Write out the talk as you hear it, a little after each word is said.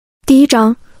第1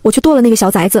章，我去剁了那个小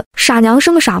崽子，傻娘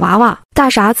生个傻娃娃，大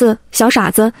傻子、小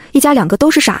傻子，一家2个都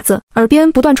是傻子。耳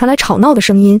边不断传来吵闹的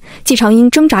声音，季长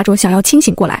英挣扎着想要清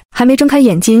醒过来，还没睁开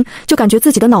眼睛，就感觉自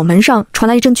己的脑门上传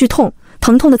来一阵剧痛。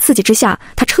疼痛的刺激之下，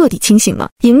他彻底清醒了。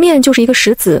迎面就是一个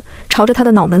石子，朝着他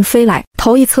的脑门飞来。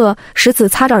头一侧，石子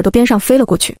擦着耳朵边上飞了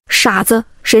过去。傻子，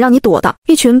谁让你躲的？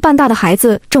一群半大的孩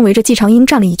子正围着季长英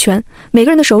站了一圈，每个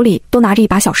人的手里都拿着一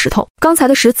把小石头。刚才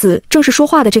的石子正是说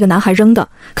话的这个男孩扔的，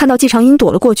看到季长英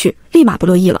躲了过去，立马不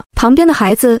乐意了。旁边的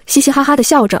孩子嘻嘻哈哈地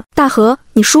笑着：“大河，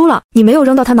你输了，你没有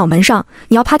扔到他脑门上，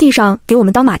你要趴地上给我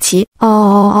们当马骑。”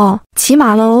骑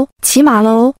马了哦，骑马了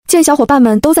哦！见小伙伴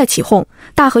们都在起哄，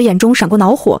大河眼中闪过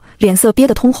恼火，脸色憋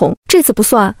得通红。这次不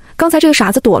算，刚才这个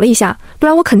傻子躲了一下，不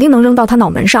然我肯定能扔到他脑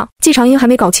门上。季长英还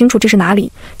没搞清楚这是哪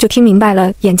里，就听明白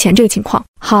了眼前这个情况。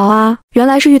好啊，原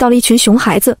来是遇到了一群熊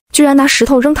孩子，居然拿石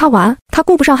头扔他玩。他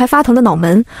顾不上还发疼的脑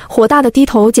门，火大的低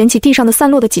头捡起地上的散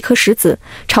落的几颗石子，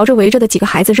朝着围着的几个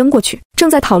孩子扔过去。正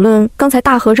在讨论刚才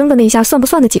大河扔的那一下算不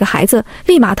算的几个孩子，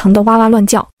立马疼得哇哇乱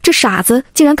叫。这傻子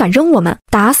竟然敢扔我们，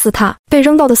打死他！被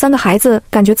扔到的3个孩子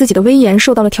感觉自己的威严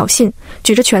受到了挑衅，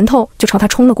举着拳头就朝他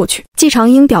冲了过去。季长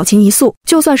英表情一肃，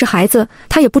就算是孩子，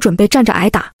他也不准备站着挨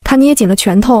打。他捏紧了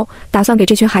拳头，打算给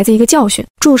这群孩子一个教训。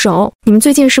住手！你们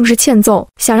最近是不是欠揍？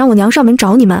想让我娘上门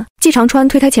找你们？季长川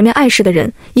推开前面碍事的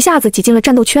人，一下子挤进了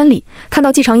战斗圈里。看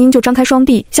到季长英就张开双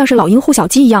臂，像是老鹰护小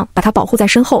鸡一样把他保护在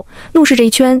身后，怒视着一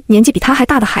圈年纪比他还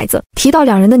大的孩子。提到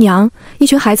2人的娘，一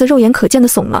群孩子肉眼可见的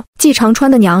怂了。季长川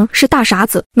的娘是大傻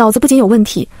子，脑子不仅有问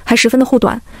题，还十分的护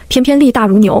短，偏偏力大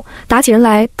如牛，打起人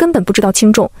来根本不知道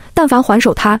轻重，但凡还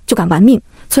手他就敢玩命。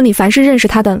村里凡是认识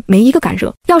他的没一个敢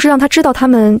惹，要是让他知道他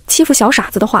们欺负小傻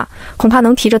子的话，恐怕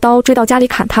能提着刀追到家里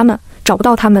砍他们，找不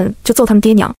到他们就揍他们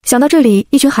爹娘。想到这里，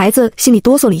一群孩子心里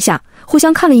哆嗦了一下，互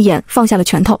相看了一眼，放下了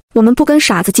拳头。我们不跟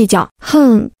傻子计较。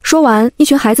哼！说完，一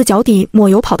群孩子脚底抹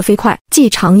油跑得飞快。季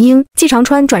长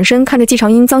川转身看着季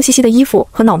长英脏兮兮的衣服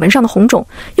和脑门上的红肿，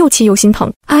又气又心疼。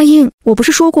阿英，我不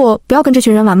是说过不要跟这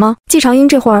群人玩吗？季长英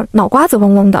这会儿脑瓜子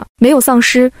嗡嗡的，没有丧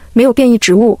尸，没有变异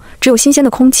植物，只有新鲜的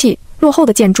空气。落后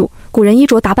的建筑，古人衣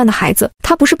着打扮的孩子，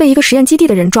他不是被一个实验基地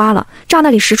的人抓了，炸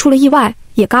那里时出了意外，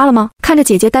也嘎了吗？看着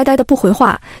姐姐呆呆的不回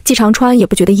话，季长川也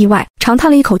不觉得意外，长叹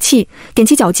了一口气，踮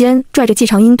起脚尖拽着季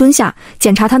长英蹲下，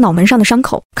检查他脑门上的伤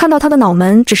口。看到他的脑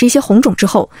门只是一些红肿之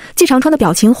后，季长川的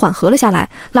表情缓和了下来，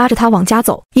拉着他往家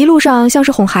走，一路上像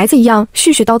是哄孩子一样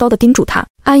絮絮叨叨地叮嘱他：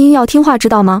阿英要听话知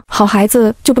道吗？好孩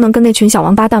子就不能跟那群小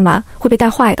王八蛋玩，会被带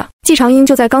坏的。季长英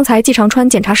就在刚才季长川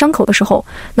检查伤口的时候，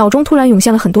脑中突然涌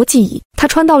现了很多记忆。他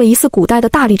穿到了疑似古代的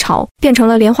大历朝，变成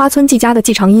了莲花村季家的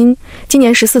季长英，今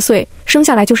年14岁，生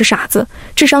下来就是傻子，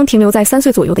智商停留在3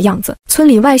岁左右的样子。村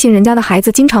里外姓人家的孩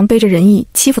子经常背着仁义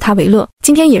欺负他为乐，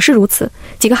今天也是如此。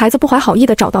几个孩子不怀好意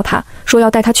地找到他，说要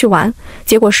带他去玩，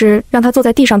结果是让他坐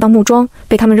在地上当木桩，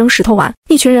被他们扔石头玩。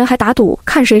一群人还打赌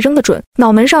看谁扔得准，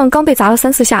脑门上刚被砸了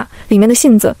3-4下，里面的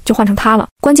信子就换成他了。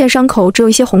关键伤口只有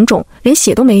一些红肿，连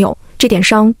血都没有，这点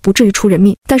伤不至于出人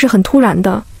命，但是很突然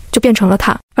的就变成了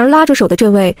他。而拉着手的这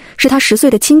位是他10岁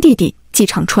的亲弟弟季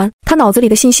长川。他脑子里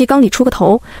的信息刚理出个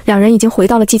头，两人已经回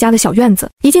到了季家的小院子。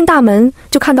一进大门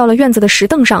就看到了院子的石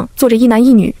凳上坐着一男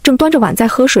一女，正端着碗在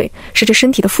喝水，是这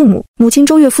身体的父母。母亲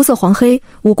周月肤色黄黑，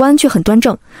五官却很端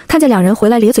正，看见两人回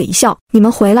来咧嘴一笑：你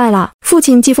们回来了。父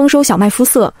亲季丰收小麦肤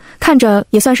色，看着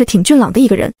也算是挺俊朗的一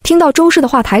个人。听到周氏的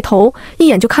话，抬头一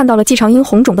眼就看到了季长英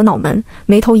红肿的脑门，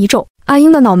眉头一皱。阿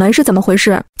英的脑门是怎么回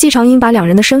事？季长英把两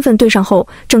人的身份对上后，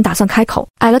正打算开口，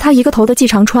矮了他一个头的季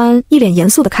长川一脸严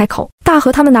肃地开口：大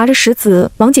和他们拿着石子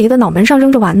往姐姐的脑门上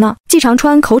扔着玩呢。季长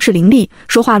川口齿伶俐，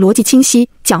说话逻辑清晰，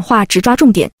讲话只抓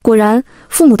重点。果然，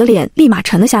父母的脸立马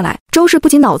沉了下来。周氏不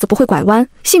仅脑子不会拐弯，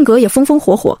性格也风风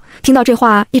火火，听到这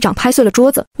话一掌拍碎了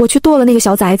桌子：我去剁了那个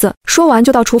小崽子！说完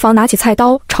就到厨房拿起菜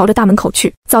刀朝着大门口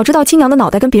去。早知道亲娘的脑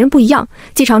袋跟别人不一样，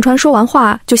季长川说完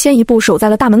话就先一步守在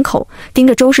了大门口，盯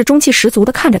着周氏中气十足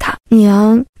地看着他。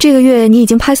娘，这个月你已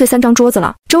经拍碎3张桌子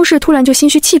了。周氏突然就心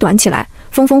虚气短起来，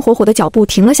风风火火的脚步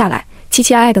停了下来，凄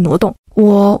凄哀哀的挪动。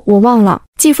我忘了。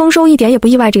季丰收一点也不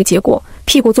意外这个结果，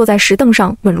屁股坐在石凳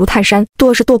上稳如泰山，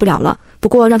剁是剁不了了，不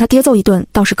过让他爹揍一顿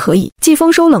倒是可以。季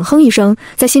丰收冷哼一声，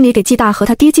在心里给季大和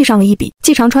他爹记上了一笔。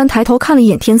季长川抬头看了一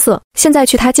眼天色，现在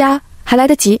去他家还来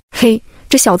得及。嘿，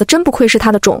这小子真不愧是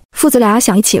他的种。父子俩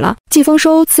想一起了。季丰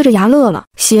收呲着牙乐了。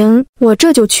行，我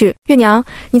这就去。月娘，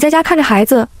你在家看着孩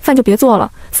子，饭就别做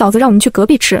了，嫂子让我们去隔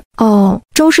壁吃。哦，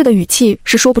周氏的语气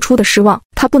是说不出的失望。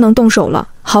他不能动手了，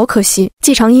好可惜。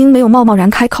季长英没有贸贸然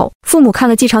开口。父母看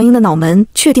了季长英的脑门，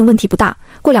确定问题不大，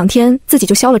过2天自己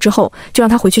就消了之后，就让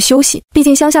他回去休息，毕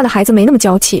竟乡下的孩子没那么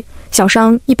娇气，小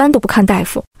伤一般都不看大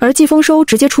夫。而季丰收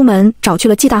直接出门找去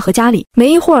了季大河家里，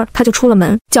没一会儿他就出了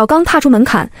门，脚刚踏出门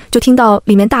槛，就听到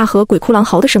里面大河鬼哭狼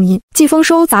嚎的声音。季丰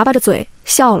收咂巴着嘴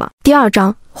笑了。第2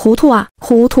章，糊涂啊，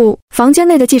糊涂。房间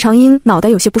内的季长英脑袋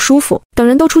有些不舒服，等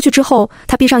人都出去之后，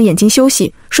他闭上眼睛休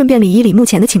息，顺便理一理目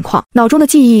前的情况。脑中的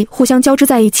记忆互相交织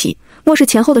在一起，末世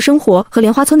前后的生活和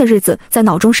莲花村的日子在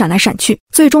脑中闪来闪去，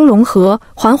最终融合，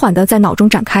缓缓地在脑中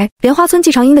展开。莲花村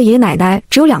季长英的爷爷奶奶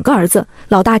只有2个儿子，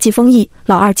老大季丰义，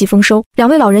老二季丰收。2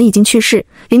位老人已经去世，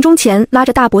临终前拉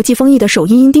着大伯季丰义的手，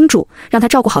殷殷叮嘱让他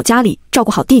照顾好家里，照顾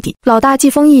好弟弟。老大季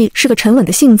丰义是个沉稳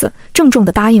的性子，郑重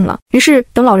地答应了。于是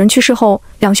等老人去世后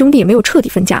，2兄弟也没有彻底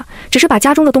分家，只是把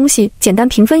家中的东西简单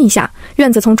平分一下。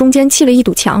院子从中间砌了一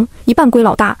堵墙，一半归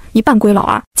老大，一半归老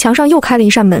二。墙上又开了一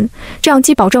扇门，这样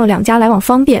既保证了2家来往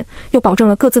方便，又保证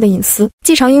了各自的隐私。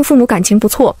季长英父母感情不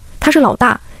错，他是老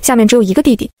大，下面只有1个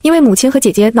弟弟。因为母亲和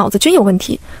姐姐脑子均有问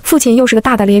题，父亲又是个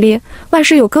大大咧咧，万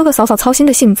事有哥哥嫂嫂操心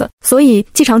的性子，所以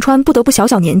季长川不得不小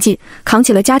年纪扛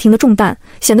起了家庭的重担，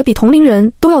显得比同龄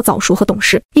人都要早熟和懂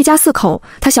事。一家4口，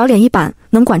他小脸一板，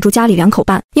能管住家里2口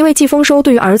半。因为季丰收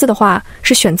对于儿子的话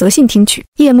是选择性听取。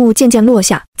夜幕渐渐落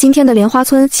下，今天的莲花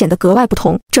村显得格外不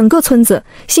同，整个村子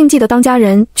姓季的当家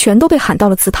人全都被喊到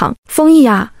了祠堂。丰义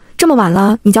啊，这么晚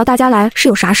了，你叫大家来是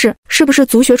有啥事？是不是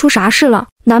族学出啥事了？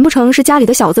难不成是家里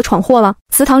的小子闯祸了？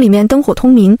祠堂里面灯火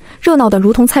通明，热闹得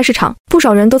如同菜市场，不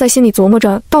少人都在心里琢磨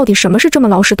着，到底什么是这么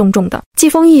劳师动众的。季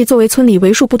丰义作为村里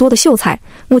为数不多的秀才，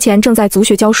目前正在族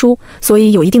学教书，所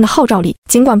以有一定的号召力。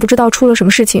尽管不知道出了什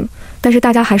么事情，但是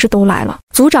大家还是都来了。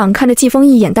族长看着季丰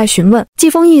义，眼带询问。季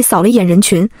丰义扫了一眼人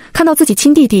群，看到自己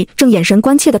亲弟弟正眼神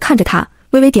关切地看着他，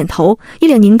微微点头，一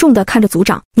脸凝重地看着族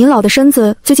长。您老的身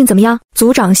子最近怎么样？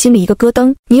族长心里一个咯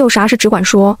噔，你有啥事只管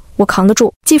说，我扛得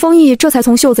住。季丰义这才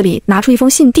从袖子里拿出一封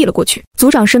信递了过去。族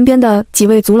长身边的几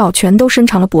位族老全都伸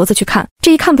长了脖子去看，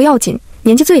这一看不要紧，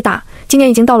年纪最大，今年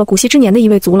已经到了古稀之年的一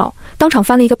位族老，当场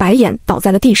翻了一个白眼，倒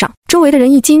在了地上。周围的人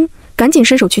一惊，赶紧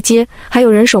伸手去接，还有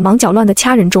人手忙脚乱地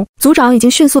掐人中。族长已经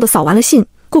迅速地扫完了信，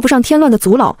顾不上添乱的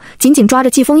族老紧紧抓着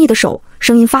季丰义的手，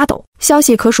声音发抖。消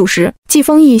息可属实。季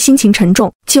丰义心情沉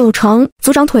重。9成。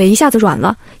族长腿一下子软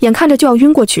了，眼看着就要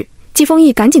晕过去。季丰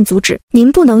义赶紧阻止，您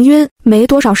不能晕，没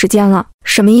多少时间了。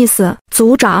什么意思？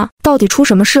族长，到底出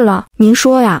什么事了？您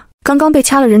说呀。刚刚被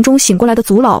掐了人中醒过来的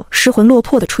族老失魂落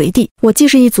魄的垂地，我季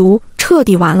氏一族彻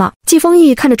底完了。季丰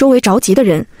义看着周围着急的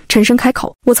人，沉声开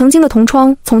口，我曾经的同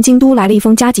窗从京都来了一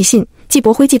封加急信，季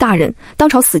伯辉季大人当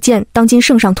朝死谏当今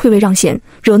圣上退位让贤，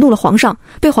惹怒了皇上，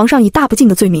被皇上以大不敬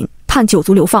的罪名判9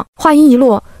族流放。话音一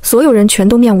落，所有人全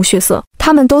都面无血色，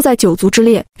他们都在9族之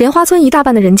列。莲花村一大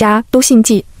半的人家都姓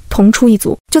季，同出一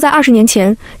族。就在20年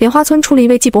前，莲花村出了一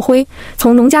位季伯辉，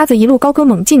从农家子一路高歌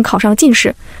猛进，考上了进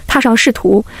士，踏上了仕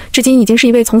途，至今已经是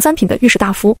一位从3品的御史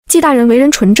大夫。季大人为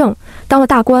人纯正，当了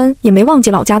大官也没忘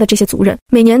记老家的这些族人，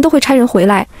每年都会差人回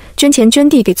来捐钱捐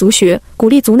地给族学，鼓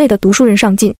励族内的读书人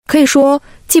上进。可以说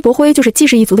季伯辉就是季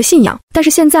氏一族的信仰。但是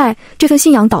现在这份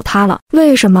信仰倒塌了，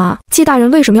为什么？季大人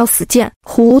为什么要死谏？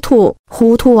糊涂，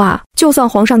糊涂啊！就算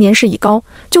皇上年事已高，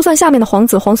就算下面的皇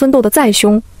子皇孙斗得再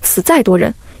凶，死再多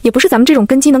人，也不是咱们这种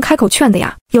根基能开口劝的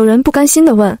呀。有人不甘心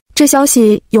地问，这消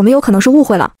息有没有可能是误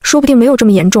会了？说不定没有这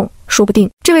么严重，说不定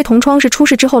这位同窗是出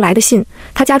事之后来的信，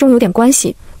他家中有点关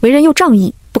系，为人又仗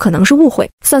义，不可能是误会。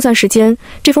算算时间，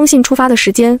这封信出发的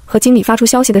时间和经理发出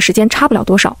消息的时间差不了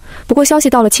多少，不过消息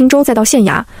到了青州再到县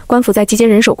衙，官府再集结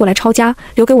人手过来抄家，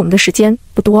留给我们的时间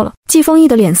不多了。季丰义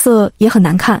的脸色也很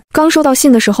难看，刚收到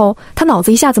信的时候，他脑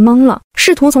子一下子懵了，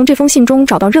试图从这封信中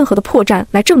找到任何的破绽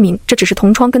来证明这只是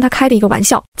同窗跟他开的一个玩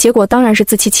笑，结果当然是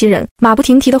自欺欺人。马不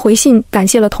停蹄的回信感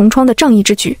谢了同窗的仗义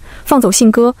之举，放走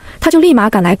信鸽，他就立马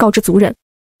赶来告知族人。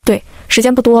对，时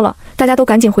间不多了，大家都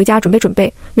赶紧回家准备准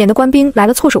备，免得官兵来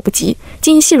了措手不及。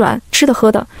金银细软，吃的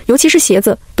喝的，尤其是鞋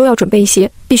子都要准备一些，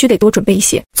必须得多准备一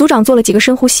些。族长做了几个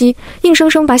深呼吸，硬生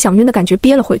生把想晕的感觉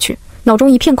憋了回去，脑中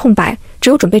一片空白，只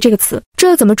有准备这个词。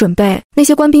这怎么准备？那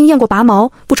些官兵验过拔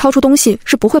毛，不抄出东西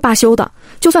是不会罢休的，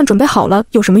就算准备好了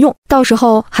有什么用？到时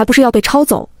候还不是要被抄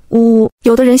走？呜，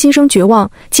有的人心生绝望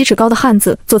，7尺高的汉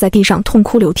子坐在地上痛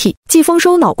哭流涕。季丰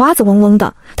收脑瓜子嗡嗡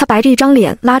的，他白着一张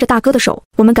脸拉着大哥的手，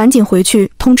我们赶紧回去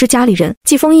通知家里人。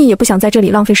季丰义也不想在这里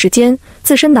浪费时间，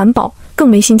自身难保，更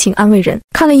没心情安慰人。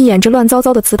看了一眼这乱糟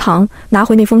糟的祠堂，拿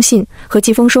回那封信，和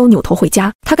季丰收扭头回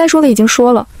家。他该说的已经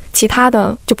说了，其他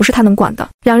的就不是他能管的。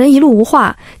两人一路无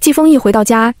话，季丰义回到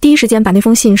家，第一时间把那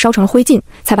封信烧成了灰烬，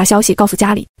才把消息告诉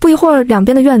家里。不一会儿，两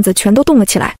边的院子全都动了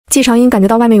起来。季长英感觉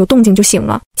到外面有动静就醒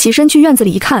了，起身去院子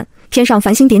里一看，天上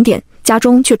繁星点点，家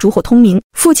中却烛火通明，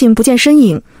父亲不见身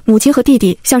影，母亲和弟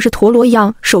弟像是陀螺一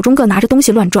样，手中各拿着东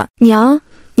西乱转。娘，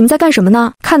你们在干什么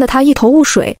呢？看得他一头雾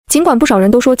水。尽管不少人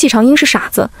都说季长英是傻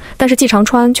子，但是季长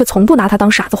川却从不拿他当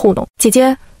傻子糊弄。姐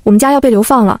姐，我们家要被流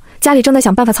放了，家里正在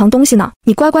想办法藏东西呢，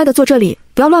你乖乖的坐这里，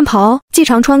不要乱跑哦。季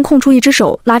长川空出一只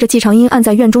手，拉着季长英按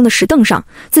在院中的石凳上，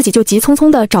自己就急匆匆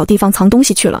地找地方藏东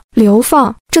西去了。流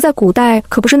放，这在古代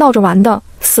可不是闹着玩的，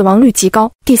死亡率极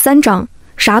高。第3章。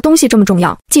啥东西这么重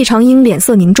要？季长英脸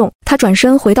色凝重，他转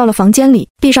身回到了房间里，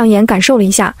闭上眼感受了一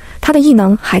下，他的异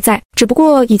能还在，只不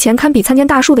过以前堪比参天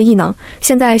大树的异能，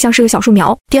现在像是个小树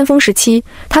苗。巅峰时期，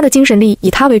他的精神力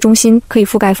以他为中心，可以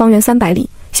覆盖方圆300里，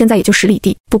现在也就10里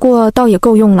地，不过倒也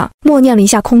够用了。默念了一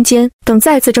下空间，等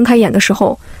再次睁开眼的时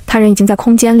候，他人已经在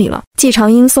空间里了。季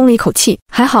长英松了一口气，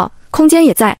还好空间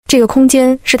也在，这个空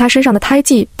间是他身上的胎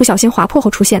记不小心划破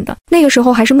后出现的，那个时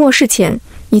候还是末世前，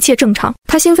一切正常。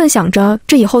他兴奋想着，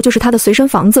这以后就是他的随身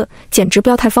房子，简直不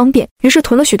要太方便。于是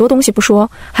囤了许多东西不说，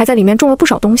还在里面种了不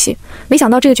少东西。没想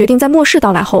到这个决定在末世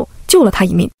到来后救了他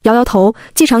一命。摇摇头，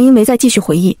季长英没再继续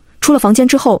回忆。出了房间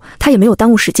之后，他也没有耽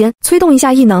误时间，催动一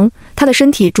下异能，他的身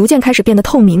体逐渐开始变得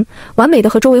透明，完美的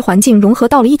和周围环境融合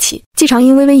到了一起。季长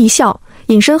英微微一笑，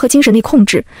隐身和精神力控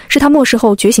制是他末世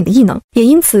后觉醒的异能，也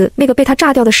因此那个被他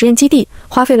炸掉的实验基地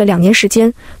花费了2年时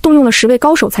间，动用了10位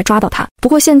高手才抓到他。不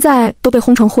过现在都被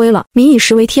轰成灰了。民以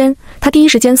食为天，他第一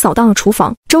时间扫荡了厨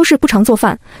房。周氏不常做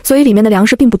饭，所以里面的粮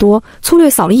食并不多，粗略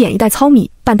扫了一眼，1袋糙米，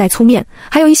半袋粗面，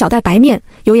还有1小袋白面、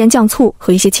油盐酱醋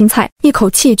和一些青菜，一口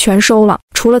气全收了。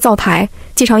除了灶台，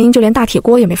季长英就连大铁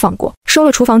锅也没放过。收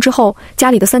了厨房之后，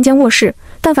家里的3间卧室，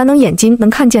但凡眼睛能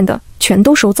看见的全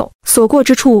都收走，所过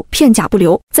之处片甲不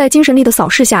留。在精神力的扫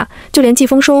视下，就连季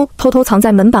丰收偷偷藏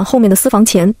在门板后面的私房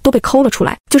钱都被抠了出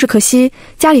来。就是可惜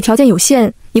家里条件有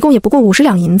限，一共也不过50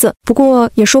两银子，不过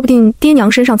也说不定爹娘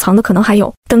身上藏的可能还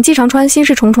有。等季长川心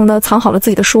事重重地藏好了自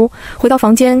己的书，回到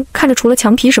房间，看着除了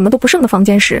墙皮什么都不剩的房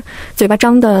间时，嘴巴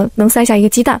张得能塞下一个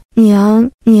鸡蛋。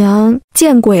娘，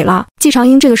见鬼了！季长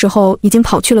英这个时候已经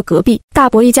跑去了隔壁，大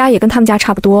伯一家也跟他们家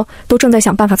差不多，都正在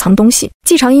想办法藏东西。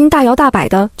季长英大摇大摆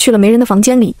地去了没人的房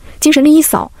间里，精神力一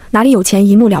扫，哪里有钱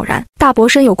一目了然。大伯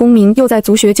身有功名，又在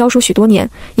族学教书许多年，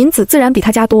银子自然比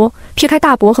他家多。撇开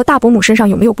大伯和大伯母身上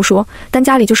有没有不说，单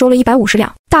家里就收了150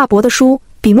两。大伯的书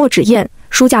笔墨纸砚、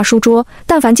书架书桌，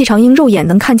但凡季长英肉眼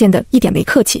能看见的，一点没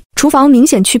客气。厨房明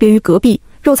显区别于隔壁，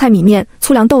肉菜米面、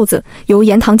粗粮豆子、油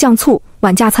盐糖酱醋、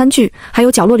碗架餐具，还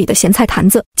有角落里的咸菜坛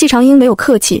子。季长英没有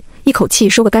客气，一口气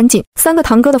收个干净。3个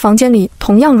堂哥的房间里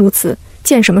同样如此，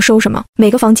见什么收什么。每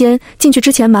个房间进去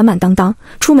之前满满当当，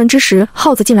出门之时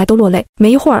耗子进来都落泪。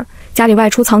没一会儿，家里外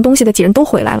出藏东西的几人都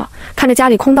回来了，看着家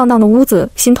里空荡荡的屋子，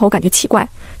心头感觉奇怪，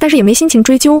但是也没心情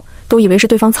追究，都以为是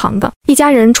对方藏的。一家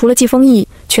人除了季丰义，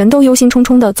全都忧心忡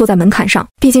忡地坐在门槛上，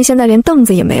毕竟现在连凳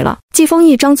子也没了。季丰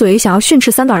义张嘴想要训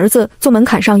斥3个儿子坐门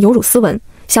槛上有辱斯文，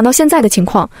想到现在的情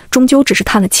况，终究只是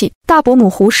叹了气。大伯母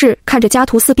胡氏看着家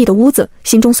徒四壁的屋子，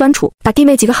心中酸楚，把弟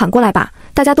妹几个喊过来吧，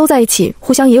大家都在一起，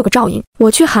互相也有个照应。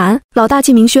我去喊。老大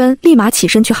季明轩立马起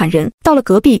身去喊人。到了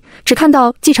隔壁，只看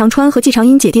到季长川和季长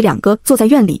英姐弟2个坐在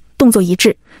院里，动作一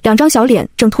致，2张小脸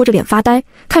正拖着脸发呆，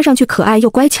看上去可爱又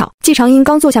乖巧。季长英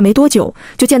刚坐下没多久，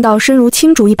就见到身如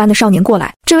青竹一般的少年过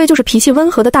来，这位就是脾气温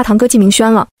和的大堂哥季明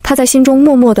轩了。他在心中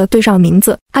默默地对上了名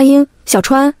字。阿英、小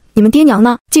川，你们爹娘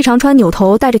呢？季长川扭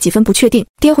头带着几分不确定，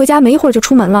爹回家没一会儿就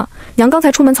出门了，娘刚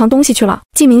才出门藏东西去了。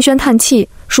季明轩叹气，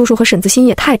叔叔和婶子心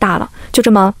也太大了，就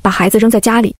这么把孩子扔在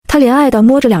家里。他怜爱地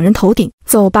摸着2人头顶，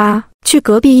走吧，去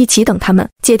隔壁一起等他们。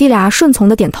姐弟俩顺从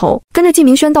地点头，跟着季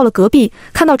明轩到了隔壁，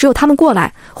看到只有他们过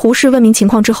来，胡氏问明情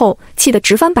况之后，气得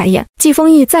直翻白眼。季丰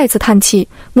义再次叹气，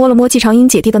摸了摸季长英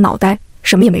姐弟的脑袋，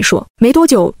什么也没说。没多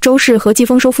久，周氏和季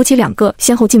丰收夫妻2个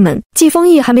先后进门，季丰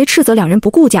义还没斥责2人不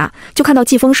顾家，就看到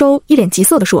季丰收一脸急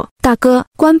色地说：“大哥，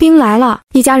官兵来了！”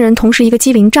一家人同时一个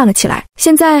机灵站了起来。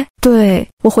现在，对，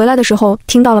我回来的时候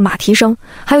听到了马蹄声，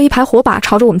还有一排火把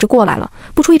朝着我们这过来了，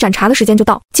不出一盏茶的时间就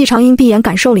到。季长英闭眼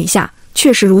感受了一下，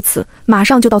确实如此，马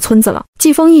上就到村子了。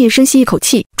季丰义深吸一口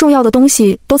气，重要的东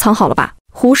西都藏好了吧？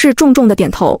胡氏重重的点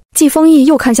头。季丰义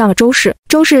又看向了周氏，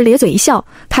周氏咧嘴一笑，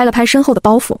拍了拍身后的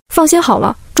包袱，放心好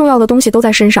了，重要的东西都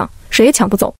在身上，谁也抢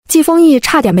不走。季丰义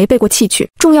差点没背过气去，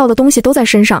重要的东西都在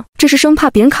身上，这是生怕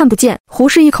别人看不见。胡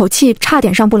氏一口气差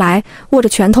点上不来，握着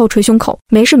拳头捶胸口，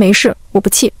没事没事，我不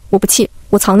气，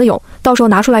我藏的有，到时候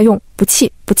拿出来用，不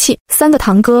气。3个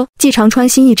堂哥，季长川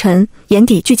心一沉，眼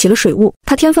底聚起了水雾。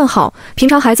他天分好，平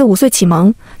常孩子5岁启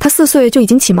蒙，他4岁就已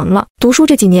经启蒙了。读书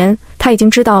这几年，他已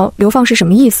经知道流放是什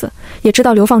么意思，也知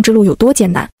道流放之路有多艰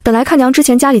难。本来看娘之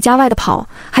前家里家外的跑，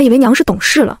还以为娘是懂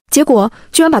事了，结果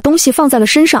居然把东西放在了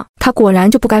身上。他果然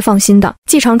就不该放心的。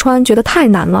季长川觉得太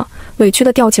难了，委屈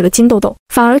的掉起了金豆豆。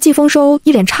反而季丰收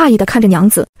一脸诧异的看着娘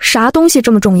子，啥东西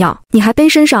这么重要，你还背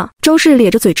身上？周氏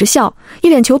咧着嘴直笑，一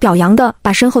脸求表扬的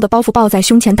把身后的包袱抱在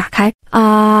胸前打开。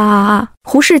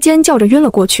胡氏尖叫着晕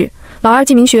了过去。老二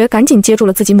季明学赶紧接住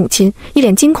了自己母亲，一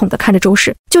脸惊恐地看着周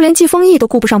氏，就连季丰义都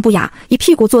顾不上不雅，一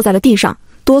屁股坐在了地上，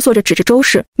哆嗦着指着周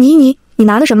氏：“你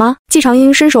拿了什么？”季长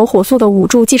英伸手火速地捂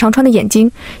住季长川的眼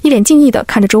睛，一脸敬意地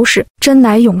看着周氏：“真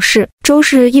乃勇士。”周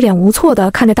氏一脸无措地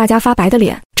看着大家发白的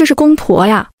脸：“这是公婆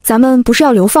呀，咱们不是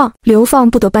要流放？流放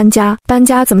不得搬家，搬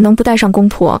家怎么能不带上公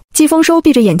婆？”季丰收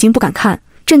闭着眼睛不敢看，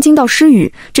震惊到失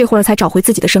语，这会儿才找回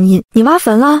自己的声音：“你挖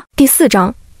坟啦？”第4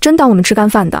章。真当我们吃干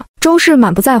饭的？周氏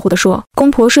满不在乎地说：“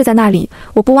公婆睡在那里，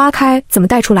我不挖开怎么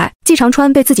带出来？”季长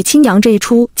川被自己亲娘这一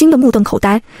出惊得目瞪口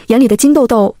呆，眼里的金豆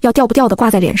豆要掉不掉的挂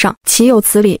在脸上。岂有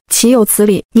此理！岂有此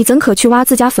理！你怎可去挖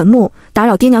自家坟墓，打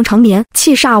扰爹娘长眠？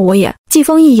气煞我也！季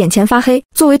丰义眼前发黑，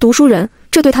作为读书人，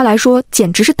这对他来说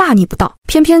简直是大逆不道。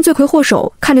偏偏罪魁祸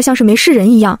首看着像是没事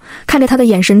人一样，看着他的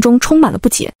眼神中充满了不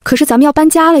解。可是咱们要搬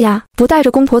家了呀，不带着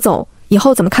公婆走，以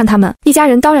后怎么看他们？一家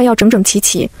人当然要整整齐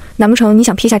齐，难不成你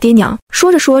想撇下爹娘？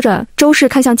说着说着，周氏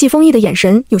看向季丰义的眼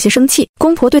神有些生气，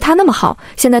公婆对他那么好，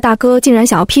现在大哥竟然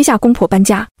想要撇下公婆搬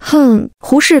家。哼！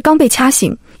胡氏刚被掐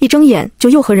醒，一睁眼就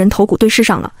又和人头骨对视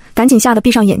上了，赶紧吓得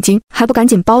闭上眼睛，还不赶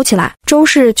紧包起来？周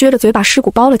氏撅着嘴把尸骨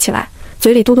包了起来，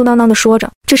嘴里嘟嘟囔囔地说着：“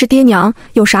这是爹娘，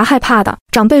有啥害怕的？”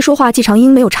长辈说话，季长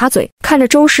英没有插嘴，看着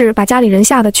周氏把家里人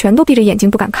吓得全都闭着眼睛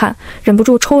不敢看，忍不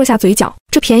住抽了下嘴角。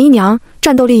这便宜娘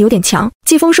战斗力有点强。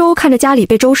季丰收看着家里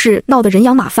被周氏闹得人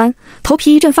仰马翻，头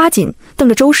皮一阵发紧，瞪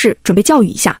着周氏准备教育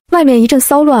一下。外面一阵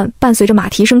骚乱，伴随着马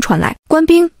蹄声传来，官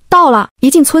兵到了！一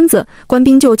进村子，官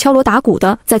兵就敲锣打鼓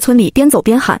的在村里边走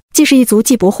边喊：“季氏一族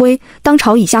季伯辉当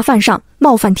朝以下犯上，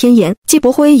冒犯天颜，季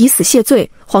伯辉以死谢罪，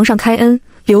皇上开恩，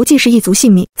留季氏一族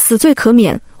性命，死罪可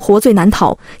免，活罪难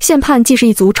逃，现判季氏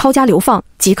一族抄家流放，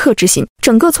即刻执行。”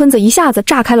整个村子一下子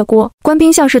炸开了锅，官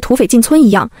兵像是土匪进村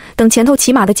一样，等前头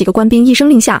骑马的几个官兵一声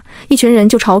令下，一群人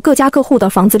就朝各家各户的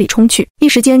房子里冲去。一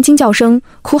时间惊叫声、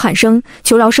哭喊声、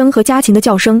求饶声和家禽的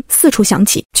叫声四处响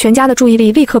起，全家的注意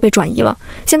力立刻被转移了。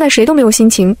现在谁都没有心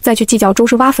情再去计较周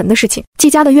氏挖坟的事情。季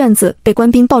家的院子被官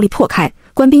兵暴力破开，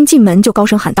官兵进门就高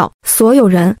声喊道：“所有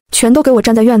人全都给我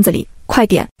站在院子里！快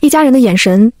点！”一家人的眼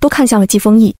神都看向了季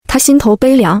丰义，他心头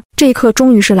悲凉，这一刻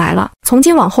终于是来了。从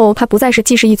今往后，他不再是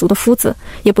季氏一族的夫子，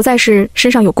也不再是身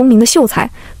上有功名的秀才，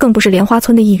更不是莲花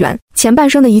村的一员。前半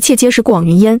生的一切皆是过往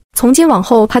云烟，从今往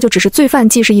后，他就只是罪犯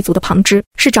季氏一族的旁支，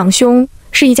是长兄，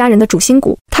是一家人的主心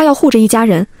骨。他要护着一家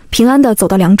人平安地走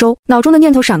到凉州。脑中的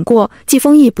念头闪过，季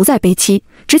丰义不再悲戚，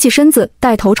直起身子，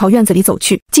带头朝院子里走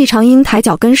去。季长英抬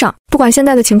脚跟上，不管现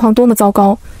在的情况多么糟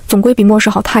糕，总归比末世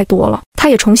好太多了。他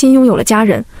也重新拥有了家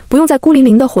人，不用再孤零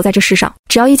零地活在这世上，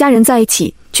只要一家人在一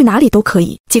起，去哪里都可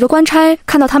以。几个官差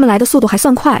看到他们来的速度还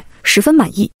算快，十分满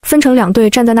意，分成2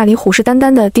队站在那里，虎视眈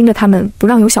眈地盯着他们，不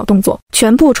让有小动作。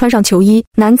全部穿上球衣，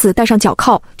男子戴上脚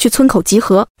铐，去村口集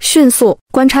合。迅速，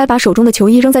官差把手中的球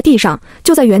衣扔在地上，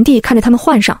就在原地看着他们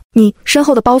换上。你身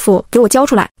后的包袱给我交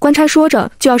出来！官差说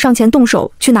着就要上前动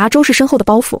手去拿周氏身后的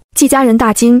包袱。季家人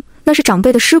大惊，那是长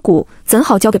辈的尸骨，怎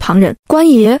好交给旁人？官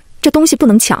爷，这东西不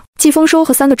能抢！季丰收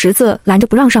和3个侄子拦着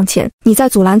不让上前，你再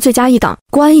阻拦罪加一等。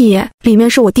官爷，里面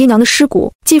是我爹娘的尸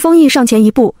骨。季丰义上前一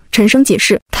步，沉声解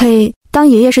释：呸！当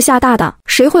爷爷是吓大的，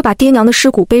谁会把爹娘的尸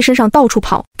骨背身上到处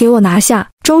跑？给我拿下！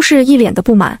周氏一脸的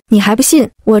不满，你还不信？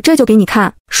我这就给你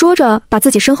看！说着，把自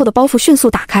己身后的包袱迅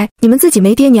速打开。你们自己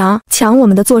没爹娘，抢我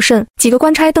们的作甚？几个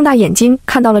官差瞪大眼睛，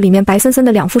看到了里面白森森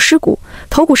的2副尸骨，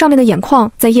头骨上面的眼眶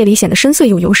在夜里显得深邃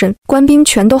又幽深。官兵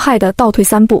全都害得倒退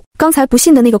3步。刚才不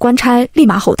信的那个官差立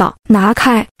马吼道：拿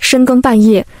开！深更半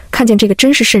夜看见这个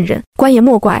真是瘆人。官爷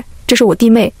莫怪，这是我弟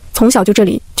妹，从小就这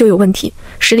里就有问题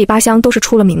，10里8乡都是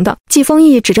出了名的。季丰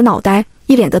义指着脑袋，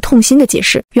一脸的痛心的解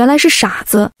释：原来是傻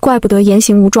子，怪不得言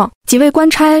行无状。几位官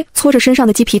差搓着身上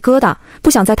的鸡皮疙瘩，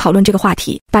不想再讨论这个话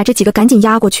题，把这几个赶紧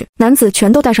押过去。男子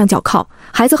全都戴上脚铐，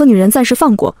孩子和女人暂时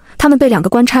放过，他们被2个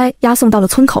官差押送到了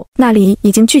村口，那里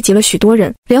已经聚集了许多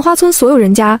人。莲花村所有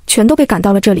人家全都被赶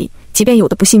到了这里，即便有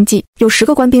的不姓季，有10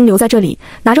个官兵留在这里，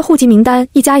拿着户籍名单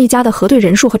一家一家的核对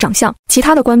人数和长相。其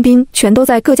他的官兵全都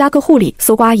在各家各户里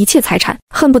搜刮一切财产，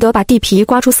恨不得把地皮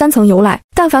刮出3层油来。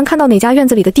但凡看到哪家院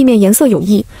子里的地面颜色有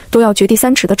异，都要掘地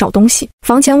3尺的找东西。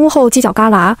房前屋后犄角旮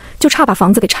旯，就差把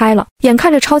房子给拆了。眼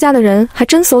看着抄家的人还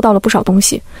真搜到了不少东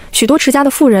西，许多持家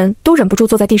的妇人都忍不住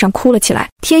坐在地上哭了起来。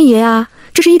天爷啊，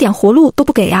这是一点活路都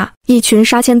不给啊！一群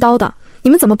杀千刀的你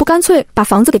们怎么不干脆把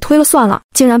房子给推了算了？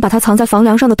竟然把他藏在房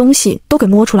梁上的东西都给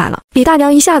摸出来了。李大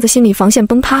娘一下子心里防线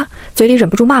崩塌，嘴里忍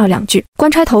不住骂了两句。官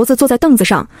差头子坐在凳子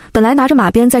上，本来拿着马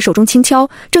鞭在手中轻敲，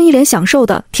正一脸享受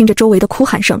地听着周围的哭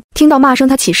喊声。听到骂声，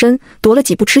他起身踱了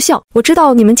几步嗤笑。我知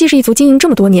道你们既是一族经营这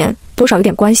么多年，多少有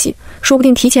点关系，说不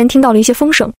定提前听到了一些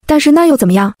风声，但是那又怎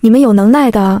么样？你们有能耐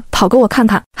的讨给我看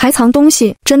看，还藏东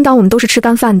西，真当我们都是吃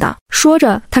干饭的？说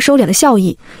着，他收敛了笑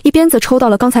意，一鞭子抽到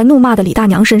了刚才怒骂的李大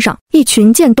娘身上。一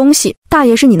群贱东西，大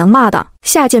爷是你能骂的？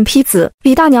下贱坯子！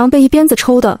李大娘被一鞭子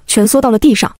抽的蜷缩到了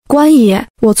地上。官爷，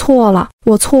我错了，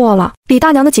我错了。李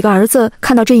大娘的几个儿子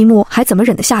看到这一幕，还怎么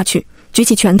忍得下去？举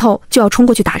起拳头就要冲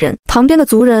过去打人，旁边的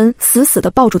族人死死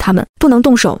地抱住他们，不能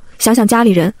动手，想想家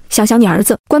里人，想想你儿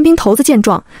子。官兵头子见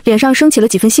状，脸上升起了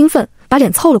几分兴奋，把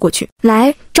脸凑了过去，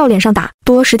来，照脸上打，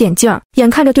多使点劲儿。眼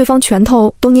看着对方拳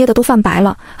头都捏得都泛白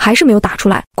了，还是没有打出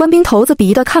来。官兵头子鄙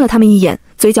夷地看了他们一眼，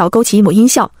嘴角勾起一抹阴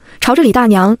笑，朝着李大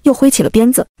娘又挥起了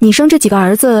鞭子。你生这几个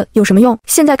儿子有什么用？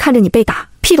现在看着你被打，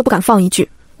屁都不敢放一句。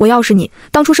我要是你，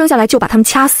当初生下来就把他们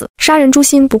掐死。杀人诛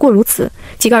心不过如此。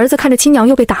几个儿子看着亲娘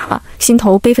又被打了，心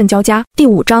头悲愤交加。第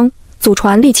5章，祖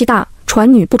传力气大，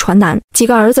传女不传男。几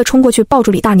个儿子冲过去抱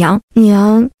住李大娘，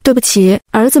娘，对不起，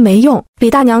儿子没用。李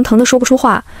大娘疼得说不出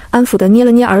话，安抚地捏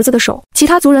了捏儿子的手。其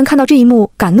他族人看到这一幕，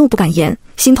敢怒不敢言，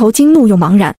心头惊怒又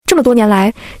茫然。这么多年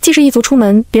来，既是一族出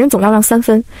门，别人总要让3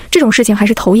分，这种事情还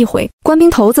是头一回。官兵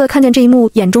头子看见这一幕，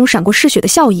眼中闪过嗜血的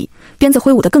笑意，鞭子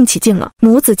挥舞得更起劲了。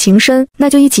母子情深，那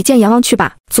就一起见阎王去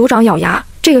吧。族长咬牙，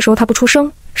这个时候他不出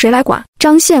声，谁来管？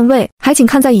张县尉，还请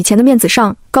看在以前的面子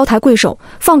上，高抬贵手，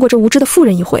放过这无知的妇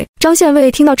人一回。张县尉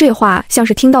听到这话，像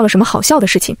是听到了什么好笑的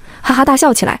事情，哈哈大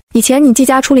笑起来。以前你季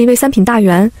家出了一位3品大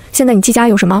员，现在你季家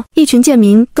有什么？一群贱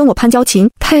民跟我攀交情，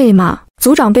配吗？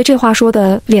族长被这话说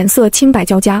的脸色青白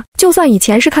交加。就算以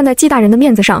前是看在季大人的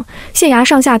面子上，县衙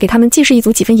上下给他们季氏一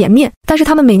族几分颜面，但是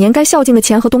他们每年该孝敬的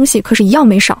钱和东西可是一样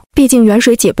没少。毕竟远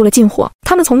水解不了近火，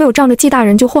他们从没有仗着季大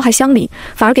人就祸害乡里，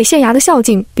反而给县衙的孝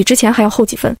敬比之前还要厚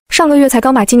几分。上个月才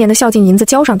刚把今年的孝敬银子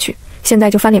交上去，现在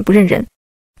就翻脸不认人。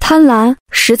贪婪，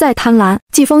实在贪婪。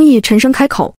季丰义沉声开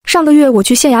口，上个月我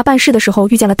去县衙办事的时候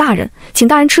遇见了大人，请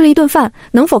大人吃了一顿饭，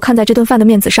能否看在这顿饭的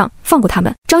面子上放过他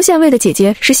们？张县尉的姐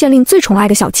姐是县令最宠爱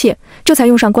的小妾，这才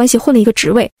用上关系混了一个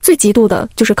职位，最嫉妒的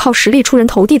就是靠实力出人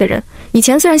头地的人。以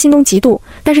前虽然心中嫉妒，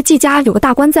但是季家有个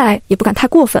大官在，也不敢太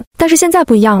过分。但是现在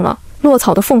不一样了，落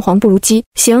草的凤凰不如鸡。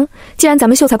行，既然咱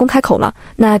们秀才公开口了，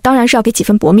那当然是要给几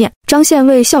分薄面。张县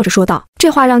尉笑着说道。这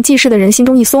话让季氏的人心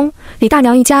中一松，李大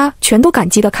娘一家全都感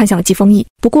激地看向了季丰义。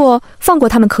不过放过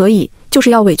他们可以，就是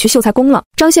要委屈秀才公了。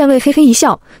张县尉嘿嘿一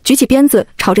笑，举起鞭子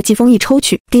朝着季丰义抽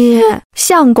去。爹，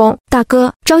相公，大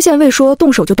哥。张县尉说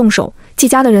动手就动手，季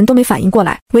家的人都没反应过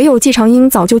来，唯有季长英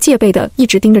早就戒备地一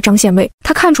直盯着张县尉。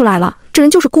他看出来了，这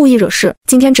人就是故意惹事，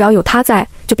今天只要有他在，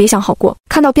就别想好过。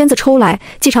看到鞭子抽来，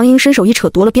季长英伸手一扯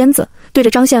夺了鞭子，对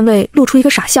着张县尉露出一个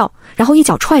傻笑，然后一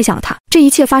脚踹向了他。这一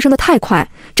切发生得太快，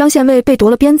张县尉被夺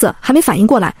了鞭子还没反应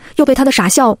过来，又被他的傻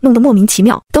笑弄得莫名其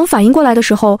妙。等反应过来的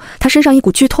时候，他身上一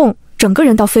股剧痛，整个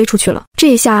人倒飞出去了。这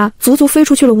一下足足飞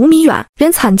出去了5米远，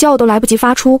连惨叫都来不及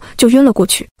发出就晕了过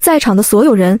去。在场的所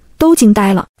有人都惊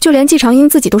呆了，就连季长英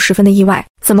自己都十分的意外，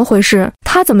怎么回事？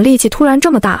他怎么力气突然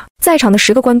这么大？在场的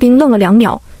10个官兵愣了2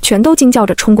秒，全都惊叫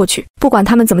着冲过去。不管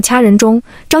他们怎么掐人中，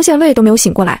张县尉都没有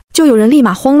醒过来，就有人立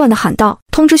马慌乱地喊道：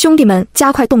通知兄弟们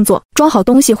加快动作，装好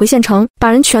东西回县城，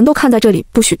把人全都看在这里，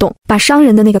不许动，把伤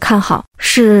人的那个看好。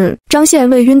是。张县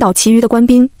尉晕倒，其余的官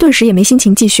兵顿时也没心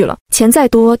情继续了，钱再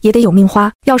多也得有命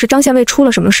花，要是张县尉出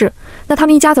了什么事，那他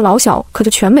们一家子老小可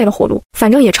就全没了活路。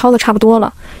反正也抄得差不多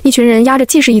了，一群人押着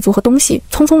季氏一族和东西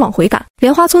匆匆往回赶，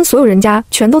莲花村所有人家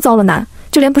全都遭了难，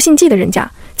就连不姓季的人家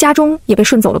中也被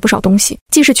顺走了不少东西。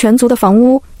季氏全族的房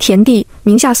屋、田地、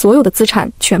名下所有的资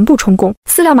产全部充公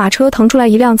，4辆马车腾出来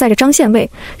1辆载着张县尉，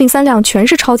另3辆全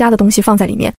是抄家的东西放在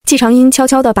里面。季长英悄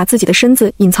悄地把自己的身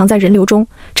子隐藏在人流中，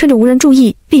趁着无人注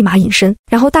意立马隐身，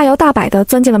然后大摇大摆地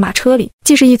钻进了马车里。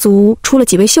季氏一族出了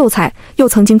几位秀才，又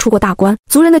曾经出过大官，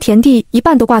族人的田地一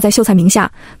半都挂在秀才名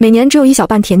下，每年只有一小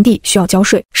半田地需要交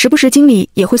税，时不时经理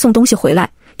也会送东西回来，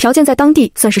条件在当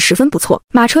地算是十分不错。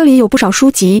马车里有不少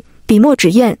书籍、笔墨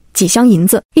纸砚、几箱银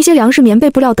子，一些粮食、棉被、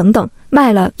布料等等，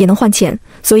卖了也能换钱，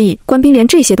所以官兵连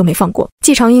这些都没放过。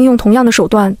季长英用同样的手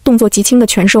段，动作极轻的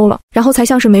全收了，然后才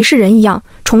像是没事人一样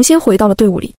重新回到了队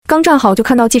伍里。刚站好，就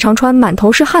看到季长川满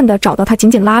头是汗的找到他，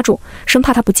紧紧拉住，生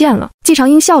怕他不见了。季长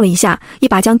英笑了一下，一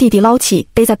把将弟弟捞起，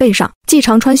背在背上。季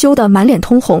长川羞得满脸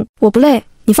通红，我不累，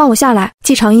你放我下来。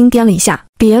季长英掂了一下，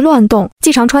别乱动。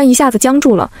季长川一下子僵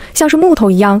住了，像是木头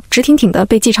一样直挺挺地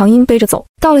被季长英背着走。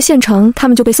到了县城，他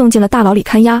们就被送进了大牢里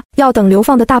看押，要等流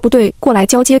放的大部队过来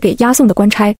交接给押送的官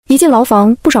差。一进牢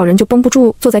房，不少人就绷不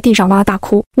住坐在地上哇大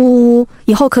哭，呜呜，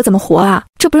以后可怎么活啊？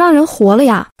这不让人活了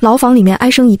呀！牢房里面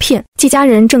哀声一片，季家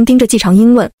人正盯着季长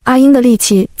英问：阿英的力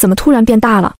气怎么突然变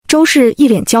大了？周氏一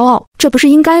脸骄傲，这不是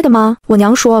应该的吗？我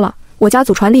娘说了，我家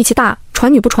祖传力气大，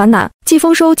传女不传男。季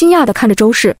丰收惊讶地看着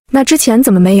周氏，那之前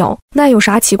怎么没有？那有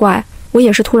啥奇怪？我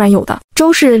也是突然有的。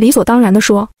周氏理所当然地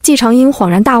说。季长英恍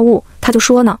然大悟，他就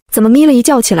说呢，怎么眯了一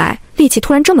觉起来，力气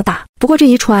突然这么大？不过这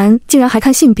遗传竟然还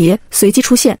看性别，随机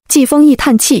出现。季丰毅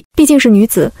叹气，毕竟是女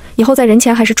子，以后在人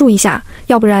前还是注意下，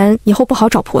要不然以后不好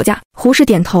找婆家。胡氏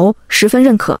点头，十分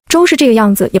认可。周氏这个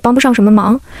样子也帮不上什么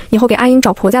忙，以后给阿英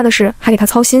找婆家的事还给她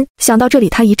操心。想到这里，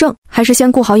他一怔，还是先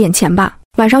顾好眼前吧。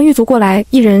晚上狱卒过来，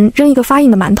一人扔一个发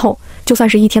硬的馒头，就算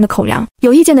是一天的口粮。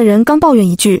有意见的人刚抱怨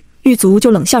一句，狱卒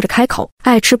就冷笑着开口，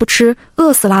爱吃不吃，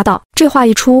饿死拉倒。这话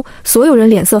一出，所有人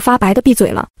脸色发白的闭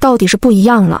嘴了。到底是不一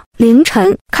样了。凌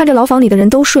晨，看着牢房里的人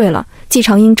都睡了，季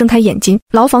长英睁开眼睛，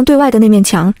牢房对外的那面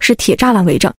墙是铁栅栏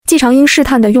围着。季长英试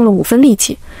探地用了5分力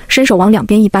气，伸手往两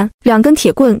边一扳，2根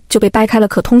铁棍就被掰开了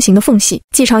可通行的缝隙。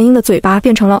季长英的嘴巴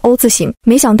变成了 O 字形。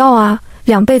没想到啊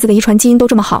，2辈子的遗传基因都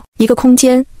这么好，一个空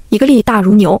间，一个力大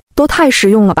如牛，都太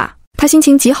实用了吧。他心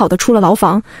情极好地出了牢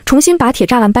房，重新把铁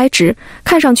栅栏掰直，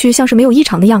看上去像是没有异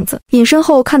常的样子。隐身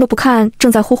后看都不看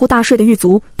正在呼呼大睡的狱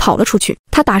卒，跑了出去。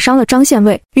他打伤了张县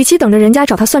尉，与其等着人家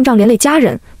找他算账连累家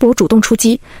人，不如主动出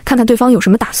击，看看对方有什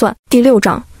么打算。第6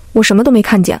章，我什么都没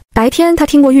看见。白天他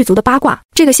听过狱卒的八卦，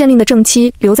这个县令的正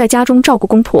妻留在家中照顾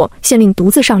公婆，县令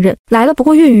独自上任。来了不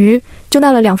过月余，就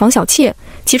纳了2房小妾，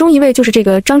其中一位就是这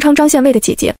个张昌张县尉的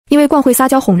姐姐，因为惯会撒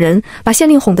娇哄人，把县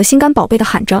令哄得心肝宝贝的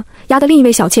喊着，压得另一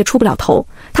位小妾出不了头。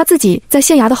他自己在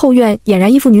县衙的后院俨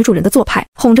然一副女主人的做派，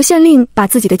哄着县令把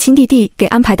自己的亲弟弟给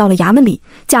安排到了衙门里，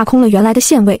架空了原来的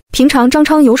县尉。平常张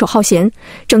昌游手好闲，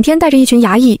整天带着一群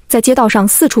衙役在街道上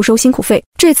四处收辛苦费，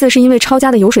这次是因为抄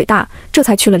家的油水大，这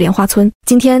才去了莲花村。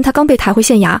今天他刚被抬回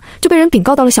县衙，就被人禀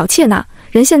告到了小妾那，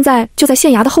人现在就在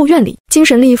县衙的后院里。精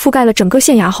神力覆盖了整个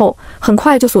县衙后，很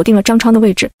快就锁定了张昌的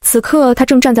位置。此刻他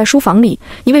正站在书房里，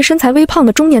一位身材微胖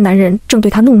的中年男人正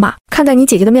对他怒骂，看在你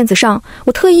姐姐的面子上，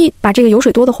我特意把这个油水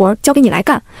多的活交给你来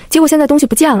干，结果现在东西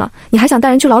不见了，你还想带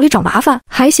人去牢里找麻烦，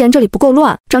还嫌这里不够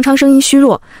乱。张昌声音虚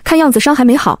弱，看样子伤还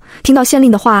没好，听到县令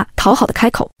的话，讨好的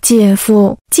开口，姐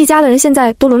夫，季家的人现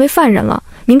在都沦为犯人了，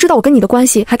明知道我跟你的关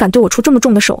系还敢对我出这么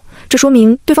重的手，这说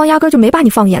明对方压根就没把你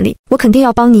放眼里，我肯定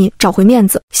要帮你找回面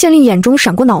子。县令眼中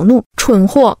闪过恼怒，蠢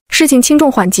货，事情轻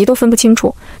重缓急都分不清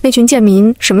楚，那群贱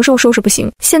民什么时候收拾不行？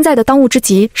现在的当务之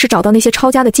急是找到那些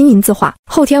抄家的金银字画，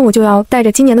后天我就要带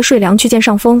着今年的税粮去见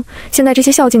上峰，现在这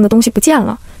些孝敬的东西不见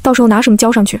了，到时候拿什么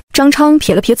交上去？张昌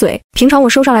撇了撇嘴，平常我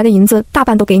收上来的银子大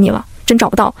半都给你了，真找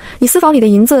不到，你私房里的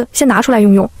银子先拿出来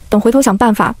用用，等回头想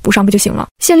办法补上不就行了？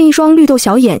县令一双绿豆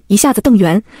小眼一下子瞪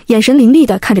圆，眼神凌厉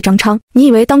地看着张昌，你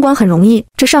以为当官很容易？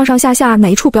这上上下下哪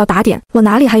一处不要打点？我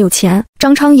哪里还有钱？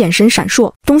张昌眼神闪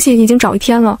烁，东西已经找1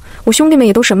天了，我兄弟们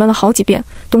也都审问了好几遍，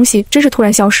东西真是突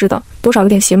然消失的，多少有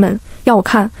点邪门，要我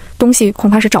看东西恐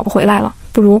怕是找不回来了。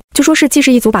不如就说是季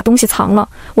氏一族把东西藏了，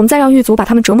我们再让狱卒把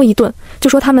他们折磨一顿，就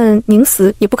说他们宁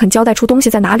死也不肯交代出东西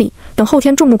在哪里，等后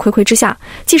天众目睽睽之下，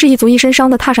季氏一族一身伤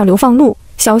的踏上流放路，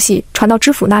消息传到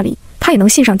知府那里，他也能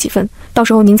信上几分，到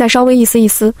时候您再稍微意思意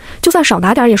思，就算少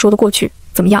拿点也说得过去，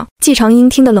怎么样？季长英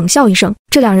听得冷笑一声，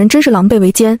这2人真是狼狈为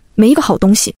奸，没一个好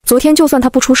东西。昨天就算他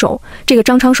不出手，这个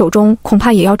张昌手中恐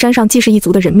怕也要沾上季氏一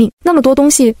族的人命，那么多东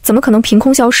西怎么可能凭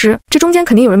空消失？这中间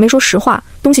肯定有人没说实话，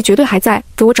东西绝对还在，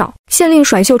给我找。县令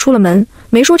甩袖出了门，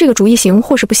没说这个主意行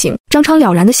或是不行。张昌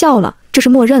了然地笑了，这是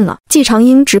默认了。季长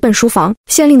英直奔书房，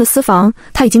县令的私房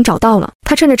他已经找到了，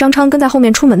他趁着张昌跟在后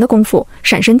面出门的功夫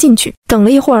闪身进去，等了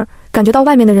一会儿，感觉到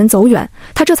外面的人走远，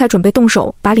他这才准备动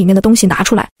手把里面的东西拿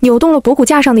出来，扭动了博古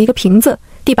架上的一个瓶子，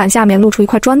地板下面露出一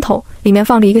块砖头，里面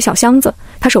放着一个小箱子。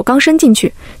他手刚伸进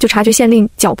去，就察觉县令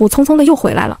脚步匆匆的又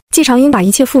回来了。季长英把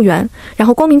一切复原，然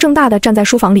后光明正大的站在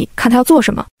书房里，看他要做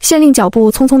什么。县令脚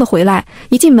步匆匆的回来，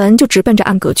一进门就直奔着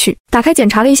暗格去，打开检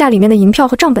查了一下里面的银票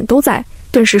和账本都在，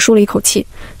顿时舒了一口气，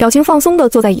表情放松地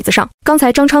坐在椅子上。刚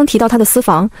才张昌提到他的私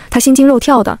房，他心惊肉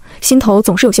跳的，心头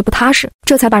总是有些不踏实，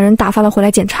这才把人打发了回来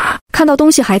检查。看到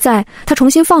东西还在，他重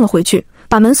新放了回去，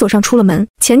把门锁上，出了门，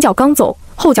前脚刚走，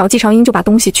后脚季长英就把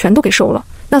东西全都给收了。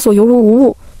那锁犹如无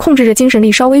物，控制着精神力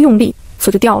稍微用力，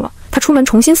锁就掉了。他出门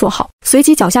重新锁好，随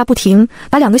即脚下不停，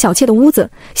把2个小妾的屋子、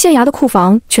县衙的库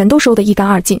房全都收得一干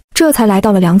二净，这才来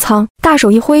到了粮仓。大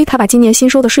手一挥，他把今年新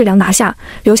收的税粮拿下，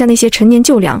留下那些陈年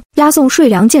旧粮，押送税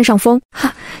粮见上峰。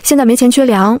哈，现在没钱缺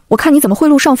粮，我看你怎么贿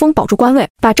赂上峰保住官位。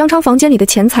把张昌房间里的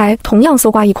钱财同样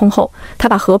搜刮一空后，他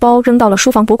把荷包扔到了书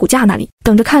房博古架那里，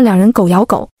等着看两人狗咬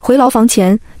狗。回牢房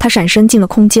前，他闪身进了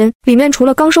空间，里面除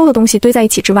了刚收的东西堆在一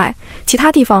起之外，其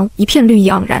他地方一片绿意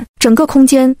盎然。整个空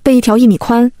间被一条1米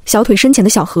宽、小腿深浅的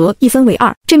小河一分为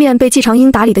二，这面被季长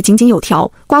英打理得井井有条，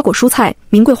瓜果蔬菜、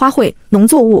名贵花卉、农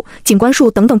作物、景观树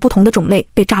等等不同的种类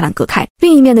被栅栏隔开。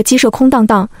另一面的鸡舍空荡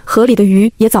荡，河里的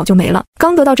鱼也早就没了。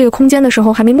刚得到这个空间的时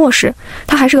候还没末世，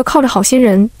他还是个靠着好心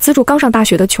人资助刚上大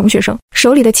学的穷学生，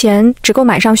手里的钱只够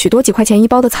买上许多几块钱一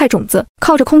包的菜种子。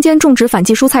靠着空间种植反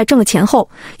季蔬菜挣了钱后，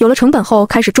有了成本后，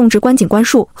开始种植观景观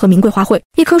树和名贵花卉，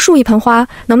一棵树一盆花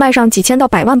能卖上几千到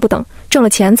100万不等，挣了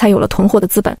钱才有了囤货的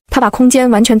资本。他把空间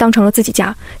完全当成了自己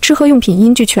家，吃喝用品一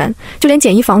应俱全，就连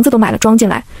简易房子都买了装进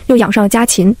来，又养上了家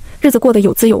禽，日子过得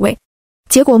有滋有味。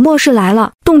结果末世来了，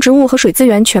动植物和水资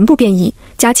源全部变异，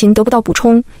家禽得不到补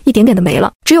充，一点点的没了，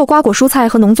只有瓜果蔬菜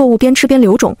和农作物边吃边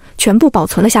留种，全部保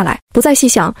存了下来。不再细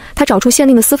想，他找出县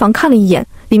令的私房看了一眼，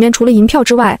里面除了银票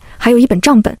之外，还有一本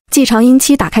账本。季长英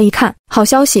期打开一看，好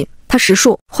消息，他识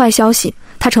数；坏消息，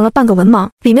他成了半个文盲，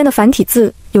里面的繁体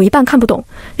字有一半看不懂，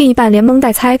另一半连蒙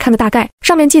带猜看得大概。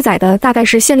上面记载的大概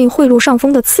是县令贿赂上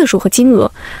峰的次数和金额，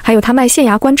还有他卖县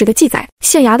衙官职的记载，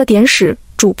县衙的典史、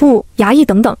主簿、衙役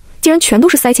等等，竟然全都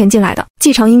是塞钱进来的。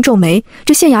季长英皱眉，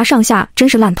这县衙上下真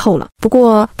是烂透了。不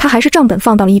过他还是账本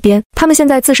放到了一边，他们现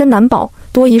在自身难保，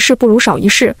多一事不如少一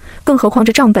事，更何况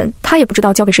这账本他也不知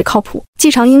道交给谁靠谱。季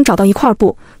长英找到一块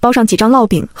布，包上几张烙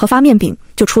饼和发面饼，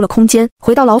就出了空间。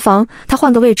回到牢房，他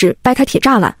换个位置，掰开铁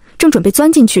栅栏，正准备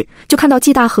钻进去，就看到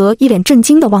季大河一脸震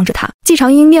惊地望着他。季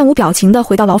长英面无表情地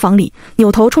回到牢房里，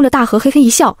扭头冲着大河嘿嘿一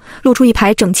笑，露出一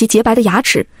排整齐洁白的牙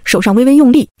齿，手上微微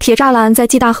用力，铁栅栏在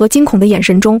季大河惊恐的眼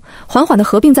神中缓缓地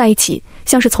合并在一起，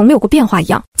像是从没有过变化一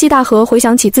样。季大河回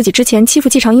想起自己之前欺负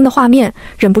季长英的画面，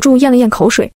忍不住咽了咽口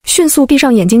水，迅速闭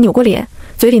上眼睛，扭过脸，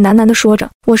嘴里喃喃地说着：“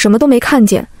我什么都没看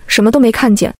见，什么都没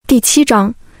看见。”第7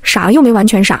章，傻了又没完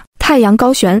全傻。太阳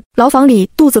高悬，牢房里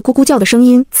肚子咕咕叫的声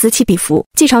音此起彼伏。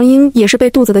季长英也是被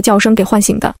肚子的叫声给唤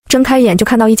醒的，睁开眼就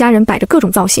看到一家人摆着各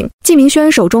种造型。季明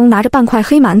轩手中拿着半块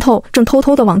黑馒头，正偷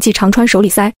偷地往季长川手里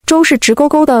塞。周氏直勾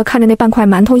勾地看着那半块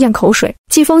馒头咽口水。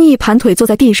季风义盘腿坐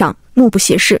在地上，目不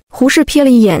斜视。胡氏瞥了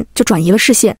一眼就转移了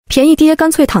视线。便宜爹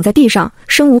干脆躺在地上，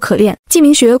生无可恋。季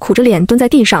明学苦着脸蹲在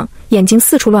地上，眼睛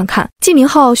四处乱看。季明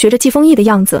浩学着季风义的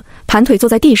样子，盘腿坐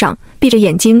在地上，闭着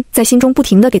眼睛，在心中不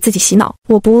停地给自己洗脑：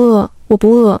我不饿，我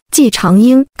不饿。季长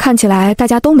英看起来大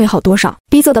家都没好多少。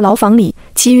逼仄的牢房里，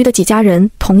其余的几家人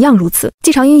同样如此。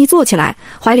季长英一坐起来，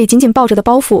怀里紧紧抱着的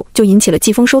包袱就引起了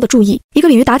季丰收的注意。一个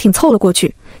鲤鱼打挺凑了过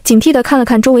去，警惕地看了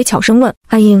看周围，巧声问：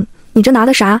阿英，你这拿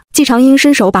的啥？季长英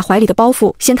伸手把怀里的包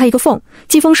袱掀开一个缝，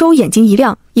季丰收眼睛一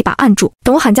亮，一把按住：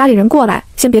等我喊家里人过来，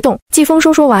先别动。季丰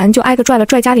收说完就挨个拽了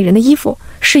拽家里人的衣服，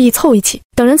示意凑一起。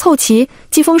等人凑齐，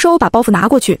季丰收把包袱拿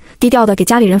过去，低调地给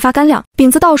家里人发干粮，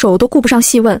饼子到手都顾不上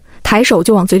细问，抬手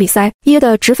就往嘴里塞，噎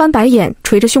得直翻白眼，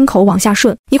捶着胸口往下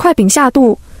顺。一块饼下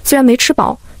肚，虽然没吃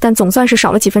饱，但总算是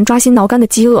少了几分抓心挠肝的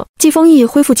饥饿。季丰义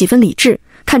恢复几分理智，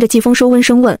看着季丰收温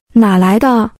声问：哪来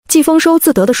的？季丰收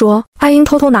自得地说：阿英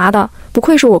偷偷拿的，不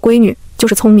愧是我闺女，就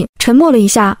是聪明。沉默了一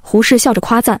下，胡氏笑着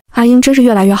夸赞：阿英真是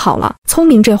越来越好了。聪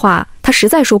明这话他实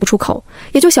在说不出口，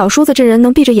也就小叔子这人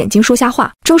能闭着眼睛说瞎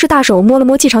话。周氏大手摸了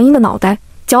摸季长英的脑袋，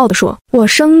骄傲地说：我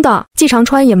生的。季长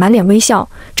川也满脸微笑，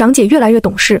长姐越来越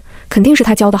懂事，肯定是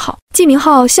他教得好。季明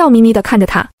浩笑眯眯地看着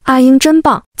他：阿英真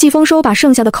棒。季丰收把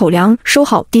剩下的口粮收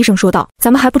好，低声说道：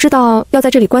咱们还不知道要在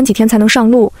这里关几天才能上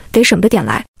路，得省着点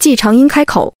来。季长英开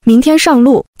口：明天上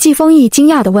路。季丰义惊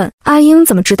讶地问：阿英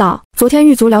怎么知道？昨天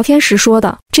狱卒聊天时说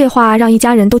的。这话让一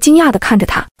家人都惊讶地看着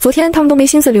他。昨天他们都没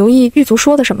心思留意狱卒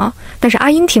说的什么，但是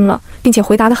阿英听了，并且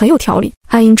回答得很有条理。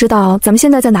阿英知道咱们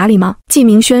现在在哪里吗？季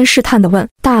明轩试探地问。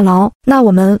大牢。那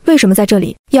我们为什么在这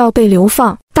里？要被流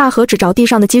放。大河指着地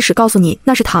上的鸡屎告诉你，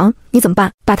那是糖，你怎么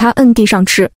办？把它摁地上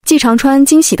吃。季长川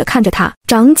惊喜地看着他：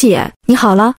长姐，你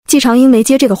好了。季长英没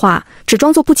接这个话，只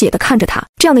装作不解地看着他，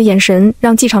这样的眼神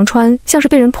让季长川像是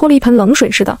被人泼了一盆冷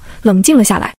水似的，冷静了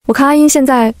下来。我看阿英现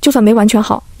在就算没完全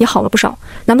好，也好了不少，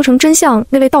难不成真像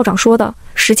那位道长说的，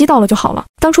时机到了就好了？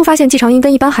当初发现季长英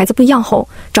跟一般孩子不一样后，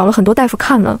找了很多大夫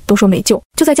看了，都说没救。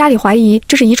就在家里怀疑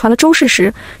这是遗传了周氏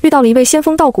时，遇到了一位仙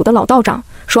风道骨的老道长，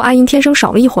说阿英天生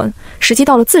少了一魂，时机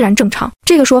到了自然正常。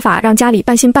这个说法让家里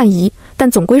半信半疑，但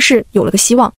总归是有了个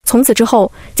希望。从此之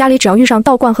后，家里只要遇上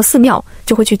道观和寺庙，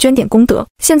就会去捐点功德。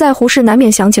现在胡适难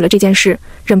免想起了这件事，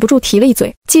忍不住提了一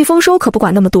嘴。季丰收可不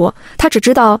管那么多，他只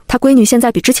知道他闺女现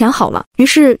在比之前好了，于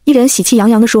是一脸喜气洋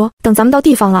洋地说：“等咱们到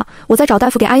地方了，我再找大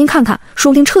夫给阿英看看，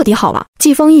说不定彻底好了。”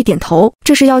季风一点头，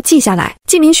这是要记下来。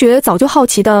季明学早就好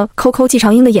奇地抠抠季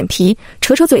长英的眼皮，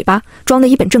扯扯嘴巴，装得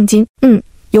一本正经：“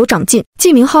有长进。”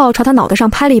季明浩朝他脑袋上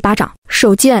拍了一巴掌，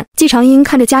手贱。季长英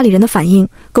看着家里人的反应，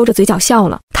勾着嘴角笑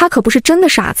了。他可不是真的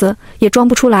傻子，也装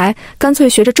不出来，干脆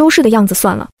学着周氏的样子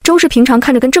算了。周氏平常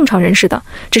看着跟正常人似的，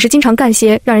只是经常干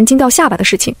些让人惊掉下巴的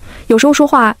事情，有时候说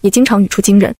话也经常语出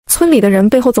惊人。村里的人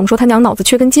背后总说他娘脑子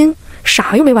缺根筋，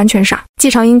傻又没完全傻。季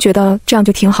长英觉得这样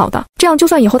就挺好的，这样就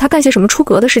算以后他干些什么出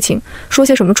格的事情，说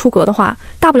些什么出格的话，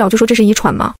大不了就说这是遗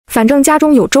传嘛。反正家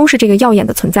中有周氏这个耀眼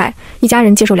的存在，一家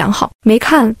人接受良好。没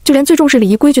看，就连最重视礼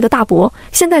仪规矩的大伯，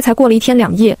现在才过了1天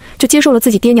2夜，就接受了自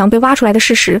己爹娘被挖出来的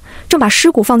事实，正把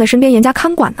尸骨放在身边严加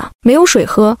看管呢。没有水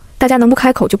喝，大家能不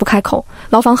开口就不开口，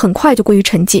牢房很快就归于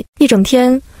沉寂。一整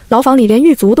天，牢房里连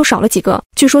狱卒都少了几个，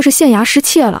据说是县衙失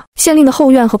窃了。县令的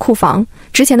后院和库房，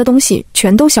值钱的东西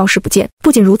全都消失不见。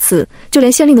不仅如此，就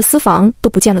连县令的私房都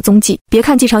不见了踪迹。别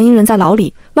看季长英人在牢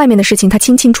里，外面的事情他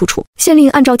清清楚楚。县令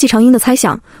按照季长英的猜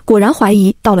想，果然怀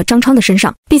疑到了张昌的身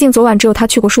上。毕竟昨晚只有他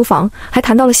去过书房，还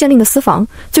谈到了县令的私房。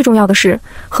最重要的是，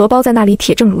荷包在那里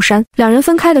铁证如山。两人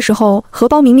分开的时候，荷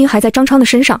包明明还在张昌的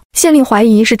身上。县令怀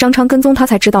疑是张昌跟踪他，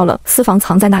才知道了私房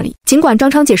藏在那里。尽管张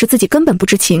昌解释自己根本不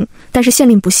知情，但是县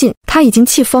令不信，他已经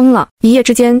气疯了。一夜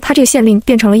之间，他这个县令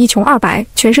变成了一穷二白，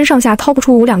全身上下掏不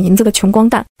出5两银子的穷光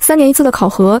蛋。3年1次的考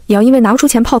核也要因为拿不出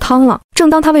钱泡汤了。正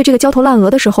当他为这个焦头烂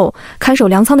额的时候，看守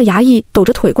粮仓的衙役抖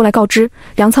着腿过来告知，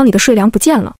粮仓里的税粮不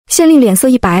见了。县令脸色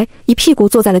一白，一屁股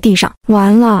坐在了地上。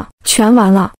完了，全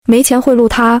完了！没钱贿赂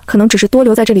他，可能只是多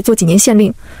留在这里做几年县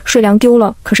令，税粮丢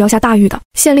了，可是要下大狱的。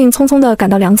县令匆匆地赶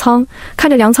到粮仓，看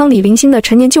着粮仓里零星的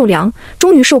陈年旧粮，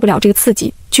终于受不了这个刺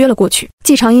激，撅了过去。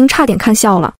季长英差点看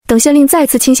笑了。等县令再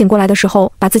次清醒过来的时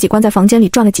候，把自己关在房间里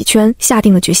转了几圈，下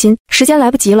定了决心。时间来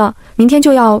不及了，明天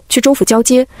就要去州府交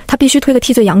接，他必须推个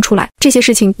替罪羊出来。这些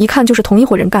事情一看就是同一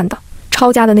伙人干的，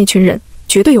抄家的那群人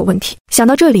绝对有问题。想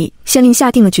到这里，县令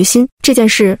下定了决心，这件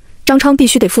事张昌必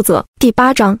须得负责。第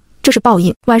8章，这是报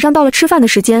应。晚上到了吃饭的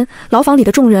时间，牢房里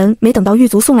的众人没等到狱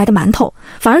卒送来的馒头，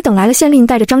反而等来了县令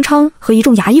带着张昌和一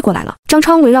众衙役过来了。张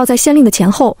昌围绕在县令的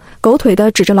前后，狗腿地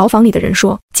指着牢房里的人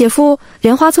说：“姐夫，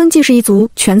莲花村纪氏一族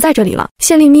全在这里了。”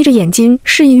县令眯着眼睛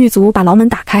示意狱卒把牢门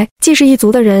打开。纪氏一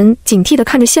族的人警惕地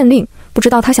看着县令，不知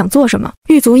道他想做什么。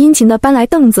狱卒殷勤地搬来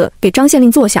凳子给张县令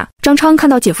坐下。张昌看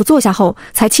到姐夫坐下后，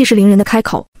才气势凌人地开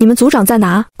口：“你们族长在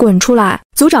哪？滚出来！”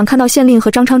族长看到县令和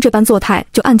张昌这般作态，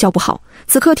就暗叫不好。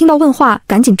此刻听到问话，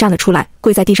赶紧站了出来，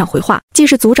跪在地上回话：“既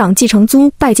是族长季承租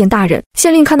拜见大人。”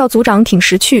县令看到族长挺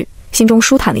识趣，心中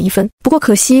舒坦了一分。不过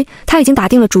可惜，他已经打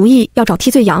定了主意要找替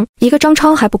罪羊，一个张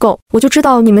昌还不够。我就知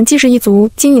道你们季氏一族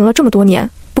经营了这么多年，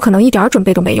不可能一点准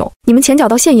备都没有。你们前脚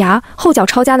到县衙，后脚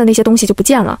抄家的那些东西就不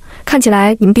见了，看起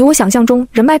来你们比我想象中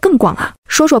人脉更广啊！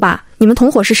说说吧，你们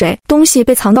同伙是谁？东西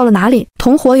被藏到了哪里？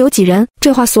同伙有几人？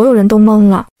这话所有人都懵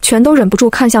了，全都忍不住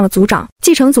看向了族长。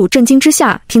继承组震惊之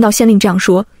下，听到县令这样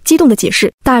说，激动地解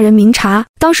释：“大人明察，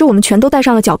当时我们全都戴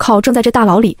上了脚铐，正在这大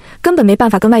牢里，根本没办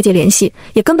法跟外界联系，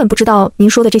也根本不知道您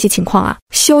说的这些情况啊！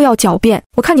休要狡辩，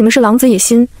我看你们是狼子野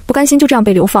心，不甘心就这样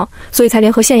被流放，所以才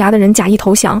联合县衙的人假意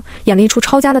投降，演了一出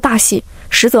抄家的大戏，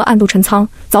实则暗度陈仓，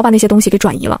早把那些东西给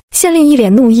转移了。”县令一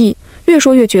脸怒意，越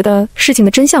说越觉得事情的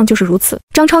真相就是如此。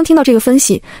张昌听到这个分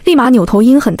析，立马扭头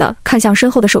阴狠地看向身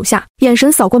后的手下，眼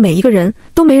神扫过每一个人，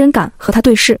都没人敢和他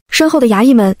对视。身后的衙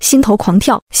役们心头狂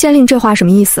跳，县令这话什么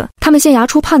意思？他们县衙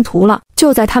出叛徒了？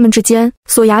就在他们之间，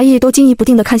所衙役都惊疑不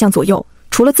定地看向左右，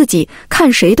除了自己，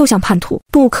看谁都像叛徒。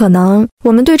不可能，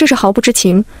我们对这事毫不知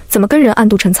情，怎么跟人暗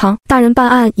度陈仓？大人办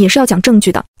案也是要讲证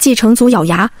据的。继承组咬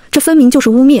牙，这分明就是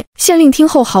污蔑。县令听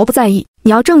后毫不在意，你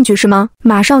要证据是吗？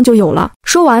马上就有了。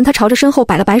说完，他朝着身后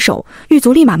摆了摆手，狱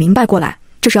卒立马明白过来，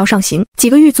这是要上刑。几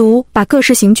个狱卒把各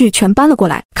式刑具全搬了过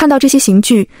来，看到这些刑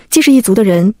具，既是一族的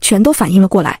人全都反应了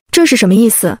过来，这是什么意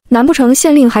思？难不成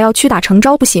县令还要屈打成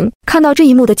招不行？看到这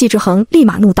一幕的季志恒立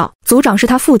马怒道：“族长是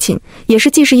他父亲，也是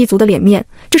季氏一族的脸面，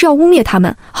这是要污蔑他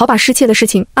们，好把失窃的事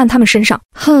情按他们身上。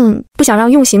哼，不想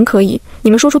让用刑可以，你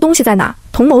们说出东西在哪，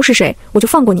同谋是谁，我就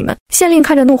放过你们。”县令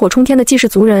看着怒火冲天的季氏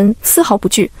族人，丝毫不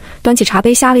惧，端起茶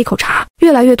杯呷了一口茶。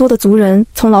越来越多的族人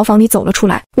从牢房里走了出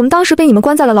来。我们当时被你们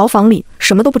关在了牢房里，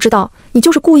什么都不知道，你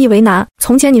就是故意为难。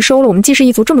从前你收了我们季氏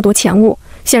一族这么多钱物，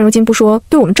现如今不说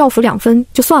对我们照拂2分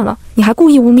就算了，你还故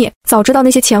意污蔑，早知道那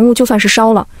些钱物就算是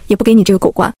烧了，也不给你这个狗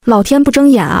官。老天不睁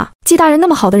眼啊！季大人那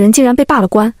么好的人竟然被罢了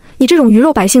官，你这种鱼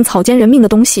肉百姓草菅人命的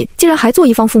东西，竟然还做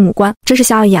一方父母官，真是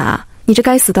瞎了眼啊！你这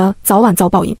该死的，早晚遭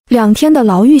报应。2天的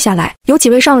牢狱下来，有几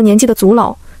位上了年纪的族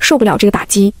老受不了这个打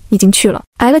击，已经去了。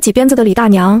挨了几鞭子的李大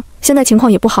娘，现在情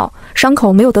况也不好，伤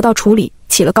口没有得到处理，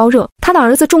起了高热。他的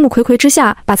儿子众目睽睽之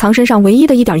下，把藏身上唯一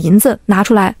的一点银子拿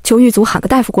出来，求狱卒喊个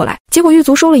大夫过来。结果狱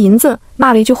卒收了银子，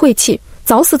骂了一句晦气，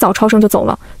早死早超生就走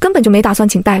了，根本就没打算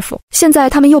请大夫。现在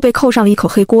他们又被扣上了一口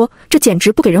黑锅，这简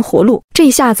直不给人活路。这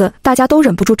一下子，大家都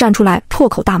忍不住站出来破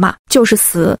口大骂，就是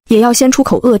死也要先出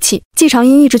口恶气。季长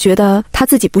英一直觉得他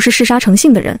自己不是嗜杀成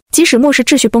性的人，即使末世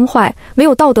秩序崩坏，没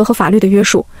有道德和法律的约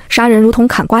束，杀人如同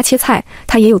砍瓜切菜，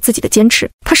他也有自己的坚持。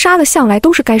他杀的向来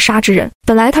都是该杀之人，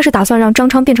本来他是打算让张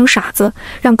昌变成傻子，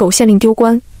让狗县令丢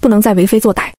官，不能再为非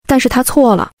作歹。但是他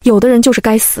错了，有的人就是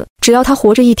该死，只要他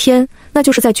活着一天，那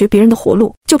就是在绝别人的活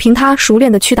路。就凭他熟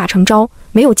练的屈打成招，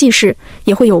没有季氏，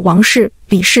也会有王氏、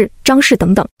李氏、张氏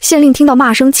等等。县令听到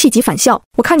骂声，气急反笑，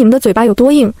我看你们的嘴巴有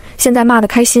多硬，现在骂得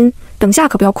开心，等下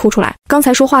可不要哭出来。刚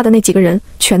才说话的那几个人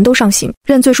全都上刑，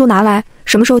认罪书拿来，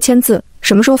什么时候签字，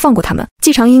什么时候放过他们。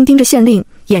季长英盯着县令，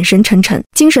眼神沉沉，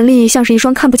精神力像是一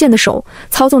双看不见的手，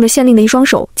操纵着县令的一双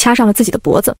手掐上了自己的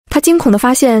脖子。他惊恐地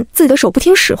发现自己的手不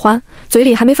听使唤，嘴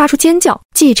里还没发出尖叫，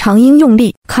季长英用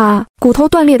力，咔，骨头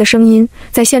断裂的声音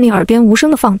在县令耳边无声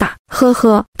地放大。呵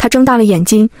呵，他睁大了眼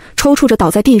睛，抽搐着倒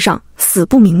在地上，死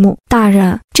不瞑目。大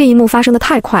人，这一幕发生得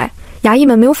太快，衙役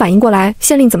们没有反应过来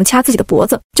县令怎么掐自己的脖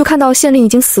子，就看到县令已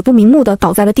经死不瞑目地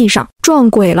倒在了地上。撞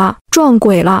鬼了，撞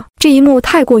鬼了！这一幕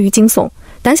太过于惊悚，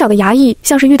胆小的衙役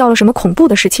像是遇到了什么恐怖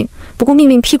的事情，不顾命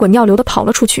令屁滚尿流地跑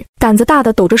了出去。胆子大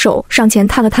的抖着手上前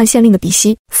探了探县令的鼻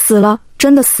息，死了，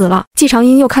真的死了。季长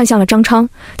英又看向了张昌，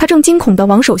他正惊恐地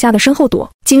往手下的身后躲，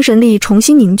精神力重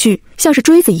新凝聚，像是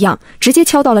锥子一样直接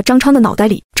敲到了张昌的脑袋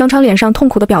里。张昌脸上痛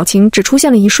苦的表情只出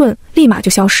现了一瞬，立马就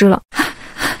消失了。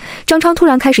张昌突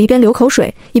然开始一边流口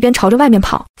水，一边朝着外面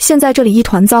跑。现在这里一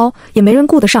团糟，也没人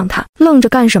顾得上他，愣着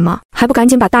干什么？还不赶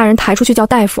紧把大人抬出去叫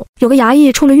大夫！有个衙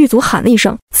役冲着狱卒喊了一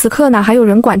声，此刻哪还有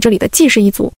人管这里的季氏一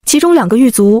族？其中2个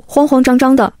狱卒慌慌张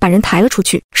张地把人抬了出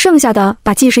去，剩下的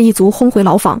把季氏一族轰回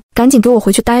牢房，赶紧给我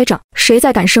回去待着！谁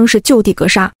再敢生事，就地格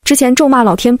杀！之前咒骂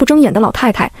老天不睁眼的老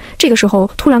太太，这个时候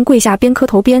突然跪下，边磕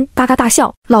头边嘎嘎大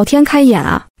笑。老天开眼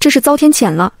啊！这是遭天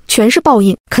谴了，全是报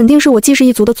应，肯定是我季氏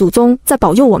一族的祖宗在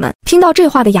保佑我们。听到这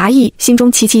话的衙役心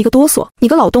中齐齐一个哆嗦，你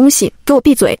个老东西，给我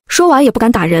闭嘴！说完也不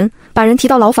敢打人，把人提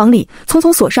到牢房里，匆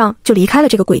匆锁上，就离开了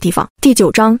这个鬼地方。第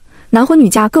9章，男婚女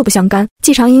嫁各不相干。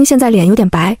季长英现在脸有点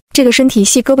白，这个身体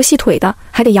细胳膊细腿的，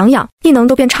还得养养，异能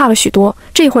都变差了许多，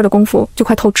这会儿的功夫就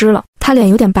快透支了。他脸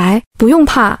有点白，不用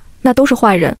怕，那都是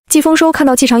坏人。季丰收看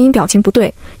到季长英表情不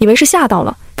对，以为是吓到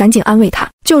了，赶紧安慰他，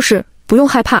就是不用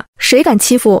害怕，谁敢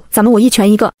欺负咱们我一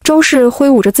拳一个。周氏挥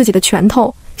舞着自己的拳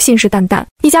头，信誓旦旦，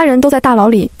一家人都在大牢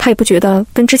里，他也不觉得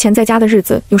跟之前在家的日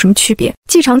子有什么区别。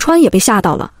季长川也被吓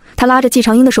到了，他拉着季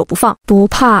长英的手不放，不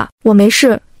怕，我没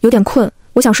事，有点困，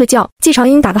我想睡觉。季长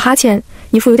英打个哈欠，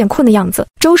一副有点困的样子。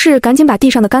周氏赶紧把地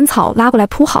上的干草拉过来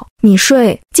铺好，你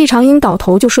睡。季长英倒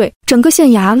头就睡。整个县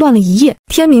衙乱了一夜，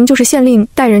天明就是县令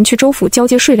带人去州府交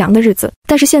接税粮的日子，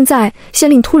但是现在县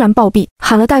令突然暴毙，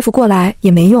喊了大夫过来也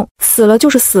没用，死了就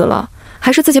是死了，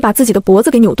还是自己把自己的脖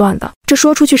子给扭断的，这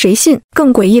说出去谁信？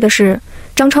更诡异的是，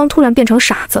张昌突然变成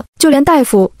傻子，就连大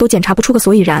夫都检查不出个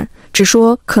所以然，只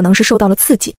说可能是受到了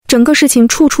刺激。整个事情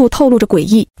处处透露着诡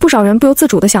异，不少人不由自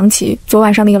主地想起昨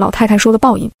晚上那个老太太说的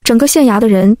报应。整个县衙的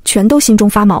人全都心中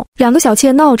发毛，2个小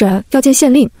妾闹着要见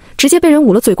县令，直接被人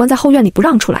捂了嘴关在后院里不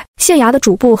让出来。县衙的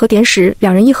主簿和典史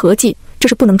2人一合计，这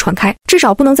是不能传开，至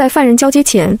少不能在犯人交接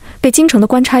前被京城的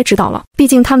官差知道了，毕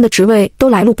竟他们的职位都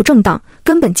来路不正当，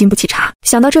根本经不起查。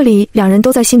想到这里，2人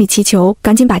都在心里祈求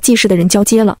赶紧把记事的人交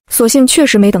接了。所幸确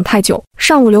实没等太久，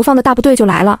上午流放的大部队就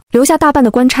来了，留下大半的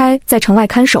官差在城外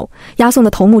看守。押送的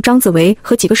头目张子维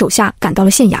和几个手下赶到了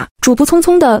县衙，主簿匆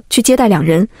匆地去接待2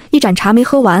人，一盏茶没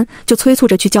喝完就催促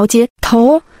着去交接。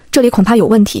头，这里恐怕有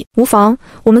问题，无妨，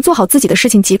我们做好自己的事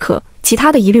情即可，其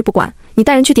他的一律不管，你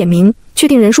带人去点名，确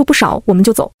定人数不少我们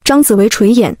就走。张子维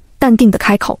垂眼淡定地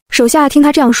开口，手下听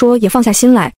他这样说也放下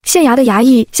心来。县衙的衙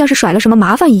役像是甩了什么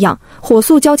麻烦一样，火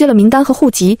速交接了名单和户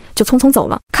籍，就匆匆走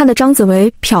了。看得张子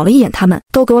维瞟了一眼他们，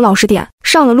都给我老实点，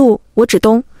上了路我指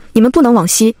东，你们不能往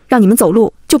西，让你们走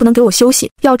路就不能给我休息。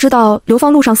要知道流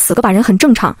放路上死个把人很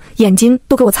正常，眼睛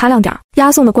都给我擦亮点。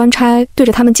押送的官差对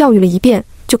着他们教育了一遍，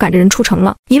就赶着人出城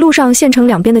了。一路上县城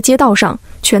2边的街道上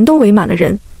全都围满了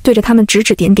人，对着他们指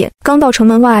指点点。刚到城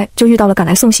门外，就遇到了赶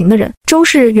来送行的人。周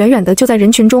氏远远的就在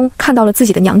人群中看到了自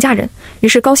己的娘家人，于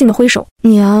是高兴的挥手：“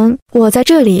娘，我在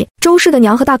这里。”周氏的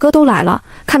娘和大哥都来了，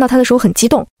看到他的时候很激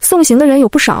动。送行的人有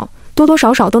不少，多多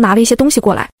少少都拿了一些东西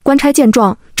过来。官差见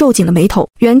状，皱紧了眉头，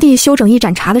原地休整一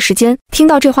盏茶的时间。听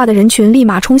到这话的人群立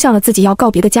马冲向了自己要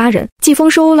告别的家人。季丰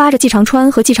收拉着季长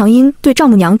川和季长英对丈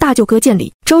母娘大舅哥见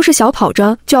礼。周氏小跑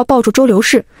着就要抱住周刘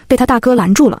氏，被他大哥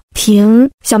拦住了。停，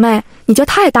小妹，你劲儿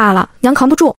太大了，娘扛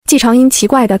不住。季长英奇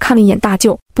怪地看了一眼大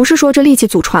舅，不是说这力气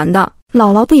祖传的，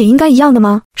姥姥不也应该一样的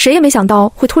吗？谁也没想到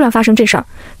会突然发生这事儿。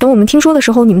等我们听说的时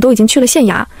候，你们都已经去了县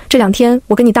衙。这2天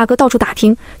我跟你大哥到处打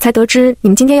听，才得知你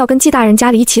们今天要跟季大人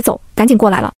家里一起走，赶紧过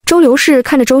来了。周刘氏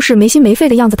看着周氏没心没肺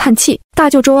的样子叹气。大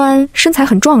舅周安身材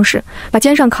很壮实，把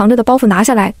肩上扛着的包袱拿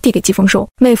下来递给季丰收：“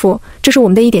妹夫，这是我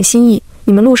们的一点心意，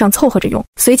你们路上凑合着用。”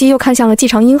随即又看向了季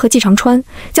长英和季长川，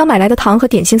将买来的糖和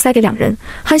点心塞给2人，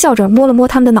憨笑着摸了摸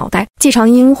他们的脑袋。季长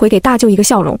英回给大舅一个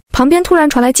笑容。旁边突然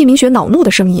传来季明学恼怒的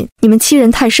声音：“你们欺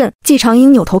人太甚！”季长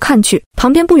英扭头看去，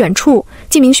旁边不远处，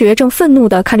季明学正愤怒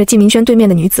地看着季明轩对面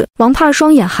的女子。王盼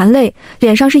双眼含泪，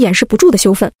脸上是掩饰不住的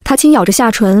羞愤。他轻咬着下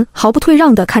唇，毫不退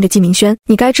让地看着季明轩：“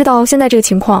你该知道现在这个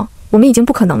情况，我们已经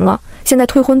不可能了。现在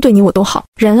退婚对你我都好。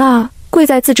人啊，贵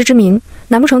在自知之明，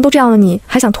难不成都这样了你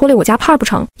还想拖累我家盼儿不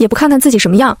成？也不看看自己什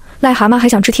么样，癞蛤蟆还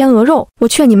想吃天鹅肉。我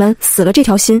劝你们死了这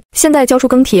条心，现在交出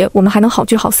庚帖，我们还能好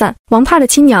聚好散。”王盼的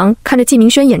亲娘看着季明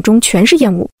轩，眼中全是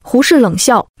厌恶。胡氏冷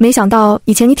笑：“没想到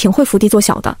以前你挺会伏地做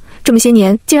小的，这么些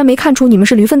年竟然没看出你们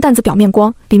是驴粪蛋子表面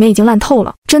光，里面已经烂透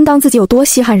了，真当自己有多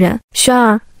稀罕人。轩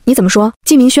儿，你怎么说？”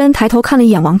季明轩抬头看了一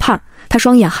眼王盼，他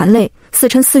双眼含泪，似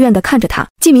嗔似怨地看着他。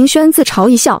季明轩自嘲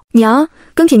一笑：“娘，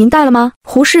庚帖您带了吗？”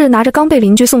胡氏拿着刚被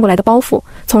邻居送过来的包袱，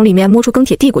从里面摸出庚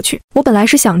帖递过去。“我本来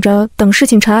是想着等事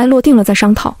情尘埃落定了再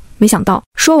商讨，没想到。”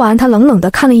说完，他冷冷地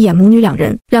看了一眼母女2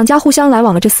人，两家互相来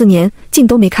往了这4年，竟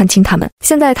都没看清他们。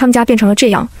现在他们家变成了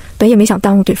这样，本也没想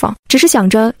耽误对方，只是想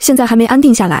着现在还没安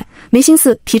定下来，没心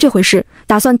思提这回事，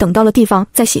打算等到了地方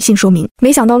再写信说明。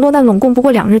没想到落难拢共不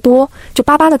过2日多，就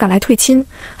巴巴地赶来退亲，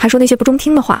还说那些不中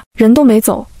听的话，人都没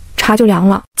走，茶就凉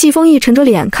了。季丰义沉着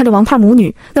脸看着王盼母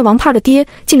女，那王盼的爹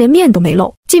竟连面都没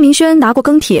露。季明轩拿过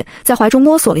庚帖，在怀中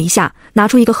摸索了一下，拿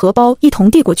出一个荷包一同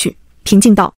递过去，平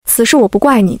静道：“此事我不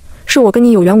怪你，是我跟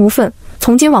你有缘无分，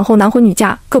从今往后男婚女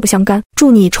嫁各不相干，祝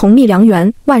你重觅良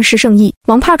缘，万事胜意。”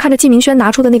王盼看着季明轩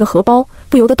拿出的那个荷包，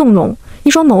不由得动容，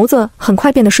一双眸子很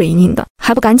快变得水盈盈的，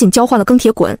还不赶紧交换了庚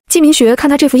帖滚。季明学看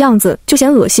他这副样子就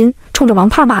嫌恶心，冲着王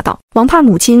盼骂道。王盼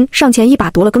母亲上前一把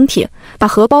夺了庚帖，把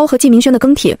荷包和季明轩的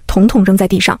庚帖统统扔在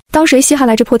地上，当谁稀罕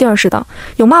来这破地儿似的，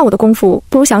有骂我的功夫，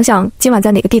不如想想今晚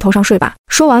在哪个地头上睡吧。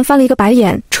说完翻了一个白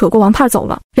眼，扯过王盼走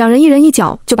了。2人一人一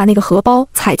脚就把那个荷包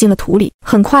踩进了土里，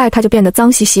很快他就变得脏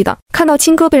兮兮的。看到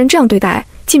亲哥被人这样对待，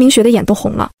季明学的眼都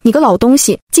红了。你个老东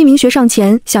西！季明学上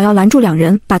前想要拦住2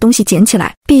人，把东西捡起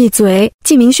来。闭嘴！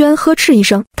季明轩呵斥一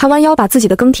声，他弯腰把自己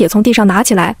的庚帖从地上拿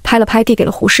起来，拍了拍递给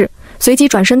了胡氏，随即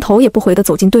转身头也不回地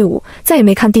走进队伍，再也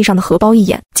没看地上的荷包一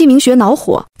眼。季明学恼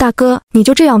火：大哥，你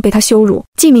就这样被他羞辱？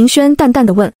季明轩淡淡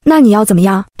地问：那你要怎么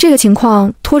样？这个情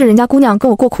况拖着人家姑娘跟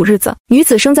我过苦日子，女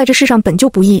子生在这世上本就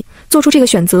不易，做出这个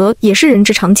选择也是人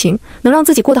之常情，能让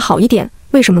自己过得好一点，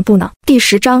为什么不呢？第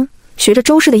10章。学着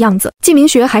周氏的样子，季明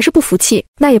学还是不服气，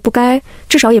那也不该，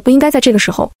至少也不应该在这个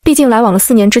时候，毕竟来往了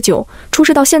4年之久，出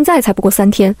事到现在才不过3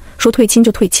天，说退亲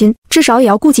就退亲，至少也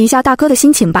要顾及一下大哥的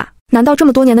心情吧。难道这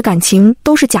么多年的感情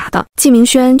都是假的？季明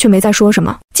轩却没再说什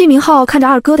么。季明浩看着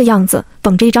二哥的样子，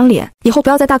绷着一张脸，以后不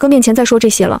要在大哥面前再说这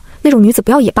些了，那种女子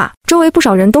不要也罢。周围不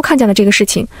少人都看见了这个事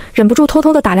情，忍不住偷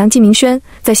偷地打量季明轩，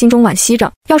在心中惋惜着，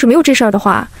要是没有这事儿的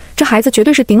话，这孩子绝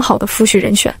对是顶好的夫婿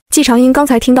人选。季长英刚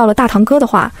才听到了大堂哥的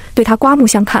话，对他刮目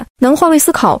相看，能换位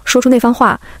思考说出那番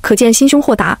话，可见心胸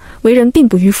豁达，为人并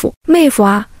不迂腐。妹夫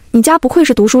啊，你家不愧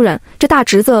是读书人，这大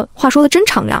侄子话说得真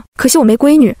敞亮，可惜我没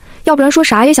闺女，要不然说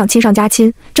啥也想亲上加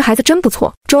亲，这孩子真不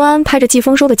错。周安拍着季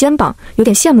丰收的肩膀，有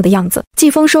点羡慕的样子。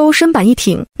季丰收身板一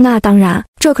挺，那当然，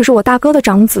这可是我大哥的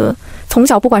长子，从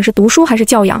小不管是读书还是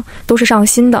教养，都是上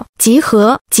心的。集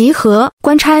合，集合！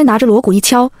官差拿着锣鼓一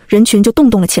敲，人群就动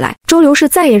了起来。周刘氏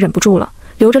再也忍不住了，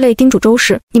流着泪叮嘱周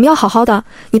氏：你们要好好的，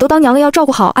你都当娘了要照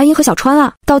顾好安英和小川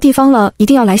啊，到地方了一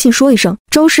定要来信说一声。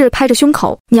周氏拍着胸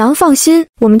口：娘放心，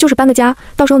我们就是搬个家，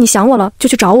到时候你想我了就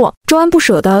去找我。周安不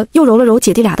舍得又揉了揉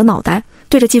姐弟俩的脑袋，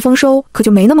对着季丰收可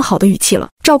就没那么好的语气了，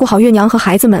照顾好月娘和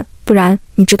孩子们，不然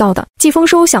你知道的。季丰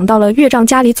收想到了岳丈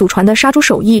家里祖传的杀猪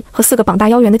手艺和4个膀大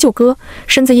腰圆的舅哥，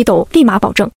身子一抖，立马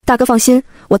保证：大哥放心，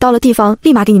我到了地方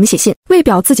立马给你们写信。为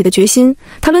表自己的决心，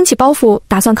他抡起包袱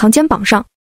打算扛肩膀上。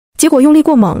结果用力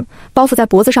过猛，包袱在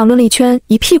脖子上抡了一圈，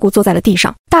一屁股坐在了地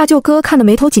上。大舅哥看得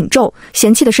眉头紧皱，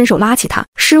嫌弃地伸手拉起他，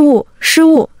失误，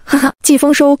哈哈。季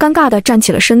丰收尴尬地站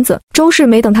起了身子。周氏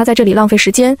没等他在这里浪费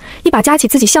时间，一把夹起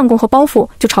自己相公和包袱，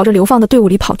就朝着流放的队伍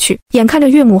里跑去。眼看着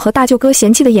岳母和大舅哥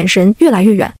嫌弃的眼神越来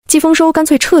越远，季丰收干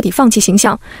脆彻底放弃形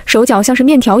象，手脚像是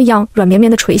面条一样软绵绵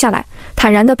地垂下来，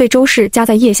坦然地被周氏夹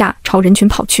在腋下，朝人群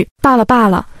跑去。罢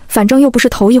了，反正又不是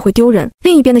头一回丢人。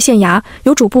另一边的县衙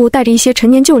有主簿带着一些陈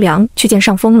年旧粮去见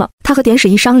上峰了。他和典史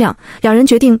一商量，两人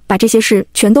决定把这些事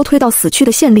全都推到死去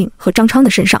的县令和张昌的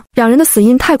身上。两人的死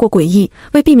因太过诡异，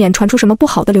为避免传出什么不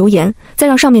好的流言，再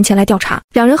让上面前来调查。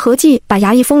两人合计把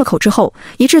衙役封了口之后，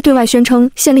一致对外宣称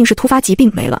县令是突发疾病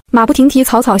没了。马不停蹄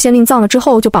草县令葬了之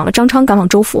后，就绑了张昌赶往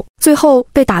州府，最后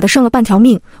被打得剩了半条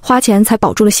命，花钱才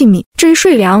保住了性命。至于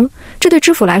税粮，这对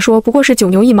知府来说不过是9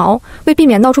牛1毛，为避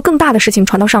免闹出更大的事情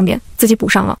传到上面，自己补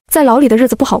上了。在牢里的日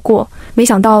子不好过，没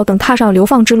想到等踏上了流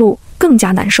放之路，更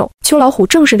加难受。秋老虎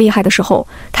正是厉害的时候，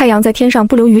太阳在天上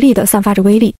不留余力地散发着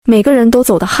威力，每个人都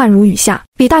走得汗如雨下。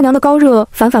李大娘的高热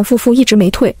反反复复一直没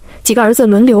退，几个儿子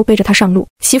轮流背着她上路，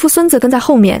媳妇孙子跟在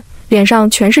后面，脸上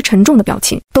全是沉重的表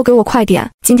情。都给我快点，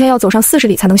今天要走上40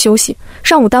里才能休息，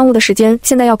上午耽误的时间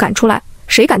现在要赶出来，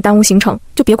谁敢耽误行程，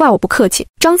就别怪我不客气。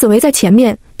张子维在前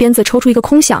面，鞭子抽出一个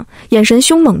空响，眼神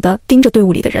凶猛地盯着队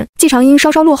伍里的人。季长英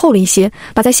稍稍落后了一些，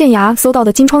把在县衙搜到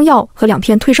的金疮药和2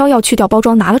片退烧药去掉包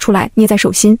装拿了出来，捏在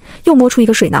手心，又摸出一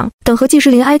个水囊。等和季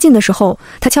石林挨近的时候，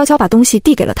他悄悄把东西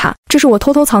递给了他，这是我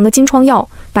偷偷藏的金疮药，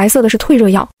白色的是退热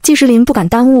药。季石林不敢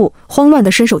耽误，慌乱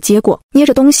地伸手接过，捏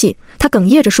着东西，他哽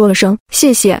咽着说了声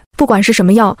谢谢，不管是什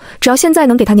么药，只要现在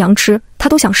能给他娘吃，他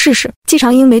都想试试。季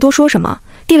长英没多说什么，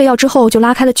递了药之后就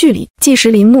拉开了距离。季石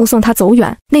林目送他走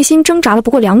远，内心挣扎了不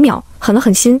过2秒，狠了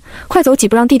狠心，快走几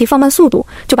步让弟弟放慢速度，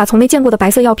就把从没见过的白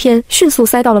色药片迅速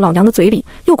塞到了老娘的嘴里，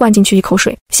又灌进去一口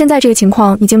水。现在这个情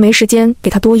况已经没时间给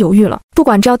他多犹豫了，不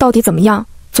管这药到底怎么样，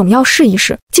总要试一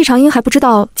试。季长英还不知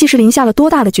道季石林下了多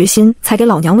大的决心才给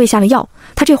老娘喂下了药，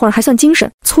他这会儿还算精神，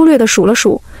粗略地数了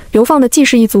数，流放的季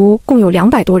氏一族共有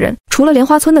200多人，除了莲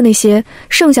花村的那些，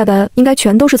剩下的应该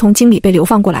全都是从京里被流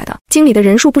放过来的。京里的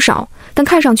人数不少，但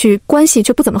看上去关系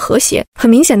却不怎么和谐，很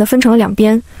明显的分成了2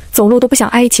边，走路都不想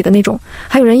挨一起的那种。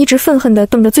还有人一直愤恨地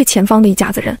瞪着最前方的一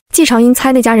家子人。季长英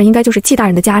猜那家人应该就是季大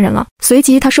人的家人了，随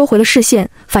即他收回了视线，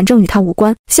反正与他无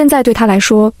关，现在对他来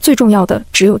说最重要的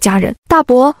只有家人。大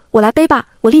伯，我来背吧，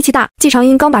我力气大。季长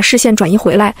英刚把视线转移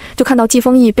回来，就看到季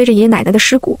丰义背着爷爷奶奶的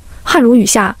尸骨，汗如雨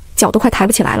下，脚都快抬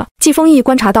不起来了。季丰义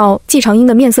观察到季长英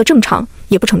的面色正常，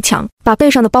也不逞强，把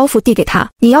背上的包袱递给他，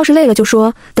你要是累了就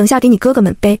说，等下给你哥哥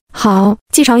们背。好。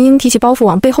季长英提起包袱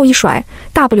往背后一甩，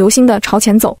大步流星地朝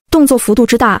前走，动作幅度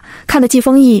之大，看得季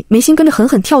丰义眉心跟着狠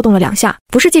狠跳动了2下。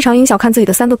不是季长英小看自己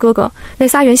的3个哥哥，那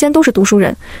仨原先都是读书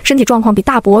人，身体状况比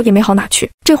大伯也没好哪去，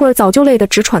这会儿早就累得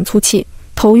直喘粗气，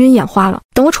头晕眼花了。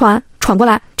等我喘过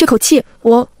来，这口气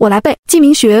我来背。季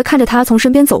明学看着他从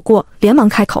身边走过，连忙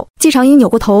开口。季长英扭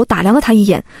过头打量了他一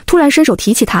眼，突然伸手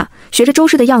提起他，学着周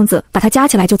氏的样子把他夹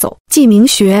起来就走。季明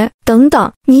学，等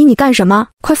等，你干什么？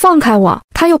快放开我！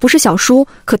他又不是小叔，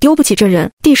可丢不起这人。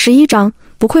第11章，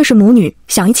不愧是母女，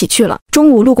想一起去了。中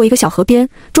午路过一个小河边，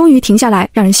终于停下来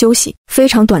让人休息，非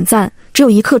常短暂，只有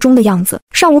1刻钟的样子。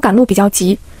上午赶路比较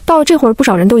急，到了这会儿不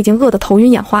少人都已经饿得头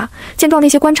晕眼花。见状那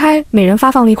些官差每人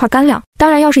发放了1块干粮，当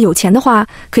然要是有钱的话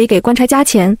可以给官差加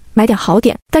钱买点好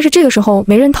点，但是这个时候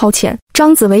没人掏钱。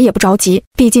张子维也不着急，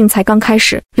毕竟才刚开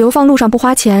始，流放路上不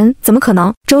花钱怎么可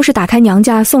能。周氏打开娘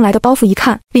家送来的包袱一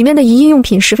看，里面的仪用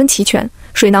品十分齐全，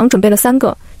水囊准备了3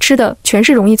个，吃的全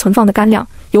是容易存放的干粮，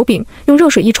油饼用热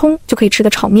水一冲就可以吃的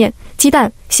炒面，鸡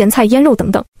蛋、咸菜、腌肉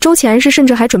等等。周前氏甚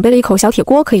至还准备了一口小铁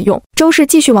锅可以用。周氏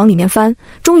继续往里面翻，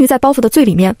终于在包袱的最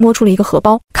里面摸出了一个荷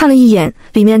包，看了一眼，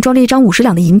里面装着1张50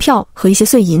两的银票和一些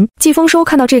碎银。季丰收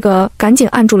看到这个，赶紧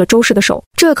按住了周氏的手，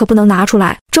这可不能拿出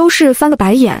来。周氏翻个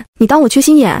白眼，你当我缺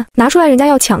心眼？拿出来人家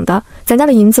要抢的，咱家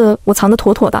的银子我藏得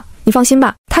妥妥的，你放心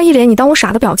吧。他一脸你当我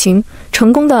傻的表情，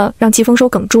成功的让季丰收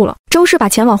哽住了。周氏把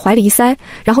钱往怀里一塞，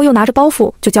然后又拿着包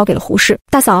袱就交给了胡氏。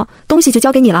大嫂，东西就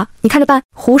交给你了，你看着办。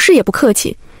胡氏也不客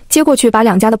气，接过去把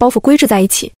2家的包袱归置在一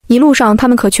起。一路上他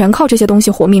们可全靠这些东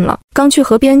西活命了。刚去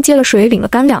河边接了水，领了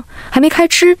干粮，还没开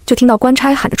吃，就听到官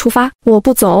差喊着出发。我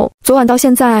不走，昨晚到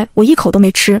现在我1口都没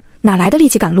吃，哪来的力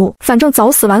气赶路？反正早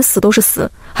死晚死都是死，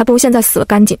还不如现在死了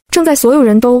干净。正在所有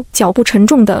人都脚步沉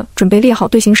重的准备列好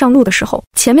队形上路的时候，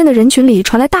前面的人群里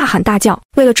传来大喊大叫。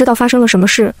为了知道发生了什么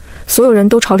事，所有人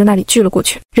都朝着那里聚了过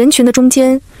去。人群的中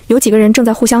间有几个人正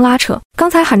在互相拉扯，刚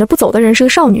才喊着不走的人是个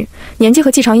少女，年纪和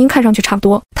季长英看上去差不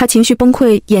多。她情绪崩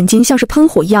溃，眼睛像是喷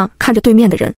火一样看着对面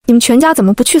的人。你们全家怎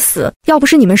么不去死？要不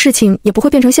是你们，事情也不会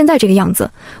变成现在这个样子。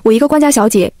我一个官家小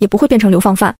姐也不会变成流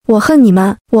放犯。我恨你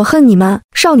们，我恨你们！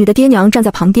少女的爹娘站在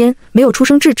旁边，没有出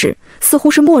声制止，似乎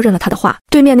是默认了她的话。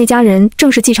对面那家人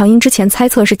正是季长英之前猜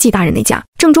测是季大人那家。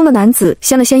正中的男子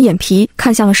掀了掀眼皮，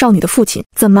看向了少女的父亲。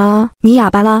怎么，你哑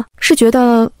巴了？是觉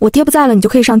得我爹不在了，你就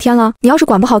可以上天了？你要是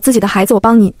管不好自己的孩子，我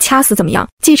帮你掐死怎么样？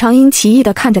季长英奇异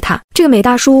地看着他，这个美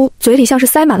大叔嘴里像是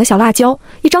塞满了小辣椒，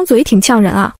一张嘴挺呛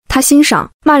人啊。他欣赏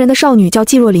骂人的少女叫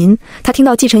季若琳，他听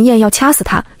到季晨燕要掐死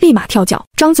他，立马跳脚，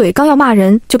张嘴刚要骂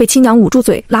人，就被亲娘捂住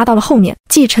嘴，拉到了后面。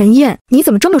季晨燕，你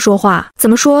怎么这么说话？怎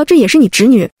么说这也是你侄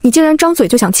女？你竟然张嘴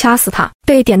就想掐死她！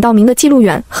被点到名的季路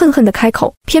远恨恨地开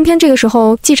口，偏偏这个时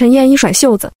候季晨燕一甩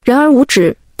袖子，人而无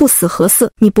止，不死何似？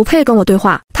你不配跟我对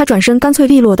话。他转身干脆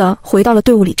利落地回到了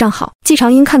队伍里站好。季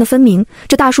长英看得分明，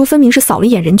这大叔分明是扫了一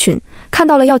眼人群，看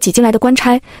到了要挤进来的官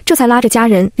差，这才拉着家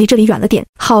人离这里远了点。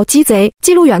好鸡贼！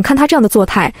季路远看他这样的作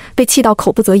态，被气到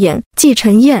口不择言。季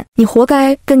晨燕，你活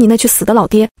该跟你那去死的老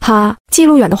爹！啪！季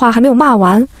路远的话还没有骂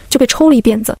完，就被抽了一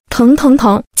鞭子，疼疼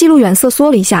疼！季路远瑟缩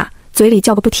了一下，嘴里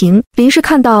叫个不停。林氏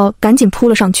看到，赶紧扑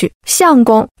了上去。相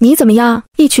公，你怎么样？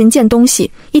一群贱东西，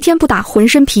一天不打浑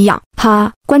身皮痒。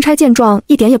啪！官差见状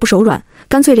一点也不手软，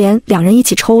干脆连两人一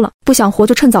起抽了。不想活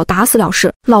就趁早打死了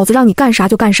事，老子让你干啥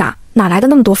就干啥，哪来的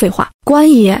那么多废话？官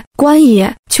爷，官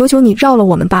爷，求求你饶了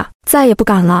我们吧，再也不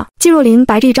敢了。季若琳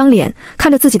白着一张脸，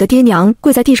看着自己的爹娘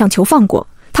跪在地上求放过。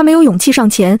他没有勇气上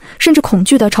前，甚至恐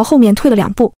惧地朝后面退了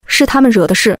2步。是他们惹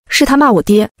的事，是他骂我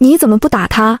爹，你怎么不打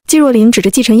他？季若琳指着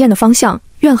季晨燕的方向，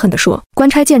怨恨地说。官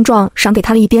差见状，赏给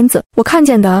他了一鞭子。我看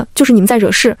见的就是你们在惹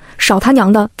事，少他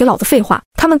娘的给老子废话！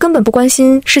他们根本不关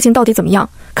心事情到底怎么样，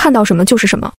看到什么就是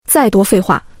什么。再多废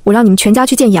话，我让你们全家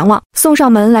去见阎王！送上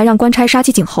门来让官差杀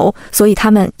鸡儆猴，所以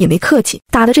他们也没客气。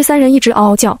打的这3人一直嗷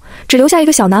嗷叫，只留下一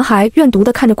个小男孩怨毒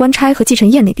地看着官差和季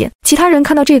晨燕那边。其他人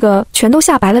看到这个，全都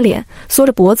吓白了脸，缩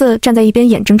着脖子站在一边，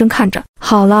眼睁睁看着。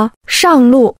好了，上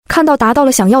路！看到达到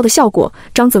了想要的效果，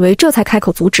张子维这才开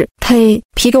口阻止。呸！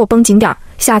皮给我绷紧点，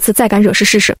下次再敢惹事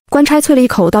试试！官差啐了一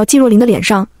口到季若琳的脸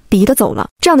上，鄙夷地走了。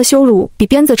这样的羞辱比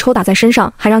鞭子抽打在身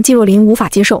上还让季若琳无法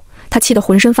接受。他气得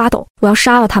浑身发抖，我要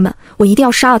杀了他们，我一定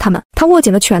要杀了他们！他握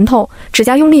紧了拳头，指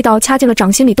甲用力到掐进了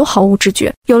掌心里，都毫无知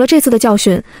觉。有了这次的教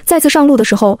训，再次上路的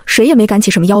时候，谁也没敢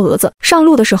起什么幺蛾子。上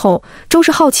路的时候，周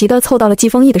氏好奇地凑到了季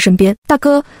风义的身边。大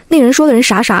哥，那人说的人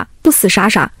傻傻不死傻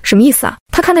傻，什么意思啊？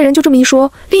他看那人就这么一说，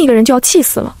另一个人就要气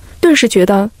死了，顿时觉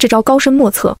得这招高深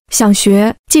莫测，想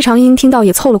学。季长英听到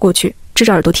也凑了过去，支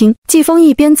着耳朵听。季风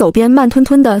义边走边慢吞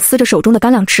吞地撕着手中的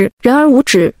干粮吃。人而无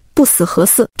止，不死何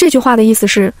似？这句话的意思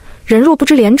是，人若不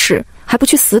知廉耻，还不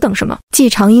去死等什么？季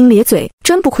长英咧嘴，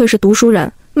真不愧是读书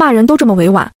人，骂人都这么委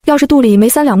婉。要是肚里没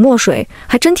3两墨水，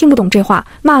还真听不懂这话，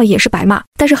骂了也是白骂。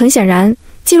但是很显然，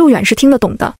季路远是听得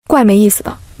懂的，怪没意思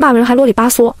的，骂人还啰里吧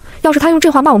嗦。要是他用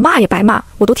这话骂我，骂也白骂，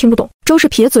我都听不懂。周氏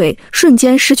撇嘴，瞬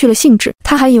间失去了兴致。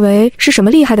他还以为是什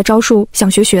么厉害的招数，想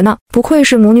学呢。不愧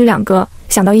是母女2个，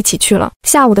想到一起去了。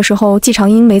下午的时候，季长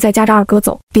英没再夹着二哥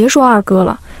走，别说二哥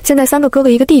了，现在3个哥哥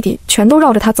1个弟弟全都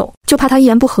绕着他走，就怕他一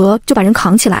言不合就把人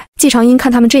扛起来。季长英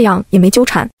看他们这样，也没纠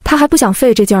缠，他还不想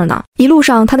费这劲儿呢。一路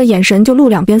上，他的眼神就路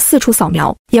两边四处扫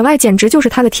描，野外简直就是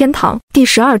他的天堂。第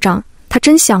12章，他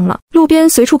真香了。路边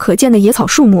随处可见的野草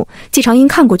树木，季长英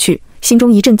看过去，心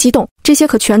中一阵激动，这些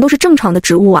可全都是正常的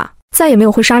植物啊，再也没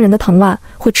有会杀人的藤蔓，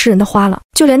会吃人的花了。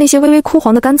就连那些微微枯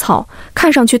黄的干草，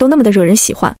看上去都那么的惹人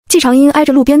喜欢。季长英挨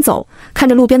着路边走，看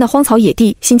着路边的荒草野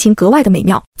地，心情格外的美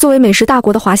妙。作为美食大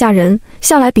国的华夏人，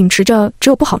向来秉持着只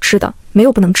有不好吃的，没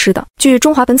有不能吃的。据《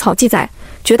中华本草》记载，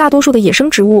绝大多数的野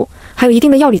生植物还有一定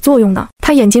的药理作用呢。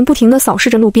他眼睛不停地扫视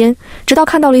着路边，直到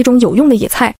看到了一种有用的野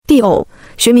菜——地藕，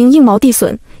学名硬毛地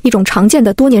笋，一种常见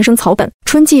的多年生草本。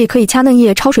春季可以掐嫩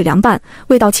叶焯水凉拌，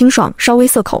味道清爽，稍微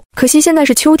涩口。可惜现在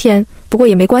是秋天，不过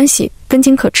也没关系，根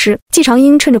茎可吃。季长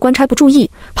英趁着官差不注意，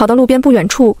跑到路边不远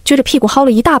处，撅着屁股薅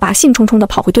了一大把，兴冲冲地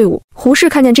跑回队伍。胡氏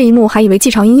看见这一幕，还以为季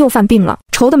长英又犯病了，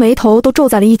愁的眉头都皱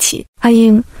在了一起。阿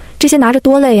英，这些拿着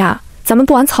多累呀，咱们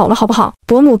不玩草了好不好？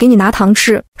伯母给你拿糖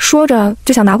吃。说着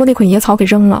就想拿过那捆野草给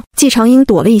扔了。季长英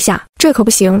躲了一下，这可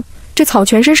不行，这草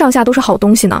全身上下都是好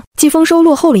东西呢。季丰收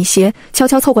落后了一些，悄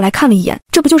悄凑过来看了一眼，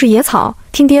这不就是野草？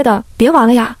听爹的，别玩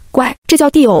了呀，乖，这叫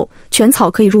地藕，全草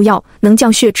可以入药，能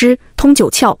降血脂，通九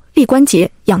窍，利关节，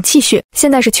养气血。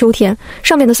现在是秋天，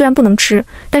上面的虽然不能吃，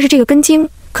但是这个根茎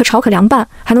可炒可凉拌，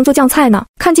还能做酱菜呢。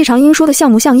看季长英说的像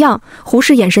模像样，胡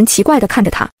适眼神奇怪地看着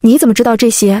他，你怎么知道这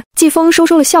些？季风收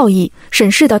了笑意，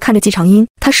审视地看着季长英，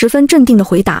他十分镇定地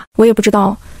回答，我也不知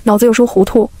道，脑子有时候糊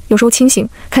涂，有时候清醒，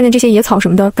看见这些野草什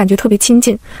么的，感觉特别亲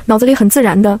近，脑子里很自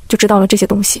然的就知道了这些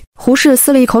东西。胡适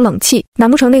撕了一口冷气，难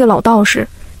不成那个老道士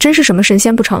真是什么神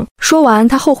仙不成？说完，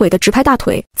他后悔地直拍大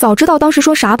腿，早知道当时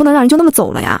说啥不能让人就那么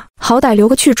走了呀，好歹留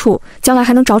个去处，将来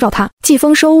还能找找他。季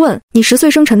风收问，你10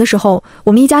岁生辰的时候，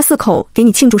我们一家4口给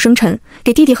你庆祝生辰，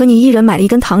给弟弟和你一人买了一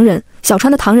根糖人，小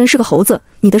川的糖人是个猴子，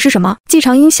你的是什么？季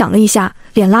长英想了一下，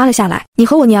脸拉了下来，你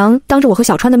和我娘当着我和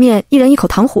小川的面，一人一口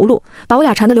糖葫芦，把我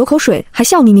俩馋得流口水，还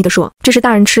笑眯眯地说，这是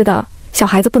大人吃的，小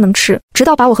孩子不能吃，直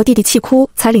到把我和弟弟气哭，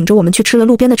才领着我们去吃了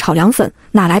路边的炒凉粉，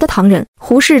哪来的糖人？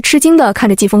胡适吃惊地看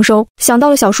着季风收，想到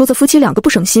了小叔子夫妻2个不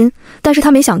省心，但是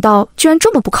他没想到居然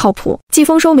这么不靠谱。季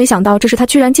风收没想到这是他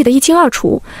居然记得一清二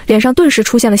楚，脸上顿时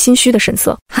出现了心虚的神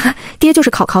色。哈哈，爹就是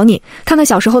考你，看看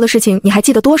小时候的事情你还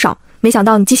记得多少？没想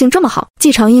到你记性这么好。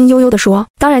季长英悠悠地说，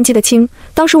当然记得清，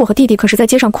当时我和弟弟可是在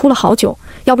街上哭了好久，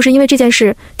要不是因为这件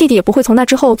事，弟弟也不会从那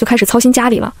之后就开始操心家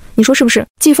里了，你说是不是？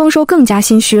季风收更加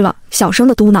心虚了，小声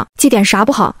的嘟囔，记点啥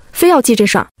不好，非要记这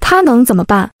事儿，他能怎么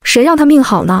办？谁让他命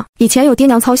好呢？以前有爹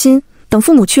娘操心，等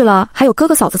父母去了还有哥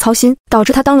哥嫂子操心，导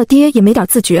致他当了爹也没点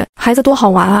自觉。孩子多好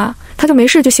玩啊，他就没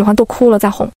事就喜欢逗哭了再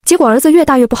哄，结果儿子越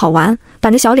大越不好玩，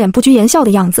板着小脸不拘言笑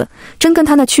的样子，真跟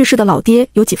他那去世的老爹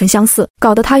有几分相似，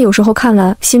搞得他有时候看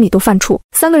了心里都犯怵。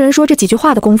3个人说这几句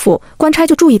话的功夫，官差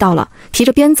就注意到了，提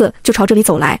着鞭子就朝这里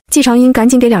走来。季长英赶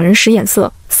紧给2人使眼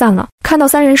色，散了。看到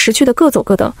3人识趣的各走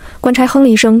各的，官差哼了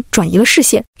一声，转移了视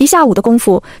线。一下午的功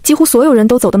夫，几乎所有人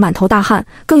都走得满头大汗，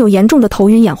更有严重的头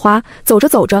晕眼花，走着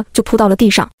走着就扑到了地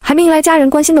上，还没迎来家人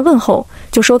关心的问候，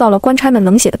就收到了官差们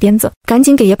冷血的鞭子，赶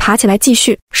紧给爷爬起来继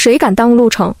续，谁敢耽误路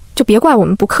程，就别怪我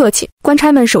们不客气。官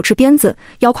差们手持鞭子，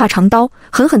腰挎长刀，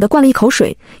狠狠地灌了一口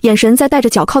水，眼神在带着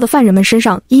脚铐的犯人们身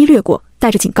上一掠过，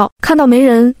带着警告。看到没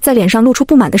人在脸上露出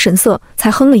不满的神色，才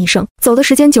哼了一声。走的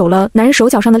时间久了，男人手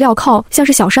脚上的镣铐像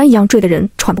是小山一样坠的人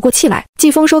喘不过气来。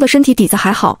季风收的身体底子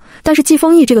还好，但是季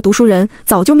风义这个读书人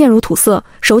早就面如土色，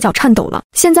手脚颤抖了，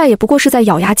现在也不过是在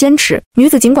咬牙坚持。女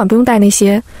子尽管不用带那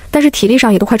些，但是体力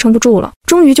上也都快撑不住了，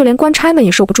终于就连官差们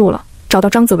也受不住了，找到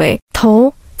张子维，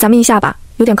头，咱们一下吧，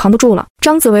有点扛不住了。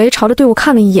张子维朝着队伍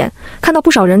看了一眼，看到不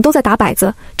少人都在打摆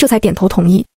子，这才点头同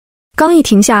意。刚一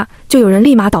停下，就有人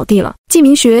立马倒地了。季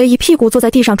明学一屁股坐在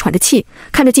地上喘着气，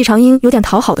看着季长英有点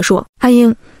讨好地说，阿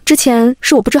英，之前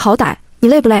是我不知好歹，你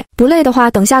累不累？不累的话，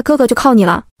等下哥哥就靠你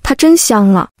了。他真香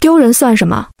了，丢人算什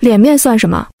么，脸面算什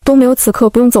么，都没有此刻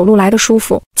不用走路来的舒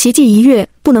服。奇迹一跃，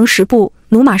不能10步，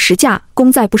驽马10驾，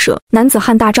功在不舍。男子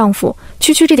汉大丈夫，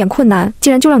区这点困难，竟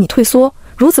然就让你退缩。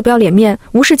如此不要脸面，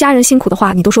无视家人辛苦的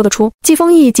话，你都说得出？季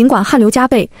风义尽管汗流浃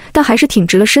背，但还是挺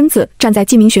直了身子，站在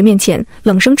季明学面前，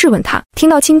冷声质问他。听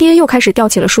到亲爹又开始吊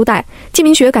起了书袋，季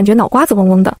明学感觉脑瓜子嗡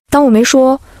嗡的。当我没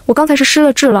说，我刚才是失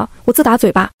了智了，我自打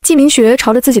嘴巴。季明学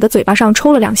朝着自己的嘴巴上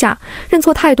抽了2下，认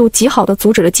错态度极好地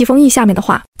阻止了季风义下面的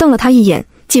话，瞪了他一眼。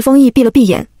季风义闭了闭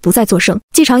眼，不再作声。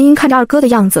季长英看着二哥的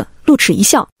样子，露齿一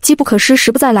笑，机不可失，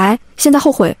时不再来，现在后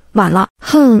悔晚了。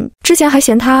哼，之前还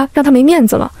嫌他让他没面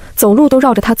子了，走路都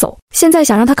绕着他走，现在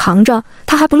想让他扛着，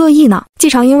他还不乐意呢。季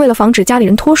长英为了防止家里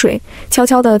人脱水，悄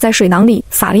悄地在水囊里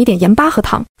撒了一点盐巴和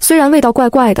糖，虽然味道怪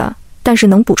怪的，但是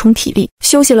能补充体力。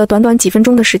休息了短短几分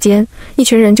钟的时间，一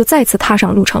群人就再次踏上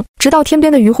了路程，直到天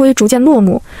边的余晖逐渐落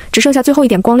幕，只剩下最后一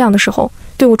点光亮的时候，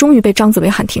队伍终于被张子维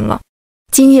喊停了。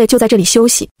今夜就在这里休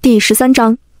息。第13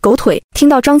章狗腿。听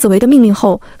到张子维的命令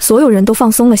后，所有人都放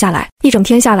松了下来。一整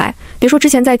天下来，别说之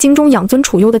前在京中养尊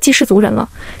处优的济世族人了，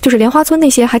就是莲花村那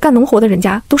些还干农活的人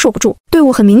家都受不住。队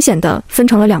伍很明显的分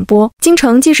成了2波，京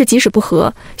城济世即使不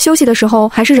和，休息的时候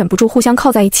还是忍不住互相靠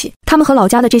在一起。他们和老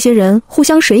家的这些人互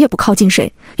相谁也不靠近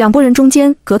谁，2拨人中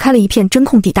间隔开了一片真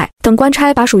空地带。等官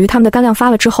差把属于他们的干粮发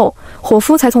了之后，伙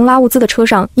夫才从拉物资的车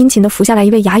上殷勤地扶下来一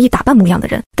位衙役打扮模样的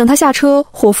人。等他下车，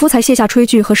伙夫才卸下炊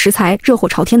具和食材，热火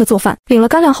朝天的做饭。领了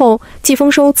干粮后，季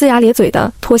风收龇牙咧嘴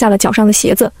的脱下了脚上的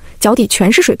鞋子，脚底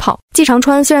全是水泡。季长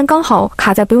川虽然刚好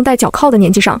卡在不用戴脚铐的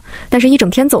年纪上，但是一整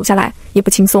天走下来也不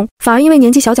轻松，反而因为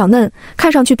年纪小脚嫩，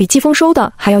看上去比季风收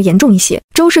的还要严重一些。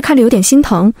周氏看着有点心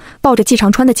疼，抱着季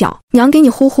长川的脚，娘给你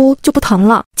呼呼就不疼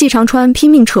了。季长川拼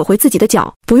命扯回自己的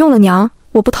脚，不用了娘，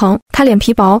我不疼。他脸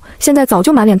皮薄，现在早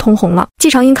就满脸通红了。季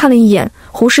长英看了一眼，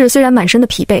胡适虽然满身的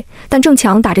疲惫，但正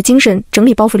强打着精神整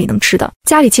理包袱里能吃的。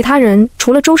家里其他人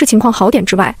除了周氏情况好点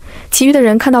之外，其余的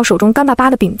人看到手中干巴巴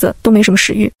的饼子都没什么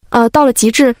食欲。到了极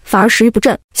致反而食欲不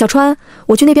振。小川，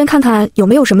我去那边看看有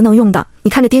没有什么能用的，你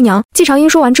看着爹娘。季长英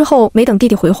说完之后，没等弟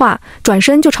弟回话，转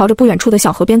身就朝着不远处的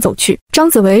小河边走去。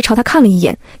张子维朝他看了一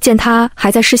眼，见他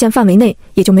还在视线范围内，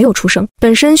也就没有出声。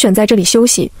本身选在这里休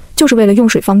息，就是为了用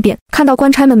水方便。看到官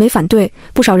差们没反对，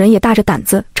不少人也大着胆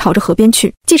子朝着河边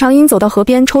去。季长英走到河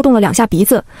边，抽动了2下鼻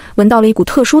子，闻到了一股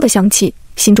特殊的香气，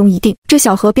心中一定，这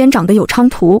小河边长得有菖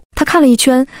蒲。他看了一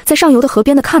圈，在上游的河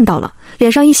边的看到了，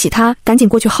脸上一喜，他赶紧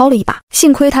过去薅了一把。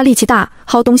幸亏他力气大，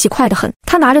薅东西快得很。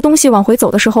他拿着东西往回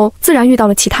走的时候，自然遇到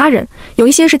了其他人，有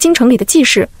一些是京城里的记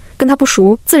事，跟他不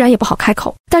熟，自然也不好开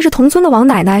口。但是同村的王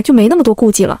奶奶就没那么多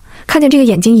顾忌了，看见这个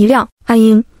眼睛一亮，安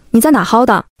英，你在哪薅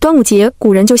的？端午节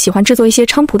古人就喜欢制作一些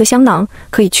菖蒲的香囊，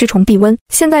可以驱虫避瘟。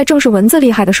现在正是蚊子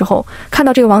厉害的时候，看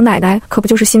到这个王奶奶可不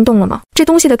就是心动了吗？这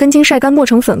东西的根茎晒干磨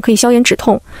成粉，可以消炎止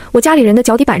痛。我家里人的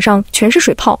脚底板上全是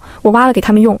水泡，我挖了给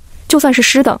他们用，就算是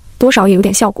湿的，多少也有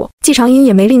点效果。季长英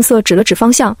也没吝啬，指了指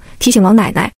方向，提醒王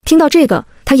奶奶。听到这个，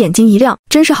他眼睛一亮，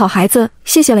真是好孩子，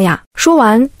谢谢了呀。说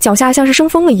完，脚下像是生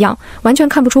风了一样，完全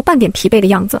看不出半点疲惫的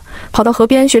样子，跑到河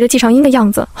边学着季长英的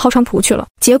样子薅菖蒲去了。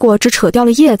结果只扯掉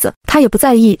了叶子，他也不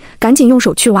在意，赶紧用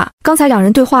手去挖。刚才两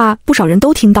人对话，不少人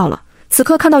都听到了。此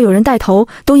刻看到有人带头，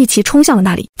都一齐冲向了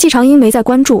那里。季长英没再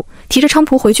关注，提着菖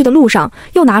蒲回去的路上，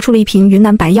又拿出了一瓶云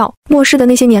南白药。末世的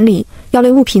那些年里，药类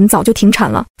物品早就停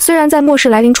产了。虽然在末世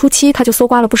来临初期，他就搜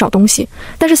刮了不少东西，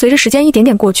但是随着时间一点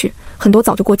点过去，很多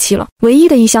早就过期了。唯一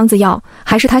的一箱子药，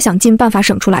还是他想尽办法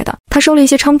省出来的。他收了一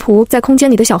些菖蒲，在空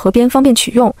间里的小河边方便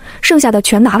取用，剩下的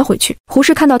全拿了回去。胡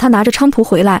适看到他拿着菖蒲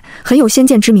回来，很有先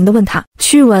见之明地问他：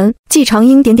驱蚊？季长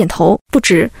英点点头，不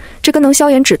止，这个能消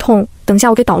炎止痛，等下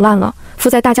我给捣烂了，敷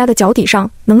在大家的脚底上，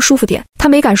能舒服点。他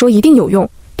没敢说一定有用，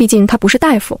毕竟他不是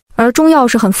大夫，而中药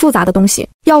是很复杂的东西，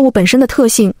药物本身的特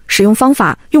性、使用方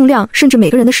法、用量，甚至每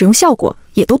个人的使用效果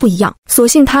也都不一样。所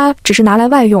幸他只是拿来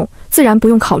外用，自然不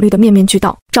用考虑的面面俱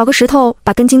到。找个石头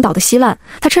把根茎捣得稀烂，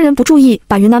他趁人不注意，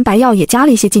把云南白药也加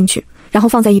了一些进去，然后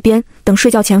放在一边，等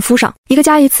睡觉前敷上。一个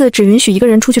家一次，只允许一个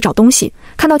人出去找东西。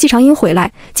看到季长英回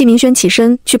来，季明轩起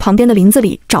身去旁边的林子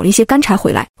里找了一些干柴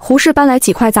回来。胡适搬来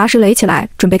几块杂石垒起来，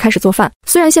准备开始做饭。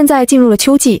虽然现在进入了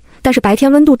秋季，但是白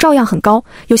天温度照样很高，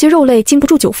有些肉类经不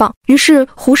住久放。于是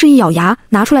胡适一咬牙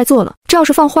拿出来做了，这要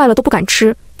是放坏了都不敢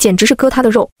吃，简直是割他的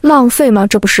肉，浪费吗？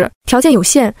这不是，条件有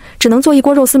限，只能做一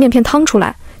锅肉丝面片汤出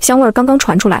来。香味儿刚刚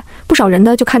传出来，不少人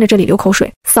的就看着这里流口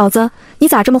水。嫂子，你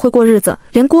咋这么会过日子，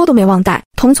连锅都没忘带？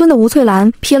同村的吴翠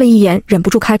兰瞥了一眼，忍不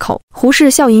住开口。胡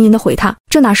适笑吟吟地回他：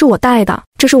这哪是我带的，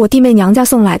这是我弟妹娘家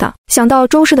送来的。想到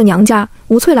周氏的娘家，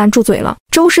吴翠兰住嘴了。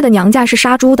周氏的娘家是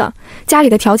杀猪的，家里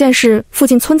的条件是附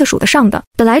近村子数得上的。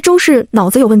本来周氏脑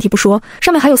子有问题不说，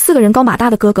上面还有4个人高马大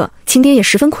的哥哥，亲爹也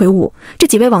十分魁梧。这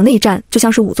几位往内一站，就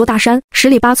像是5座大山，10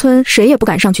里8村谁也不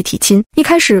敢上去提亲。一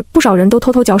开始不少人都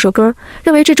偷偷嚼舌根，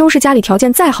认为这周氏家里条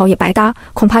件再好也白搭，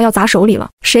恐怕要砸手里了。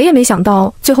谁也没想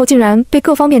到，最后竟然被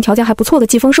各方面条件还不错的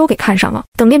季丰收给看上了。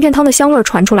等面片汤的香味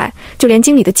传出来，就连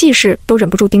经理的季氏都忍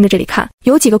不住盯着这里看，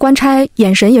有几个官差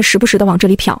眼神也时不时地往这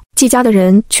里瞟。季家的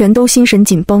人全都心神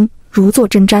紧绷，如坐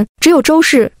针毡，只有周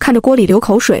氏看着锅里流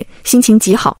口水，心情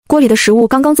极好。锅里的食物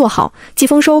刚刚做好，季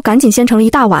丰收赶紧先盛了一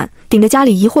大碗，顶着家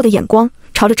里疑惑的眼光，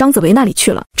朝着张子维那里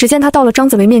去了。只见他到了张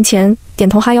子维面前，点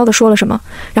头哈腰地说了什么，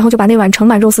然后就把那碗盛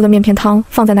满肉丝的面片汤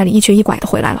放在那里，一瘸一拐地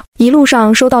回来了。一路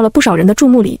上收到了不少人的注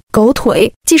目礼。狗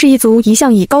腿，季氏一族一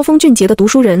向以高风俊杰的读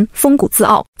书人风骨自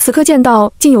傲，此刻见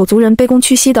到竟有族人卑躬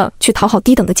屈膝的去讨好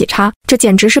低等的解差，这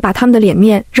简直是把他们的脸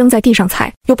面扔在地上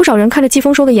踩。有不少人看着季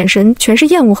丰收的眼神全是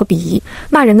厌恶和鄙夷，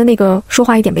骂人的那个说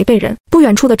话一点没背人。不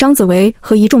远处的张子维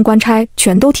和一众官差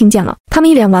全都听见了，他们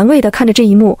一脸玩味地看着这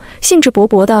一幕，兴致勃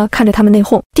勃地看着他们内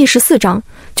讧。第14章，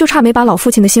就差没把老父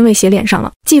亲的欣慰写脸上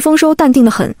了。季丰收淡定得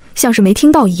很，像是没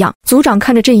听到一样。族长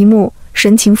看着这一幕，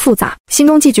神情复杂，心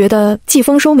中既觉得季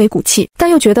丰收没骨气，但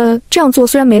又觉得这样做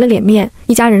虽然没了脸面，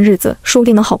一家人日子说不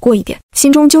定能好过一点。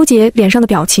心中纠结，脸上的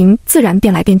表情自然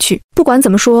变来变去。不管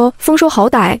怎么说，丰收好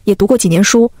歹也读过几年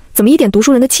书，怎么一点读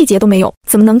书人的气节都没有，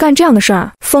怎么能干这样的事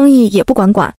儿？丰毅也不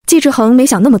管。季志恒没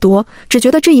想那么多，只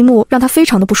觉得这一幕让他非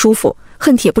常的不舒服，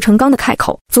恨铁不成钢的开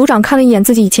口。族长看了一眼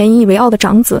自己以前引以为傲的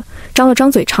长子，张了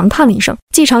张嘴长叹了一声。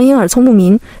季长英耳聪目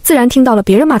明，自然听到了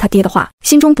别人骂他爹的话，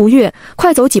心中不悦，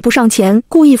快走几步上前，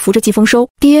故意扶着季丰收：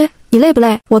爹，你累不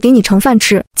累？我给你盛饭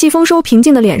吃。季丰收平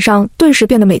静的脸上顿时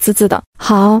变得美滋滋的。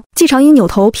好。季长英扭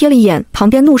头瞥了一眼旁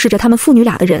边怒视着他们父女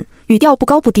俩的人，语调不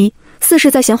高不低：似是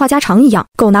在闲话家常一样。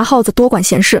狗拿耗子多管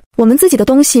闲事，我们自己的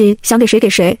东西想给谁给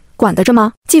谁，管得着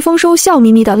吗？季丰收笑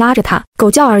眯眯地拉着他，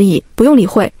狗叫而已，不用理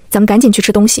会，咱们赶紧去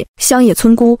吃东西。乡野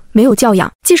村姑没有教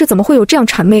养，季氏怎么会有这样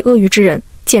谄媚阿谀之人？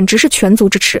简直是全族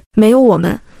之耻！没有我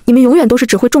们，你们永远都是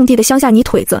只会种地的乡下泥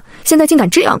腿子，现在竟敢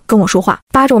这样跟我说话，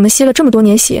扒着我们吸了这么多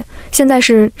年血，现在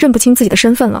是认不清自己的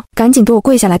身份了，赶紧给我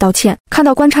跪下来道歉。看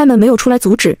到官差们没有出来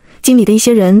阻止，经里的一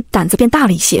些人胆子便大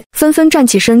了一些，纷纷站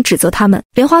起身指责他们。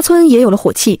莲花村也有了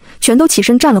火气，全都起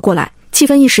身站了过来，气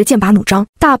氛一时剑拔弩张。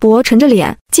大伯沉着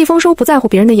脸，季丰收不在乎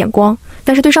别人的眼光，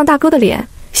但是对上大哥的脸，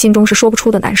心中是说不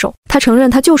出的难受。他承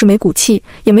认他就是没骨气，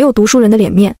也没有读书人的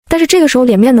脸面，但是这个时候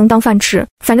脸面能当饭吃？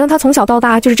反正他从小到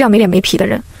大就是这样没脸没皮的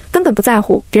人，根本不在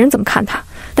乎别人怎么看他，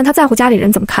但他在乎家里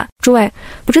人怎么看。诸位，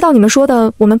不知道你们说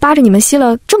的我们扒着你们吸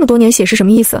了这么多年血是什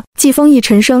么意思？季风义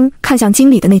沉声看向经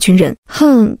理的那群人，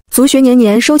哼，族学年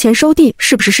年收钱收地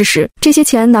是不是事实？这些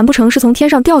钱难不成是从天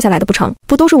上掉下来的不成？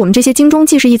不都是我们这些京中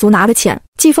季氏一族拿的钱？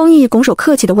季风义拱手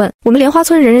客气地问。我们莲花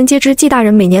村人人皆知，季大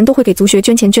人每年都会给族学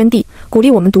捐钱捐地，鼓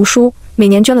励我们读书，每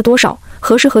年捐了多少，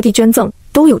何时何地捐赠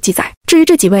都有记载。至于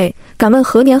这几位，敢问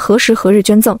何年何时何日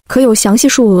捐赠，可有详细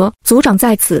数额？族长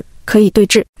在此，可以对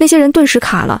质。那些人顿时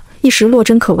卡了，一时落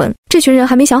针可闻。这群人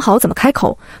还没想好怎么开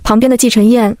口，旁边的季晨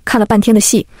燕看了半天的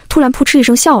戏，突然扑哧一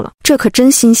声笑了。这可真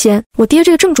新鲜，我爹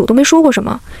这个正主都没说过什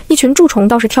么，一群蛀虫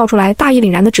倒是跳出来大义凛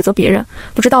然地指责别人，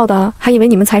不知道的还以为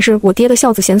你们才是我爹的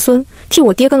孝子贤孙，替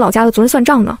我爹跟老家的族人算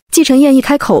账呢。季晨燕一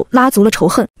开口，拉足了仇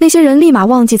恨，那些人立马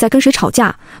忘记在跟谁吵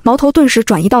架，矛头顿时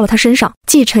转移到了他身上。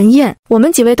季晨燕，我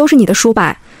们几位都是你的叔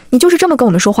伯，你就是这么跟我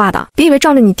们说话的？别以为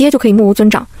仗着你爹就可以目无尊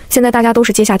长，现在大家都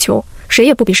是阶下囚，谁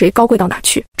也不比谁高贵到哪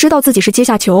去，知道自己是阶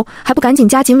下囚还不赶紧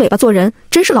夹紧尾巴做人，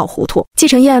真是老糊涂。季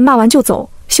晨燕骂完就走，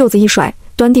袖子一甩，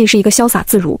端地是一个潇洒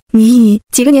自如。你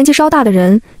几个年纪稍大的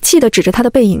人气得指着他的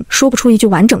背影，说不出一句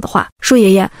完整的话。叔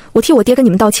爷爷，我替我爹跟你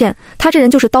们道歉，他这人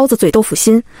就是刀子嘴豆腐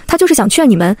心，他就是想劝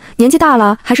你们年纪大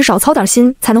了还是少操点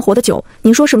心才能活得久，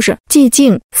您说是不是？寂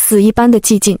静，死一般的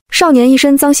寂静。少年一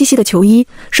身脏兮兮的球衣，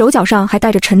手脚上还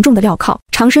带着沉重的镣铐，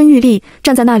长身玉立，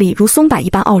站在那里如松柏一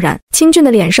般傲然。清俊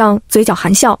的脸上嘴角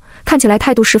含笑，看起来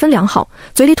态度十分良好，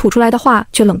嘴里吐出来的话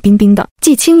却冷冰冰的。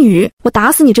季青雨，我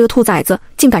打死你这个兔崽子，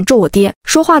竟敢咒我爹！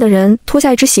说话的人脱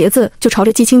下一只鞋子就朝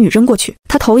着季青雨扔过去，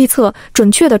他头一侧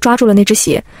准确地抓住了那只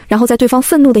鞋，然后在对方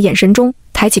愤怒的眼神中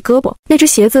抬起胳膊，那只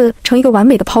鞋子成一个完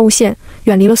美的抛物线，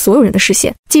远离了所有人的视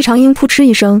线。季长英扑哧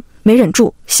一声没忍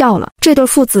住笑了，这对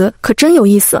父子可真有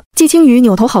意思。季青雨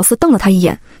扭头好似瞪了他一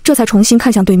眼，这才重新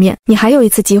看向对面，你还有一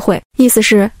次机会，意思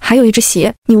是还有一只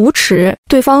鞋，你无耻。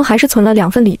对方还是存了2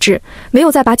分理智，没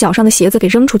有再把脚上的鞋子给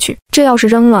扔出去，这要是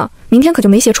扔了，明天可就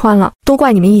没鞋穿了。都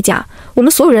怪你们一家，我们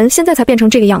所有人现在才变成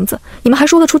这个样子，你们还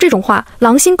说得出这种话，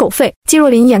狼心狗肺。季若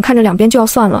琳眼看着两边就要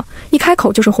算了，一开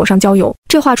口就是火上浇油。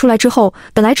这话出来之后，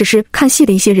本来只是看戏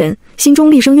的一些人心中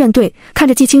厉声怨怼，看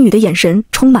着季青雨的眼神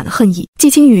充满了恨意。季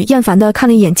青雨厌烦地看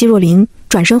了一眼季若琳，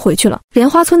转身回去了。莲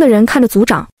花村的人看着族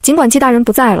长，尽管季大人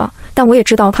不在了，但我也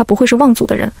知道他不会是忘祖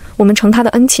的人，我们承他的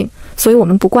恩情，所以我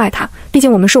们不怪他，毕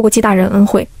竟我们受过季大人恩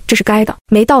惠，这是该的。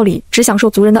没道理只享受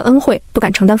族人的恩惠，不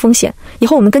敢承担风险，以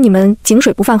后我们跟你们井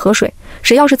水不犯河水，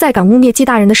谁要是再敢污蔑季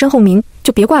大人的身后名，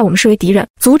就别怪我们视为敌人。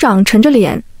族长沉着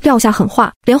脸撂下狠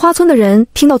话，莲花村的人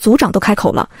听到族长都开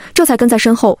口了，这才跟在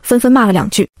身后纷纷骂了2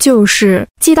句，就是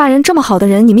季大人这么好的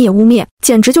人你们也污蔑，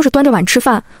简直就是端着碗吃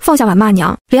饭，放下碗骂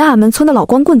娘，连俺们村的老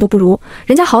光棍都不如，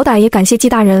人家好歹也感谢季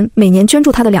大人每年捐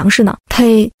助他的粮食呢。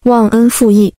呸，忘恩负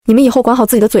义，你们以后管好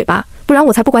自己的嘴巴，不然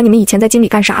我才不管你们以前在京里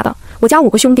干啥的。我家5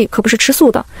个兄弟可不是吃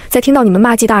素的，再听到你们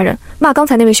骂季大人，骂刚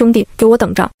才那位兄弟，给我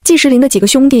等着。季石林的几个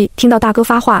兄弟听到大哥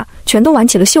发话，全都挽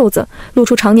起了袖子，露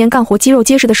出常年干活肌肉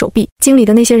结实的手臂。京里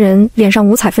的那些人脸上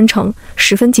五彩纷呈，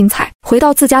十分精彩。回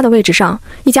到自家的位置上，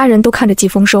一家人都看着季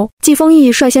丰收。季丰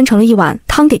义率先盛了一碗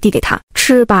汤递给他，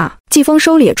吃吧。季丰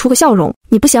收咧出个笑容，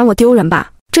你不嫌我丢人吧？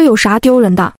这有啥丢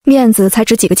人的？面子才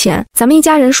值几个钱，咱们一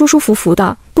家人舒舒服服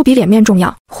的，不比脸面重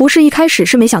要。胡适一开始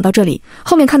是没想到这里，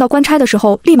后面看到官差的时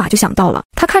候立马就想到了。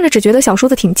他看着只觉得小叔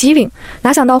子挺机灵，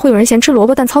哪想到会有人嫌吃萝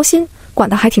卜但操心，管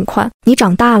得还挺宽。你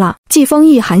长大了。季丰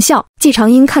义含笑，季长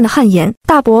英看得汗颜，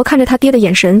大伯看着他爹的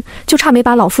眼神就差没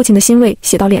把老父亲的欣慰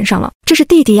写到脸上了。这是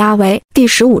弟弟呀，喂，第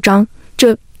15章，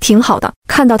这挺好的。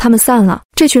看到他们散了，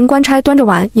这群官差端着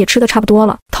碗也吃得差不多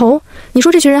了。头，你说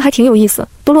这群人还挺有意思，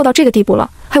都落到这个地步了，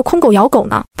还有空狗咬狗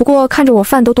呢。不过看着我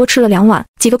饭都多吃了2碗。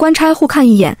几个官差互看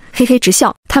一眼，嘿嘿直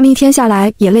笑。他们一天下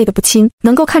来也累得不轻，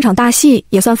能够看场大戏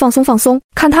也算放松放松。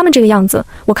看他们这个样子，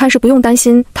我看是不用担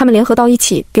心他们联合到一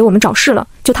起给我们找事了，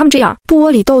就就他们这样，不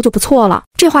窝里斗就不错了。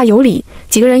这话有理，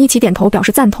几个人一起点头表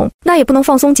示赞同。那也不能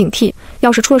放松警惕，要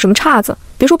是出了什么岔子，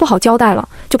别说不好交代了，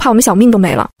就怕我们小命都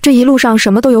没了。这一路上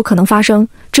什么都有可能发生，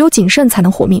只有谨慎才能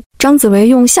活命。张子维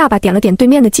用下巴点了点对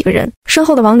面的几个人，身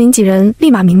后的王林几人立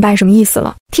马明白什么意思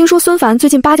了。听说孙凡最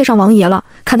近巴结上王爷了，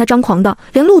看他张狂的，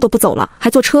连路都不走了，还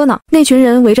坐车呢。那群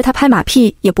人围着他拍马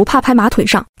屁，也不怕拍马腿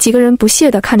上。几个人不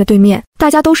屑地看着对面，大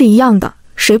家都是一样的。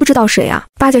谁不知道谁啊？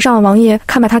巴结上了王爷，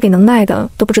看把他给能耐的，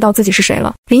都不知道自己是谁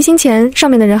了。临行前，上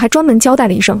面的人还专门交代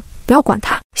了一声，不要管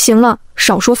他。行了，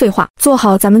少说废话，做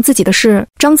好咱们自己的事。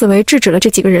张子维制止了这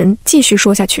几个人，继续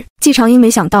说下去。季长英没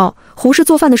想到胡氏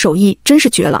做饭的手艺真是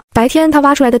绝了。白天他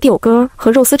挖出来的地藕根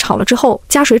和肉丝炒了之后，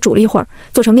加水煮了一会儿，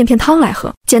做成面片汤来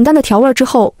喝。简单的调味之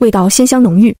后，味道鲜香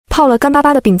浓郁。泡了干巴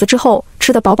巴的饼子之后，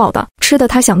吃得饱饱的，吃得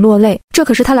他想落泪。这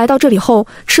可是他来到这里后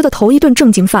吃的头一顿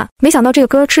正经饭。没想到这个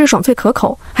根吃着爽脆可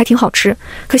口，还挺好吃。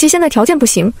可惜现在条件不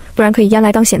行，不然可以腌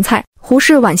来当咸菜。胡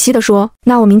氏惋惜地说，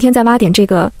那我明天再挖点这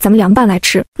个，咱们凉拌来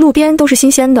吃。路边都是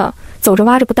新鲜的，走着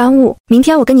挖着不耽误。明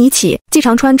天我跟你一起。季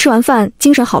长川吃完饭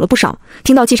精神好了不少，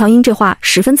听到季长英这话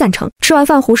十分赞成。吃完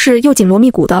饭胡氏又紧锣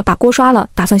密鼓地把锅刷了，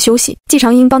打算休息。季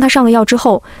长英帮他上了药之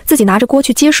后，自己拿着锅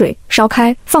去接水，烧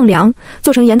开放凉，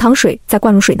做成盐糖水，再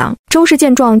灌入水囊。周氏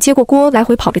见状接过锅来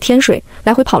回跑着添水，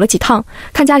来回跑了几趟，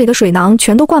看家里的水囊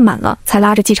全都灌满了，才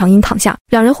拉着季长英躺下。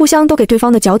两人互相都给对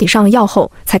方的脚底上了药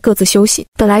后，才各自休息。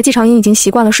本来季长英已经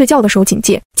习惯了睡觉的时候警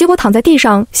戒，结果躺在地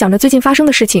上想着最近发生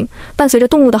的事情，伴随着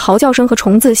动物的嚎叫声和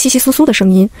虫子窸窸窣窣的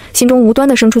声音，心中无端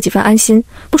地生出几分安心。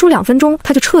不出2分钟，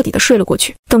他就彻底地睡了过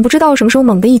去。等不知道什么时候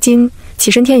猛地一惊，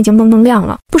起身天已经蒙蒙亮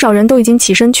了，不少人都已经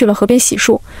起身去了河边洗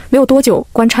漱。没有多久，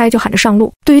官差就喊着上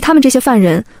路。对于他们这些犯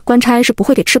人，官差是不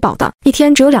会给吃饱的，一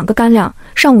天只有2个干粮，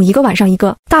上午一个，晚上一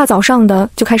个。大早上的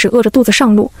就开始饿着肚子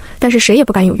上路，但是谁也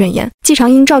不敢有怨言。季长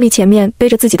英照例前面背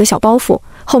着自己的小包袱，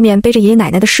后面背着爷爷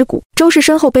奶奶的尸骨。周氏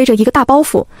身后背着一个大包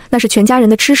袱，那是全家人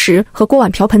的吃食和锅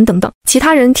碗瓢盆等等。其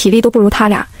他人体力都不如他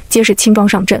俩，皆是轻装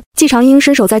上阵。季长英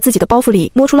伸手在自己的包袱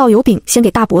里摸出烙油饼，先给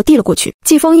大伯递了过去。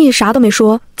季丰义啥都没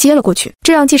说，接了过去，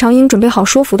这让季长英准备好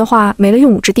说服的话没了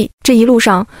用武之地。这一路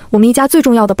上，我们一家最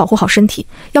重要的保护好身体，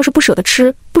要是不舍得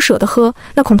吃，不舍得喝，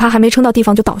那恐怕还没撑到地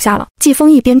方就倒下了。季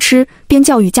丰义边吃边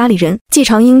教育家里人，季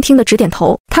长英听得直点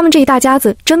头。他们这一大家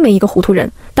子真没一个糊涂人。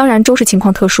当然周氏情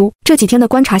况特殊，这几天的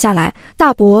观察下来，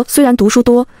大伯虽然读书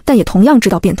多，但也同样知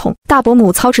道变通。大伯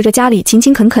母操持着家里勤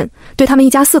勤恳恳，对他们一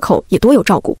家4口也多有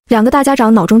照顾。2个大家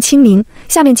长脑中清明，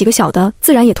下面几个小的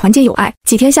自然也团结友爱。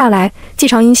几天下来，季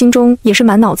长英心中也是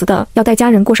满脑子的要带家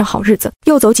人过上好日子。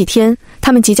又走几天，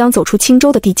他们即将走出青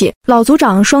州的地界。老族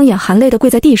长双眼含泪地跪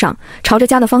在地上，朝着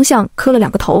家的方向磕了2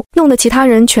个头，弄得其他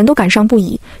人全都感伤不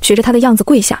已，学着他的样子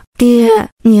跪下。爹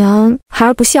娘，孩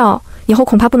儿不孝，以后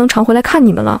恐怕不能常回来看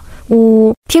你们了。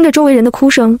呜！听着周围人的哭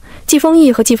声，季丰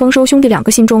义和季丰收兄弟2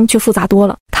个心中却复杂多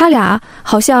了。他俩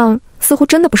好像似乎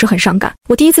真的不是很伤感。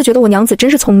我第一次觉得我娘子真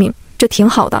是聪明，这挺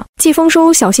好的。季丰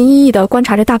收小心翼翼地观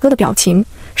察着大哥的表情，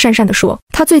讪讪地说：“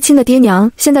他最亲的爹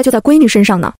娘现在就在闺女身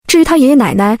上呢。至于他爷爷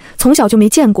奶奶，从小就没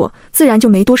见过，自然就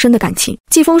没多深的感情。”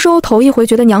季丰收头一回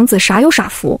觉得娘子傻有傻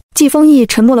福。季丰义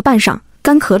沉默了半晌，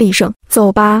干咳了一声：“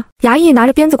走吧。”衙役拿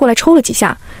着鞭子过来抽了几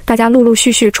下，大家陆陆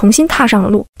续续重新踏上了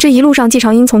路。这一路上，季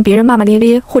长英从别人骂骂咧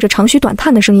咧或者长吁短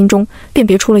叹的声音中辨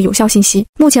别出了有效信息。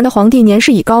目前的皇帝年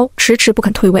事已高，迟迟不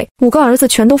肯退位，5个儿子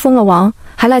全都封了王，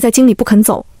还赖在京里不肯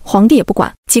走。皇帝也不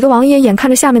管，几个王爷眼看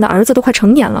着下面的儿子都快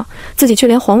成年了，自己却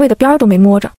连皇位的边儿都没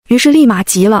摸着，于是立马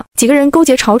急了。几个人勾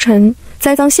结朝臣，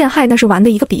栽赃陷害，那是玩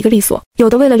的一个比一个利索。有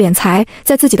的为了敛财，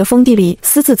在自己的封地里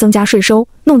私自增加税收，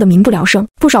弄得民不聊生。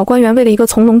不少官员为了一个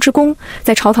从龙之功，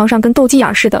在朝堂上跟斗鸡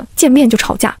眼似的，见面就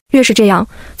吵架。越是这样，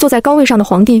坐在高位上的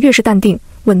皇帝越是淡定，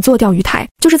稳坐钓鱼台。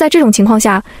就是在这种情况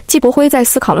下，季伯辉在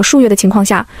思考了数月的情况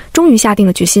下，终于下定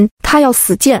了决心，他要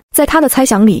死谏。在他的猜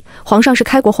想里，皇上是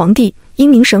开国皇帝，英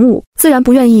明神武，自然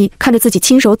不愿意看着自己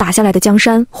亲手打下来的江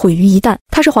山毁于一旦。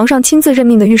他是皇上亲自任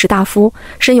命的御史大夫，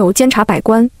身有监察百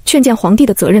官、劝谏皇帝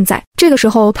的责任在。这个时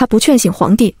候他不劝醒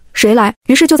皇帝，谁来？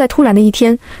于是就在突然的一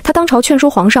天，他当朝劝说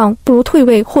皇上不如退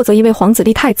位，或择一位皇子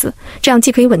立太子，这样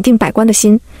既可以稳定百官的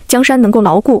心，江山能够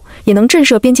牢固，也能震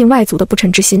慑边境外族的不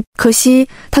臣之心。可惜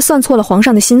他算错了皇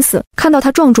上的心思。看到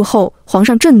他撞住后，皇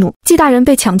上震怒，季大人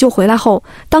被抢救回来后，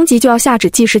当即就要下旨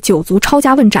祭祀9族抄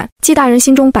家问斩。季大人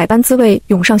心中百般滋味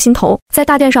涌上心头，在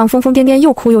大殿上疯疯癫癫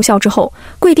又哭又笑之后，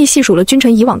跪地细数了君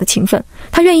臣以往的情分，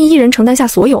他愿意一人承担下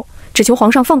所有，只求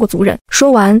皇上放过族人。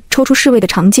说完，抽出侍卫的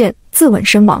长剑，自刎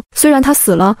身亡。虽然他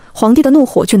死了，皇帝的怒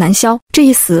火却难消，这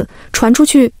一死传出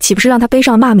去，岂不是让他背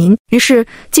上了骂名？于是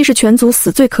既是全族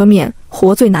死罪可免，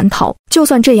活罪难逃。就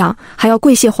算这样，还要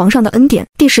跪谢皇上的恩典。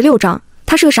第16章，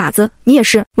他是个傻子，你也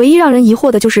是。唯一让人疑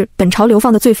惑的就是本朝流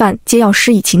放的罪犯皆要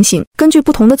施以情刑，根据不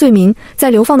同的罪名，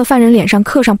在流放的犯人脸上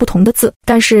刻上不同的字，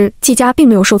但是季家并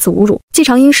没有受此侮辱。季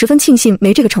长英十分庆幸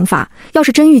没这个惩罚，要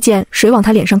是真遇见谁往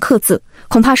他脸上刻字，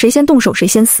恐怕谁先动手谁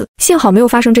先死。幸好没有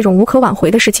发生这种无可挽回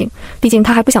的事情，毕竟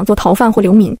他还不想做逃犯或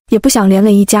流民，也不想连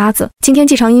累一家子。今天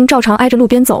季长英照常挨着路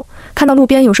边走，看到路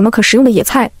边有什么可食用的野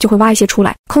菜，就会挖一些出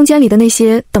来。空间里的那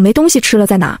些等没东西吃了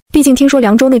再拿，毕竟听说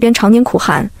凉州那边常年苦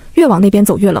寒，越往那边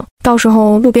走越冷，到时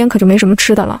候路边可就没什么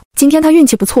吃的了。今天他运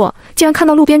气不错，竟然看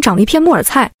到路边长了一片木耳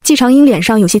菜。季长英脸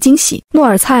上有些惊喜。木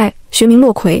耳菜学名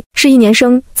落葵，是一年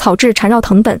生草质缠绕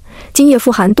藤本，茎叶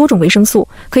富含多种维生素，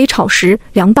可以炒食、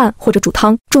凉拌或者煮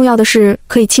汤。重要的是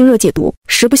可以清热解毒。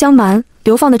实不相瞒，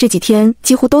流放的这几天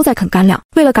几乎都在啃干粮，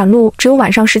为了赶路，只有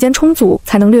晚上时间充足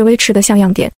才能略微吃得像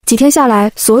样点。几天下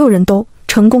来，所有人都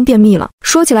成功便秘了，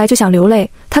说起来就想流泪，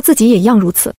他自己也一样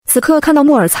如此。此刻看到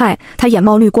木耳菜，他眼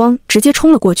冒绿光，直接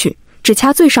冲了过去，只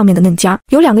掐最上面的嫩尖儿。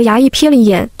有2个衙役瞥了一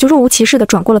眼，就若无其事地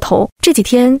转过了头。这几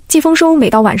天季丰收每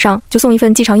到晚上就送一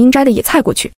份季长英摘的野菜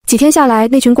过去。几天下来，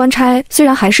那群官差虽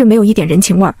然还是没有一点人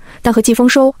情味儿，但和季丰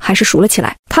收还是熟了起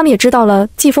来。他们也知道了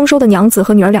季丰收的娘子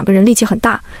和女儿2个人力气很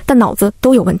大，但脑子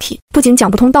都有问题，不仅讲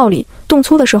不通道理，动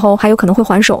粗的时候还有可能会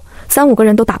还手，3、5个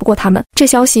人都打不过他们。这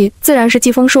消息自然是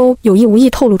季丰收有意无意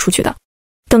透露出去的。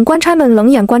等官差们冷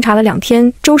眼观察了2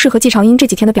天周氏和季长英这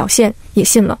几天的表现，也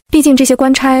信了。毕竟这些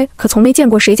官差可从没见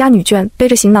过谁家女眷背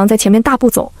着行囊在前面大步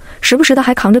走，时不时的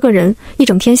还扛着个人，一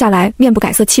整天下来面不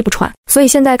改色气不喘。所以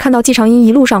现在看到季长英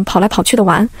一路上跑来跑去的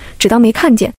玩，只当没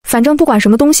看见，反正不管什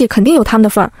么东西肯定有他们的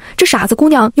份儿。这傻子姑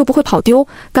娘又不会跑丢，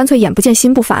干脆眼不见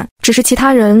心不烦。只是其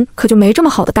他人可就没这么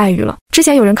好的待遇了。之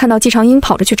前有人看到季长英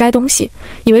跑着去摘东西，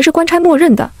以为是官差默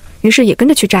认的，于是也跟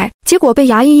着去摘，结果被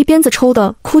衙役一鞭子抽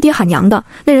的哭爹喊娘的，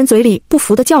那人嘴里不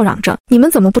服的叫嚷着：“你们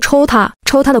怎么不抽他？”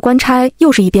抽他的官差又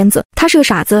是一鞭子。他是个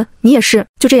傻子，你也是。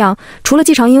就这样，除了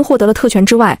季长英获得了特权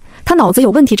之外，他脑子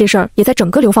有问题这事儿也在整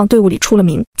个流放队伍里出了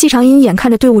名。季长英眼看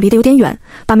着队伍离得有点远，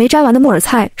把没摘完的木耳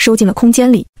菜收进了空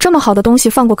间里。这么好的东西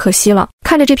放过可惜了。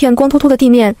看着这片光秃秃的地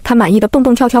面，他满意的蹦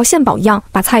蹦跳跳献宝一样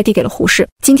把菜递给了胡适。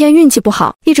今天运气不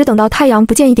好，一直等到太阳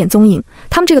不见一点踪影，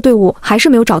他们这个队伍还是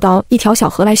没有找到一条小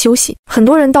河来休息。很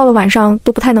多人到了晚上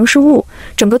都不太能视物，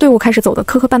整个队伍开始走得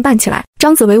磕磕绊绊起来。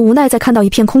张子维无奈在看到一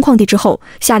片空旷地之后，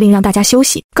下令让大家休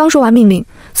息。刚说完命令，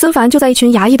孙凡就在一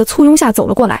群衙役的簇拥下走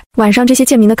了过来。晚上这些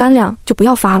贱民的干粮就不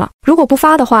要发了，如果不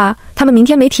发的话，他们明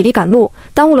天没体力赶路，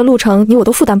耽误了路程，你我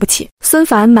都负担不起。孙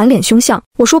凡满脸凶相，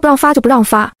我说不让发就不让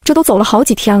发，这都走了好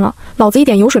几天了，老子一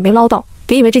点油水没捞到，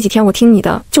别以为这几天我听你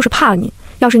的就是怕了你。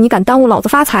要是你敢耽误老子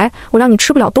发财，我让你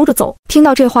吃不了兜着走。听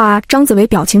到这话，张子维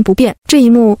表情不变，这一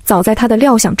幕早在他的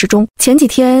料想之中。前几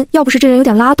天要不是这人有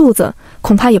点拉肚子，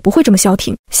恐怕也不会这么消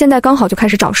停。现在刚好就开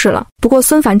始找事了。不过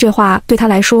孙凡这话对他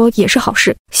来说也是好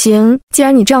事。行，既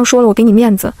然你这样说了，我给你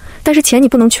面子，但是钱你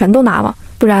不能全都拿了，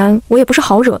不然我也不是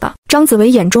好惹的。张子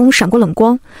维眼中闪过冷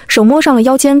光，手摸上了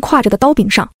腰间挎着的刀柄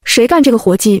上。谁干这个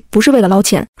活计不是为了捞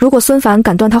钱？如果孙凡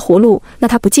敢断他活路，那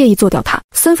他不介意做掉他。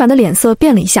孙凡的脸色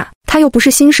变了一下，他又不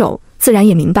是新手，自然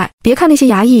也明白。别看那些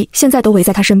衙役现在都围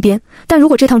在他身边，但如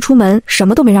果这趟出门什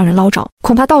么都没让人捞着，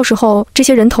恐怕到时候这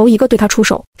些人头一个对他出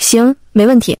手。行，没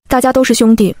问题，大家都是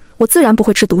兄弟，我自然不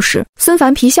会吃独食。孙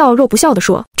凡皮笑肉不笑地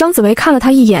说。张子维看了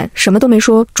他一眼，什么都没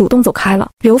说，主动走开了。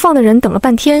流放的人等了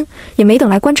半天，也没等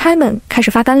来官差们开始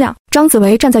发干粮。张子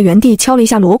维站在原地敲了一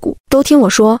下锣鼓，都听我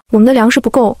说，我们的粮食不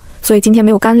够，所以今天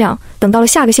没有干粮，等到了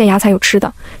下个县衙才有吃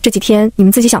的。这几天你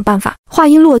们自己想办法。话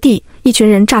音落地，一群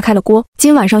人炸开了锅。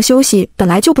今晚上休息本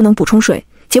来就不能补充水，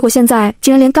结果现在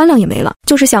竟然连干粮也没了，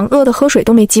就是想饿得喝水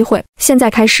都没机会。现在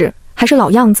开始还是老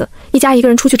样子，一家一个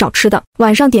人出去找吃的，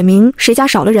晚上点名谁家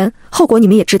少了人，后果你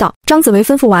们也知道。张子维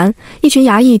吩咐完，一群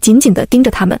衙役紧紧地盯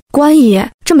着他们。官爷，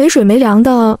这没水没粮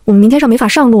的，我们明天上没法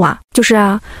上路啊。就是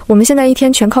啊，我们现在一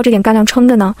天全靠这点干粮撑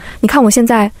着呢，你看我现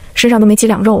在身上都没几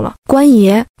两肉了。官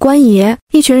爷，官爷，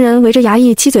一群人围着衙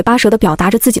役七嘴八舌地表达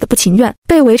着自己的不情愿。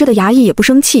被围着的衙役也不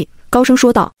生气，高声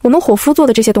说道，我们伙夫做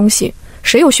的这些东西，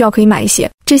谁有需要可以买一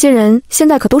些，这些人现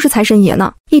在可都是财神爷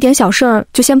呢，一点小事儿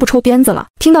就先不抽鞭子了。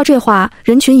听到这话，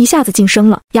人群一下子噤声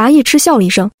了。衙役嗤笑了一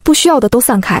声，不需要的都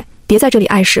散开，别在这里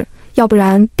碍事，要不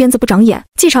然鞭子不长眼。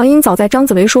季长英早在张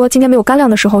子维说今天没有干粮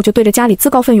的时候，就对着家里自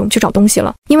告奋勇去找东西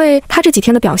了。因为他这几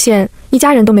天的表现，一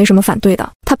家人都没什么反对的。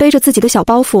他背着自己的小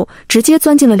包袱，直接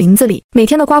钻进了林子里。每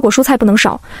天的瓜果蔬菜不能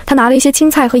少，他拿了一些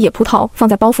青菜和野葡萄放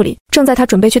在包袱里。正在他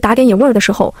准备去打点野味儿的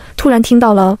时候，突然听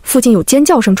到了附近有尖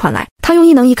叫声传来。他用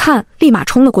异能一看，立马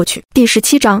冲了过去。第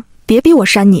17章。别逼我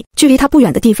扇你。距离他不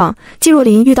远的地方，季若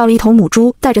琳遇到了一头母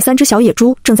猪带着3只小野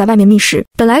猪正在外面觅食。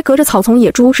本来隔着草丛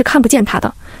野猪是看不见他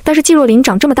的，但是季若琳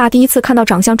长这么大第一次看到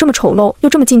长相这么丑陋又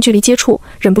这么近距离接触，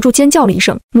忍不住尖叫了一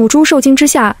声。母猪受惊之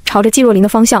下朝着季若琳的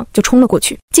方向就冲了过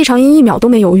去，季长英1秒都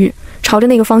没犹豫，朝着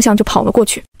那个方向就跑了过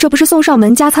去。这不是送上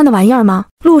门加餐的玩意儿吗？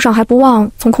路上还不忘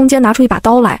从空间拿出一把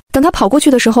刀来。等他跑过去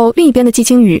的时候，另一边的季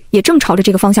青雨也正朝着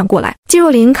这个方向过来。季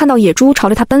若琳看到野猪朝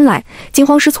着他奔来，惊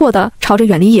慌失措地朝着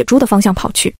远离野猪的方向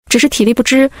跑去，只是体力不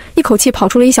支，一口气跑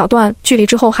出了一小段距离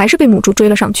之后，还是被母猪追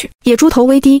了上去。野猪头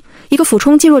微低，一个俯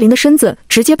冲季若琳的身子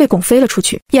直接被拱飞了出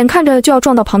去，眼看着就要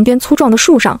撞到旁边粗壮的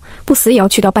树上，不死也要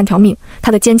去掉半条命。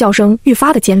他的尖叫声愈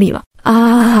发的尖利了。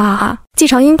季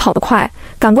长英跑得快，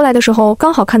赶过来的时候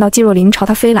刚好看到季若琳朝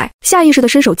他飞来，下意识地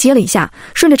伸手接了一下，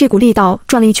顺着这股力道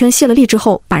转了一圈，泄了力之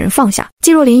后把人放下。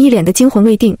季若琳一脸的惊魂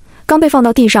未定，刚被放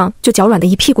到地上就脚软的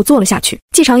一屁股坐了下去。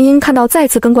季长英看到再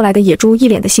次跟过来的野猪，一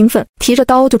脸的兴奋，提着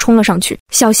刀就冲了上去。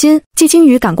小心！季青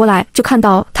雨赶过来就看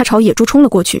到他朝野猪冲了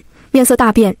过去，面色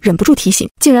大变，忍不住提醒，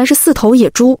竟然是4头野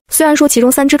猪。虽然说其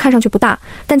中3只看上去不大，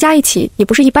但加一起也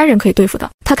不是一般人可以对付的。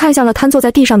他看向了瘫坐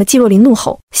在地上的季若琳，怒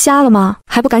吼：瞎了吗？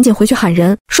还不赶紧回去喊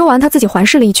人！说完他自己环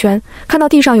视了一圈，看到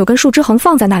地上有根树枝横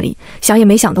放在那里，想也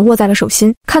没想的握在了手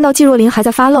心。看到季若琳还在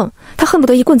发愣，他恨不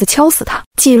得一棍子敲死他。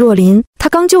季若琳，他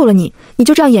刚救了你，你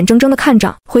就这样眼睁睁地看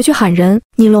着，回去喊人，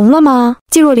你聋了吗？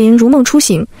季若琳如梦初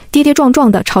醒，跌跌撞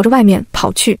撞地朝着外面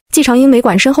跑去。季长英没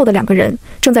管身后的2个人，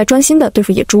正在专心地对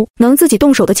付野猪。能自己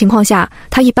动手的情况下，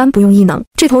他一般不用异能。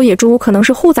这头野猪可能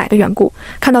是护崽的缘故，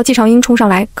看到季长英冲上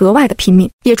来，格外的拼命。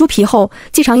野猪皮后，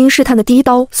季长英试探的第一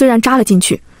刀虽然扎了进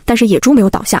去，但是野猪没有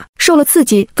倒下，受了刺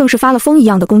激，更是发了疯一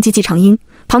样的攻击季长英。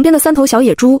旁边的3头小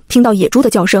野猪听到野猪的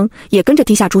叫声，也跟着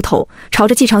低下猪头，朝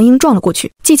着季长英撞了过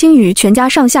去。季青雨全家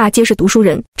上下皆是读书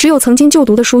人，只有曾经就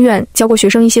读的书院教过学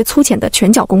生一些粗浅的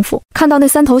拳脚功夫。看到那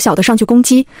3头小的上去攻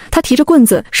击，他提着棍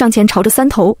子上前朝着3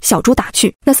头小猪打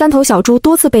去。那3头小猪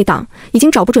多次被挡，已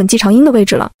经找不准季长英的位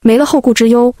置了。没了后顾之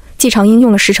忧，季长英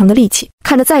用了10成的力气，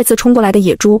看着再次冲过来的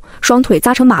野猪，双腿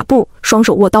扎成马步，双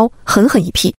手握刀，狠狠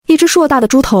一劈。一只硕大的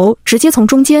猪头直接从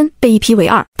中间被一劈为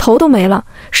2，头都没了，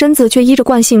身子却依着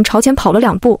惯性朝前跑了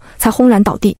2步，才轰然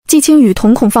倒地。季青雨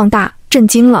瞳孔放大，震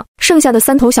惊了。剩下的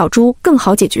3头小猪更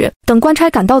好解决。等官差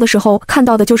赶到的时候，看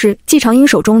到的就是季长英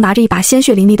手中拿着一把鲜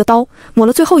血淋漓的刀，抹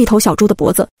了最后一头小猪的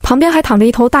脖子，旁边还躺着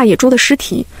一头大野猪的尸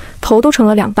体，头都成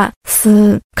了2半。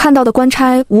看到的官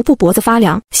差无不脖子发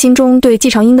凉，心中对季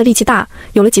长英的力气大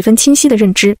有了几分清晰的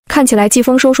认知。看起来季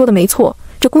丰收说的没错，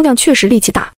这姑娘确实力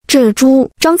气大。这猪，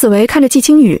张子维看着季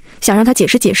青雨，想让他解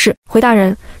释解释。回大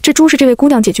人，这猪是这位姑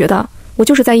娘解决的，我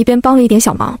就是在一边帮了一点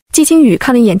小忙。季青雨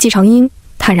看了一眼季长英，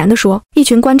坦然地说。一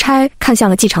群官差看向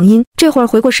了季长英，这会儿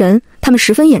回过神，他们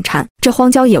十分眼馋。这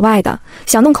荒郊野外的，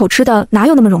想弄口吃的哪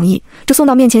有那么容易？这送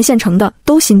到面前现成的，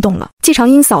都心动了。季长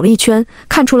英扫了一圈，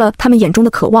看出了他们眼中的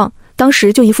渴望，当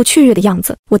时就一副雀跃的样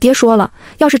子。我爹说了，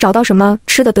要是找到什么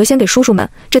吃的，得先给叔叔们，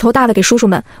这头大的给叔叔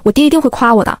们，我爹一定会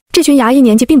夸我的。这群衙役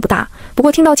年纪并不大，不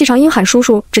过听到季长英喊叔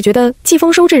叔，只觉得季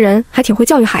丰收这人还挺会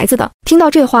教育孩子的。听到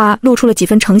这话，露出了几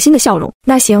分诚心的笑容。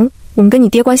那行，我们跟你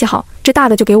爹关系好，这大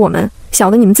的就给我们，小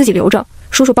的你们自己留着，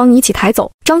叔叔帮你一起抬走。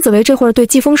张子维这会儿对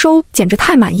季丰收简直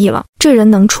太满意了，这人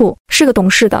能处，是个懂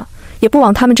事的，也不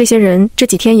枉他们这些人这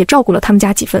几天也照顾了他们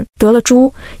家几分。得了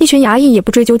猪，一群衙役也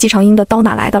不追究季长英的刀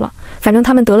哪来的了，反正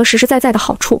他们得了实实在在的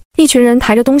好处。一群人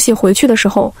抬着东西回去的时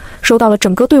候，收到了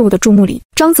整个队伍的注目礼。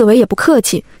张子维也不客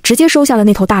气，直接收下了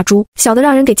那头大猪，小的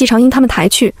让人给季长英他们抬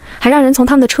去，还让人从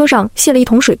他们的车上卸了一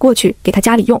桶水过去给他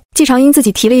家里用。季长英自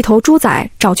己提了一头猪仔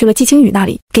找去了季青雨那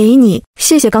里，给你，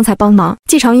谢谢刚才帮忙。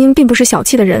季长英并不是小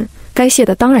气的人，该谢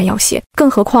的当然要谢，更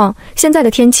何况现在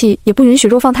的天气也不允许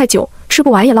肉放太久，吃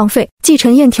不完也浪费。季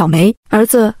晨燕挑眉，儿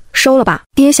子收了吧，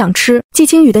爹想吃。季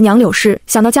青雨的娘柳氏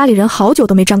想到家里人好久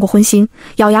都没沾过荤腥，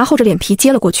咬牙厚着脸皮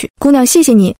接了过去。姑娘谢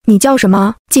谢你，你叫什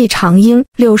么？季长英。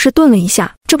柳氏顿了一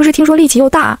下，这不是听说力气又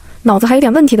大，脑子还有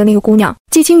点问题的那个姑娘。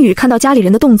季青雨看到家里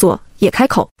人的动作，也开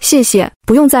口，谢谢，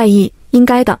不用在意，应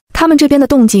该的。他们这边的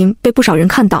动静被不少人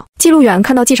看到。季路远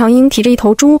看到季长英提着一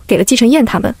头猪给了季晨燕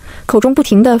他们，口中不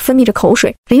停地分泌着口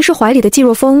水。林氏怀里的季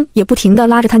若风也不停地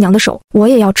拉着他娘的手，我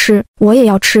也要吃，我也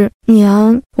要吃，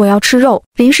娘，我要吃肉。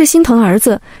林氏心疼儿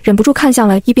子，忍不住看向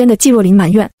了一边的季若琳，埋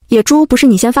怨，野猪不是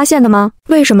你先发现的吗？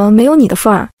为什么没有你的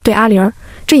份儿？对阿玲儿，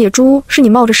这野猪是你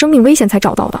冒着生命危险才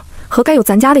找到的，何该有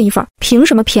咱家的一份？凭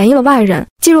什么便宜了外人？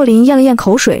季若琳咽了咽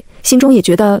口水，心中也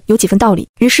觉得有几分道理，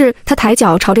于是他抬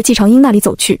脚朝着季长英那里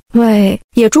走去。喂，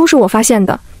野猪是我发现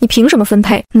的，你凭什么分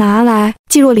配？拿来。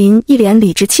季若琳一脸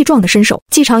理直气壮的伸手。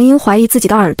季长英怀疑自己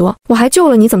的耳朵，我还救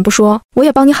了你怎么不说？我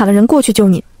也帮你喊了人过去救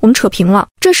你，我们扯平了。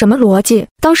这什么逻辑？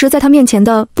当时在他面前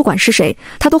的不管是谁，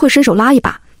他都会伸手拉一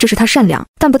把。这是他善良，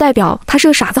但不代表他是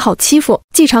个傻子好欺负。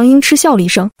季长英嗤笑了一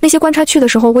声，那些官差去的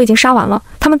时候我已经杀完了，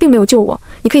他们并没有救我，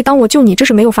你可以当我救你，这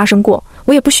是没有发生过，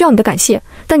我也不需要你的感谢，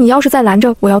但你要是再拦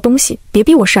着我要东西，别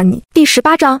逼我删你。第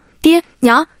18章，爹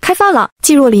娘开饭了。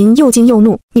季若琳又惊又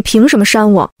怒，你凭什么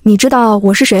删我？你知道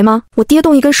我是谁吗？我爹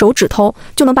动一根手指头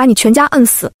就能把你全家摁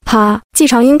死。啪！季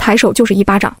长英抬手就是一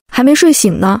巴掌。还没睡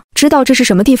醒呢，知道这是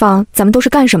什么地方，咱们都是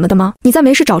干什么的吗？你再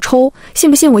没事找抽，信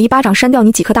不信我一巴掌扇掉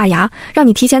你几颗大牙，让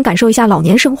你提前感受一下老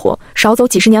年生活，少走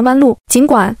几十年弯路。尽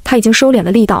管他已经收敛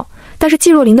了力道，但是季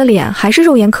若琳的脸还是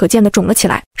肉眼可见的肿了起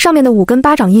来，上面的5根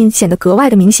巴掌印显得格外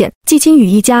的明显。季清宇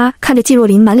一家看着季若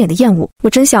琳满脸的厌恶，我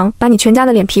真想把你全家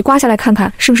的脸皮刮下来看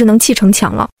看，是不是能砌成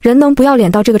墙了。人能不要脸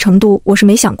到这个程度，我是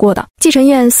没想过的。季晨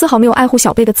燕丝毫没有爱护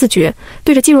小辈的自觉，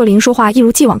对着季若琳说话一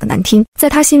如既往的难听。在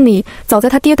他心里，早在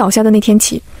他爹倒下的那天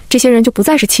起，这些人就不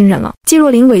再是亲人了。季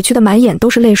若琳委屈的满眼都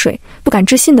是泪水，不敢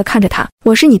置信地看着他，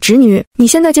我是你侄女，你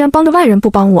现在竟然帮着外人不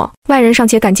帮我。外人尚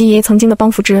且感激爷爷曾经的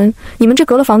帮扶之恩，你们这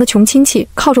隔了房的穷亲戚，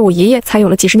靠着我爷爷才有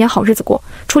了几十年好日子过，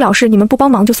出了事你们不帮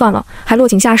忙就算了，还落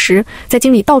井下石，在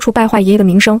京里到处败坏爷爷的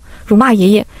名声，辱骂爷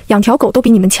爷，养条狗都比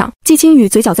你们强。季清宇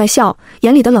嘴角在笑，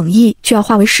眼里的冷意却要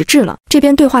化为实质了。这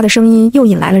边对话的声音又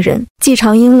引来了人，季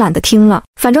长英懒得听了，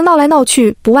反正闹来闹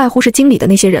去不外乎是京里的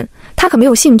那些人，他可没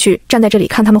有兴趣站在这里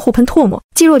看他们互喷唾沫。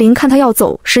季若琳看他要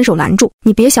走，伸手拦住，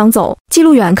你别想走。季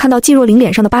路远看到季若琳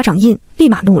脸上的巴掌印，立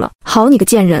马怒了，好你个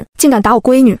贱人，竟敢打我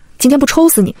闺女，今天不抽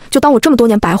死你，就当我这么多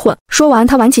年白混。说完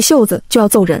他挽起袖子就要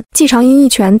揍人，季长英一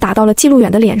拳打到了季路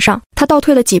远的脸上，他倒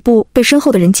退了几步，被身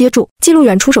后的人接住，季路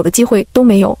远出手的机会都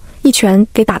没有，一拳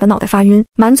给打得脑袋发晕，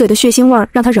满嘴的血腥味儿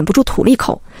让他忍不住吐了一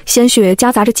口，鲜血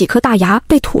夹杂着几颗大牙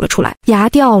被吐了出来，牙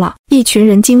掉了。一群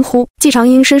人惊呼，季长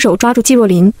英伸手抓住季若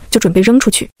琳就准备扔出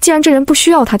去，既然这人不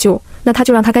需要他救，那他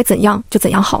就让他该怎样就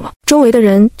怎样好了。周围的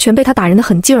人全被他打人的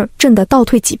狠劲儿震得倒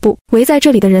退几步，围在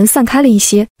这里的人散开了一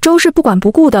些，周氏不管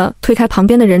不顾地推开旁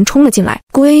边的人冲了进来，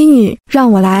闺女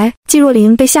让我来。季若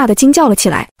琳被吓得惊叫了起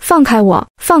来，放开我，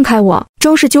放开我。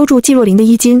周氏揪住季若琳的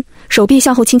衣襟，手臂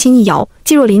向后轻轻一摇，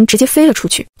季若琳直接飞了出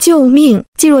去，救命！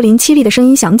季若琳凄厉的声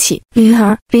音响起，琳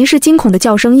儿！林氏惊恐的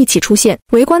叫声一起出现，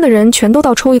围观的人全都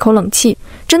倒抽一口冷气，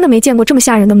真的没见过这么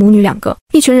吓人的母女两个。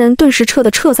一群人顿时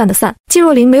撤散的。季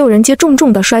若琳没有人接，重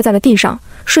重地摔在了地上，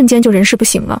瞬间就人事不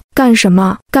省了。干什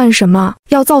么？干什么？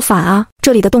要造反啊！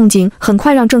这里的动静很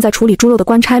快让正在处理猪肉的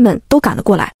官差们都赶了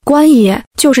过来。官爷，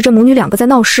就是这母女两个在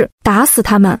闹事，打死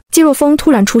他们！季若风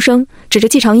突然出声，指着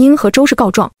季长英和周氏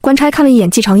告状。官差看了一眼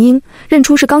季长英，认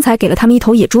出是刚才给了他们一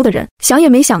头野猪的人，想也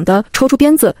没想的抽出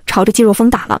鞭子朝着季若风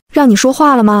打了。让你说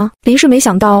话了吗？林氏没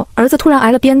想到儿子突然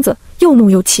挨了鞭子，又怒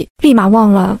又气，立马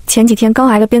忘了前几天刚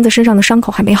挨了鞭子，身上的伤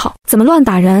口还没好，怎么乱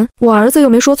打人？我儿子又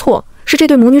没说错，是这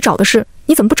对母女找的事，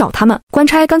你怎么不找他们？官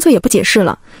差干脆也不解释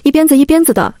了，一鞭子一鞭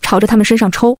子的朝着他们身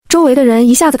上抽。周围的人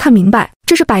一下子看明白，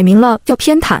这是摆明了要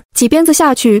偏袒。几鞭子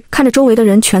下去，看着周围的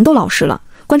人全都老实了，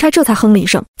官差这才哼了一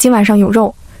声，今晚上有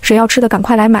肉，谁要吃的赶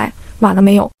快来买，晚了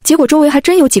没有？结果周围还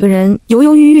真有几个人犹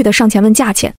犹豫豫的上前问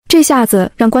价钱，这下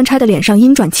子让官差的脸上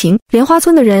阴转晴。莲花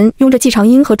村的人拥着季长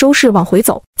英和周氏往回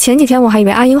走，前几天我还以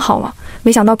为阿英好了，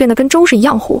没想到变得跟周氏一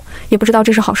样虎，也不知道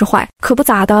这是好是坏。可不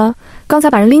咋的，刚才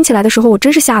把人拎起来的时候我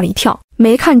真是吓了一跳，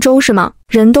没看周氏吗？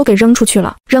人都给扔出去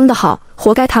了，扔得好，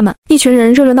活该他们。一群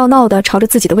人热热闹闹的朝着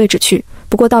自己的位置去，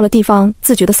不过到了地方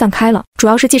自觉地散开了，主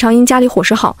要是季长英家里伙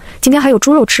食好，今天还有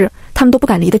猪肉吃，他们都不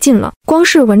敢离得近了，光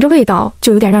是闻着味道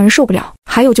就有点让人受不了。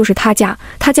还有就是他家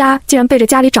竟然背着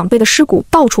家里长辈的尸骨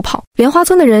到处跑。莲花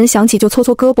村的人想起就搓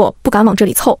搓胳膊，不敢往这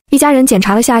里凑。一家人检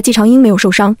查了下季长英没有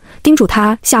受伤，叮嘱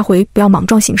他下回不要莽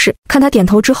撞行事。看他点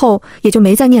头之后，也就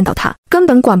没再念叨他，根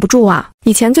本管不住啊。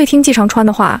以前最听季长川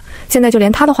的话，现在就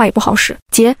连他的话也不好使。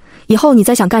姐，以后你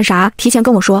再想干啥，提前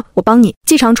跟我说，我帮你。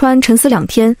季长川沉思2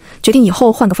天，决定以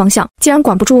后换个方向，既然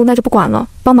管不住，那就不管了，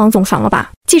帮忙总行了吧。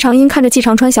季长英看着季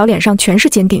长川小脸上全是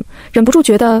坚定，忍不住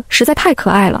觉得实在太可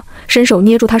爱了，伸手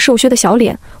捏住他瘦削的小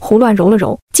脸，胡乱揉了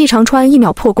揉。季长川1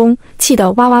秒破功，气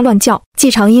得哇哇乱叫。季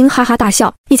长英哈哈大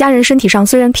笑。一家人身体上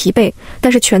虽然疲惫，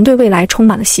但是全对未来充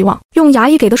满了希望。用衙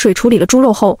役给的水处理了猪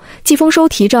肉后，季丰收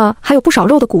提着还有不少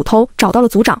肉的骨头找到了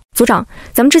组长。组长，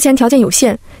咱们之前条件有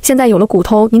限，现在有了骨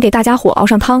头，您给大家伙熬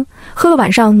上汤，喝了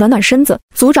晚上暖暖身子。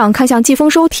组长看向季丰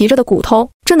收提着的骨头，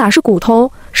这哪是骨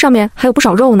头，上面还有不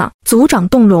少肉呢。组长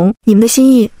动容，你们的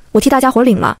心意我替大家伙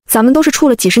领了，咱们都是处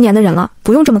了几十年的人了，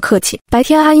不用这么客气。白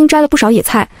天阿英摘了不少野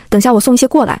菜，等下我送一些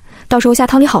过来，到时候下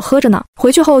汤里好喝着呢。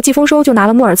回去后季丰收就拿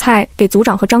了木耳菜给组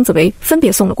长和张子维分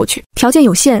别送了过去。条件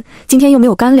有限，今天又没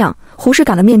有干粮，胡氏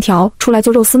擀了面条出来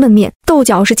做肉丝焖面，豆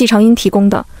角是季长英提供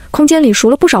的，空间里熟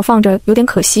了不少，放着有点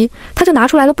可惜，他就拿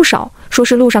出来了不少，说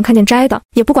是路上看见摘的，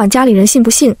也不管家里人信不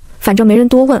信，反正没人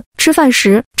多问。吃饭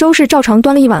时，周氏照常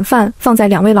端了一碗饭放在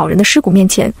2位老人的尸骨面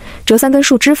前，折3根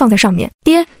树枝放在上面。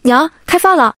爹娘，开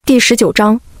饭了。第19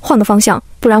章，换个方向，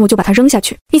不然我就把它扔下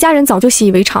去。一家人早就习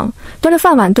以为常，端着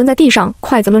饭碗蹲在地上，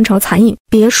筷子抡成了残影。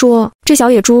别说这小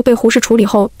野猪被胡氏处理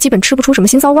后，基本吃不出什么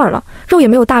腥臊味儿了，肉也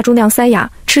没有大猪那样塞牙，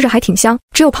吃着还挺香。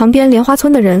只有旁边莲花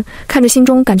村的人看着心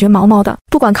中感觉毛毛的，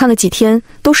不管看了几天，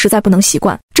都实在不能习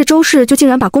惯。这周氏就竟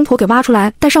然把公婆给挖出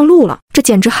来带上路了，这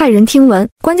简直骇人听闻。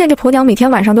关键这婆娘每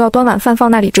天晚上都要端碗饭放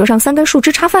那里，折上3根树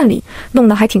枝插饭里，弄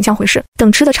得还挺像回事。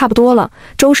等吃的差不多了，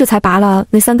周氏才拔了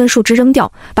那3根树枝扔掉，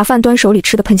把饭端手里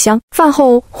吃得喷香。饭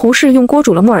后胡氏用锅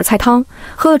煮了木耳菜汤，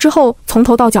喝了之后从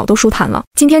头到脚都舒坦了。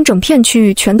今天整片区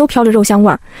域全都飘着肉香味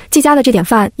儿，季家的这点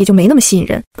饭也就没那么吸引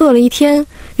人。饿了一天，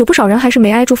有不少人还是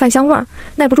没挨住饭香味儿，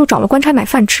耐不住找了官差买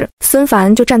饭吃。孙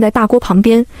凡就站在大锅旁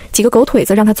边，几个狗腿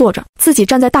子让他坐着，自己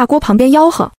站在大锅旁边吆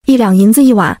喝：1两银子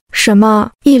一碗。什么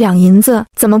1两银子？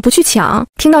怎么不去抢？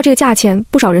听到这个价钱，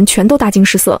不少人全都大惊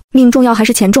失色。命重要还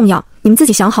是钱重要？你们自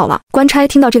己想好了。官差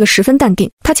听到这个十分淡定，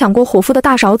他抢过伙夫的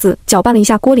大勺子，搅拌了一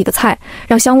下锅里的菜，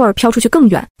让香味儿飘出去更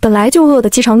远。本来就饿得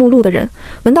饥肠辘辘的人，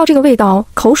闻到这个味道，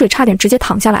口水差点直接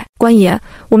淌下来。官爷，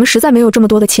我们实在没有这么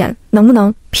多的钱，能不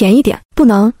能便宜点？不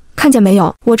能。看见没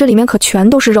有，我这里面可全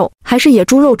都是肉，还是野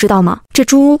猪肉，知道吗？这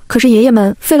猪可是爷爷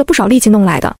们费了不少力气弄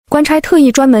来的。官差特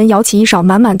意专门舀起一勺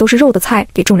满满都是肉的菜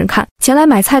给众人看。前来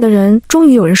买菜的人终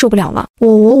于有人受不了了，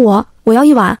我要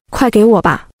1碗，快给我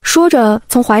吧。说着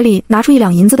从怀里拿出1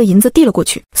两银子的银子递了过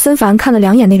去。孙凡看了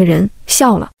2眼那个人，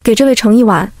笑了，给这位盛1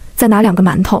碗，再拿2个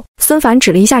馒头。孙凡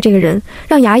指了一下这个人，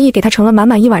让衙役给他盛了满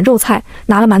满1碗肉菜，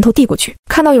拿了馒头递过去。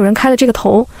看到有人开了这个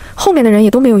头，后面的人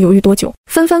也都没有犹豫多久，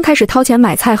纷纷开始掏钱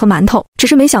买菜和馒头。只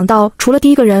是没想到，除了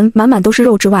第一个人满满都是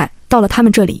肉之外，到了他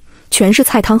们这里全是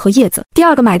菜汤和叶子。第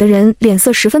2个买的人脸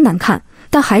色十分难看，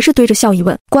但还是堆着笑意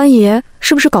问：官爷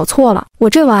是不是搞错了？我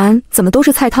这碗怎么都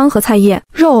是菜汤和菜叶，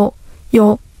肉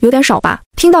有点少吧？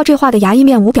听到这话的衙役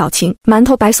面无表情，馒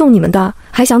头白送你们的，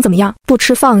还想怎么样？不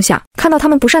吃放下。看到他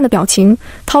们不善的表情，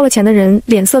掏了钱的人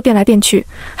脸色变来变去，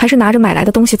还是拿着买来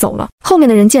的东西走了。后面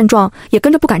的人见状也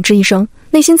跟着不敢吱一声，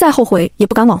内心再后悔也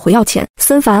不敢往回要钱。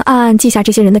孙凡暗暗记下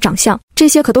这些人的长相，这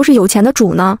些可都是有钱的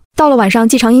主呢。到了晚上，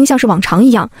季长樱像是往常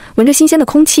一样，闻着新鲜的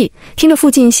空气，听着附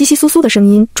近窸窸窣窣的声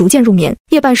音，逐渐入眠。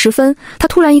夜半时分，他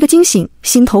突然一个惊醒，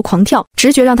心头狂跳，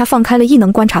直觉让他放开了异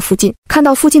能观察附近。看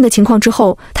到附近的情况之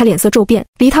后，他脸色骤变。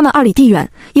离他们2里地远，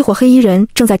一伙黑衣人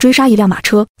正在追杀一辆马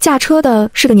车，驾车的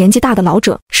是个年纪大的老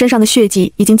者，身上的血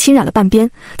迹已经侵染了半边。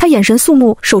他眼神肃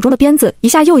穆，手中的鞭子一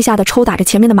下又一下地抽打着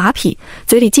前面的马匹，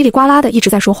嘴里叽里呱啦的一直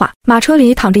在说话。马车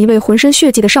里躺着一位浑身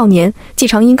血迹的少年，季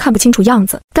长樱看不清楚样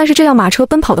子，但是这辆马车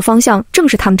奔跑的方向正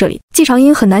是他们这里。季长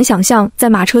樱很难想象，在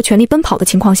马车全力奔跑的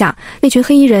情况下，那群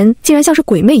黑衣人竟然像是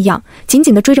鬼魅一样，紧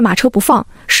紧地追着马车不放，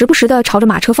时不时地朝着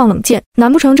马车放冷箭。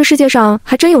难不成这世界上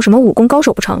还真有什么武功高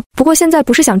手不成？不过现在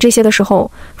不是想这些的时候，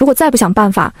如果再不想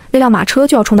办法，那辆马车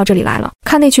就要冲到这里来了。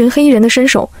看那群黑衣人的身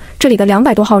手，这里的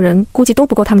200多号人估计都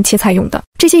不够他们切菜用的。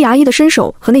这些衙役的身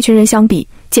手和那群人相比，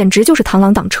简直就是螳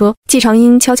螂挡车。季长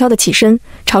樱悄悄地起身，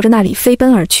朝着那里飞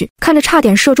奔而去。看着差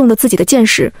点射中的自己的箭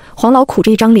矢，黄老苦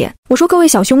着一张脸，我说各位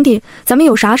小兄弟，咱们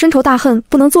有啥深仇大恨，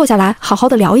不能坐下来好好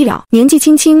的聊一聊？年纪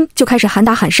轻轻就开始喊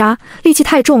打喊杀，戾气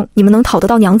太重，你们能讨得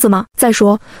到娘子吗？再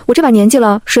说我这把年纪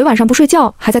了，谁晚上不睡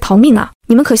觉还在逃命啊？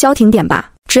你们可消停点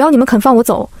吧，只要你们肯放我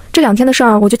走，这2天的事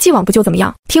儿我就既往不咎，怎么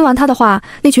样？听完他的话，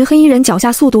那群黑衣人脚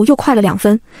下速度又快了2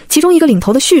分，其中一个领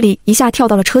头的蓄力一下跳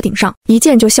到了车顶上，一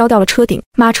箭就削掉了车顶。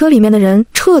马车里面的人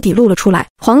彻底露了出来。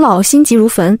黄老心急如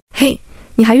焚，嘿，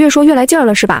你还越说越来劲儿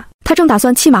了是吧？他正打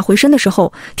算弃马回身的时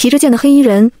候，提着剑的黑衣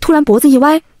人突然脖子一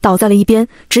歪，倒在了一边，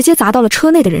直接砸到了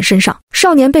车内的人身上。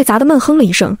少年被砸得闷哼了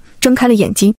一声，睁开了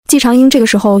眼睛。季长樱这个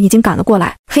时候已经赶了过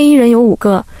来，黑衣人有5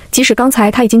个，即使刚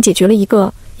才他已经解决了1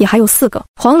个，也还有4个。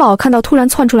黄老看到突然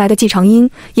窜出来的季长樱，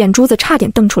眼珠子差点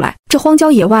瞪出来。这荒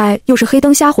郊野外又是黑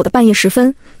灯瞎火的半夜时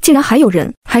分，竟然还有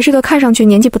人，还是个看上去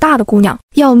年纪不大的姑娘，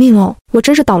要命哦！我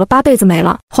真是倒了8辈子霉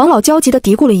了。黄老焦急地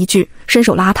嘀咕了一句，伸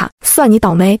手拉他，算你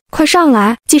倒霉，快上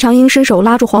来。季长樱伸手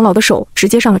拉住黄老的手，直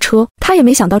接上了车。他也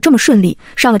没想到这么顺利，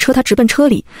上了车他直奔车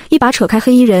里，一把扯开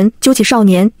黑衣人，揪起少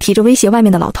年，提着威胁外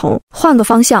面的老头，换个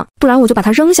方向，不然我就把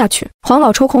他扔下去。黄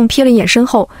老抽空瞥了一眼身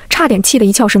后，差点气得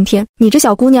一窍升天，你这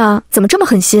小姑娘怎么这么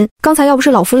狠心？刚才要不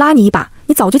是老夫拉你一把，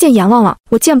你早就见阎王了。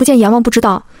我见不见阎王不知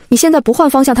道，你现在不换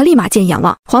方向，他立马见阎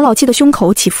王。黄老气的胸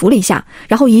口起伏了一下，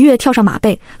然后一跃跳上马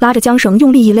背，拉着缰绳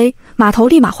用力一勒，马头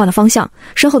立马换了方向，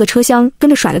身后的车厢跟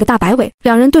着甩了个大摆尾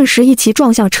，2人顿时一起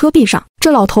撞向了车壁上。这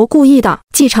老头故意的。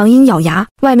季长英咬牙。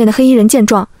外面的黑衣人见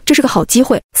状，这是个好机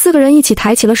会。4个人一起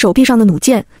抬起了手臂上的弩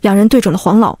箭，2人对准了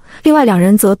黄老，另外2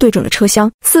人则对准了车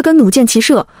厢。4根弩箭齐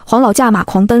射，黄老驾马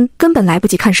狂奔，根本来不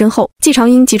及看身后。季长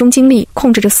英集中精力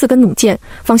控制着4根弩箭，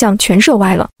方向全射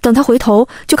歪了。等他回头，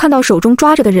就看到手中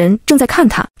抓着的人正在看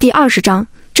他。第20章。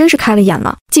真是开了眼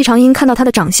了。季长英看到他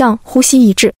的长相，呼吸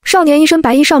一滞。少年一身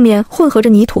白衣上面混合着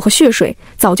泥土和血水，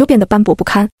早就变得斑驳不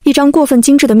堪。一张过分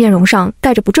精致的面容上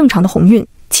带着不正常的红晕，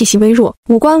气息微弱，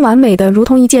五官完美的如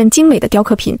同一件精美的雕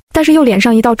刻品，但是右脸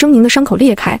上一道狰狞的伤口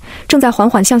裂开，正在缓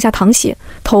缓向下淌血，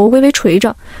头微微垂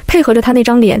着，配合着他那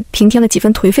张脸平添了几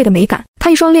分颓废的美感。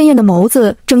他一双潋滟的眸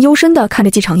子正幽深地看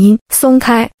着季长英。松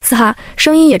开，嘶哈，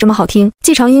声音也这么好听。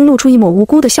季长英露出一抹无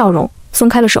辜的笑容，松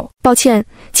开了手。抱歉，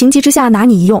情急之下拿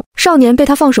你一用。少年被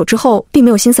他放手之后，并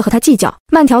没有心思和他计较，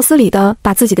慢条斯理地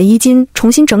把自己的衣襟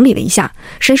重新整理了一下，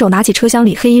伸手拿起车厢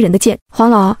里黑衣人的剑。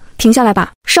黄老，停下来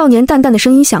吧。少年淡淡的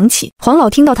声音响起。黄老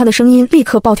听到他的声音，立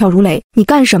刻暴跳如雷。你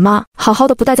干什么？好好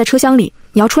的不待在车厢里，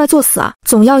你要出来作死啊？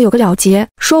总要有个了结。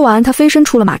说完，他飞身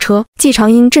出了马车。季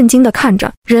长英震惊地看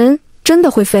着，人真的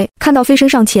会飞。看到飞身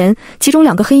上前，其中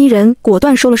2个黑衣人果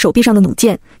断收了手臂上的弩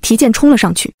箭，提剑冲了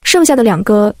上去。剩下的2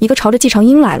个，一个朝着季长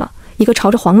英来了，一个朝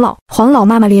着黄老。黄老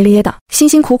骂骂咧咧的，辛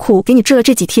辛苦苦给你治了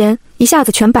这几天，一下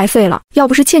子全白费了。要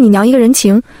不是欠你娘一个人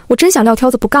情，我真想撂挑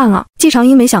子不干了。季长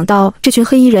英没想到这群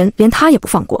黑衣人连他也不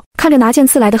放过，看着拿剑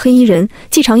刺来的黑衣人，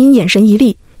季长英眼神一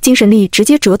厉，精神力直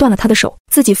接折断了他的手，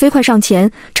自己飞快上前，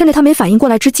趁着他没反应过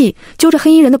来之际，揪着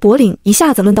黑衣人的脖领一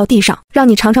下子抡到地上，让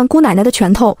你尝尝姑奶奶的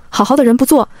拳头，好好的人不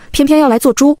做，偏偏要来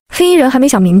做猪。黑衣人还没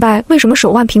想明白为什么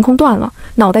手腕凭空断了，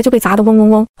脑袋就被砸得嗡嗡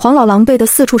嗡。黄老狼狈的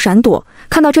四处闪躲，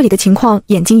看到这里的情况，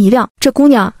眼睛一亮，这姑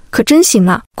娘可真行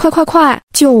啊，快快快，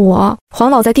救我！黄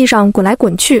老在地上滚来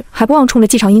滚去，还不忘冲着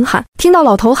季长英喊。听到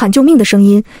老头喊救命的声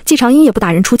音，季长英也不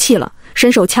打人出气了，伸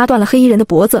手掐断了黑衣人的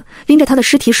脖子，拎着他的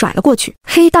尸体甩了过去。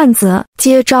黑蛋子，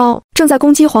接招！正在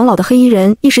攻击黄老的黑衣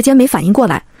人一时间没反应过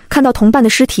来，看到同伴的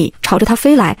尸体朝着他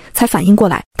飞来，才反应过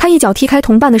来。他一脚踢开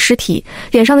同伴的尸体，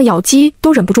脸上的咬肌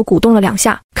都忍不住鼓动了2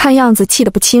下，看样子气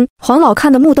得不轻。黄老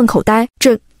看得目瞪口呆，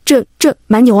这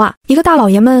蛮牛啊！一个大老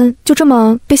爷们就这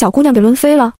么被小姑娘给抡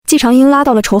飞了。季长英拉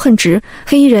到了仇恨值，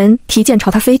黑衣人提剑朝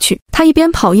他飞去，他一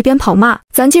边跑一边跑骂：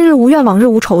咱今日无怨，往日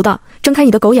无仇的，睁开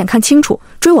你的狗眼看清楚，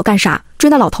追我干啥？追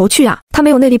那老头去啊！他没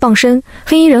有内力傍身，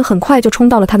黑衣人很快就冲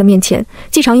到了他的面前。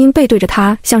季长英背对着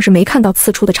他，像是没看到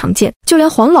刺出的长剑，就连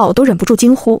黄老都忍不住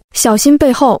惊呼：小心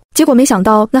背后！结果没想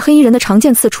到那黑衣人的长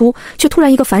剑刺出，却突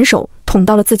然一个反手捅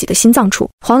到了自己的心脏处。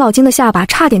黄老惊的下巴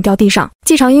差点掉地上。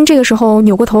季长英这个时候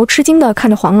扭过头，吃惊地看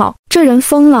着黄老，这人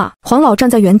疯了。黄老站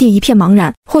在原地一片茫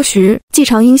然。或许季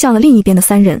长英向了另一边的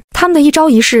3人，他们的一招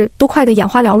一式都快得眼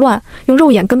花缭乱，用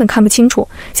肉眼根本看不清楚，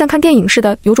像看电影似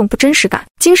的，有种不真实感。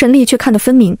精神力却看得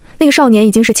分明。那个少年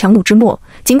已经是强弩之末，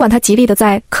尽管他极力地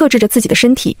在克制着自己的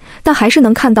身体，但还是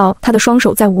能看到他的双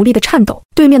手在无力地颤抖。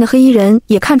对面的黑衣人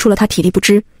也看出了他体力不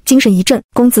支，精神一振：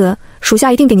公子，属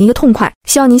下一定给您一个痛快，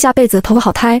希望您下辈子投个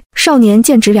好胎。少年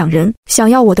剑指2人，想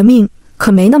要我的命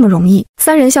可没那么容易。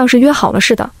3人像是约好了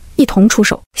似的，一同出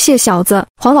手。谢小子！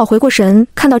黄老回过神，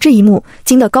看到这一幕，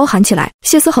惊得高喊起来。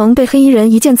谢思恒被黑衣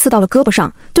人一剑刺到了胳膊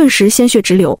上，顿时鲜血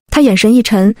直流。他眼神一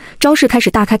沉，招式开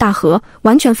始大开大合，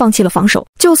完全放弃了防守。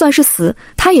就算是死，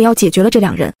他也要解决了这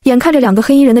2人。眼看着2个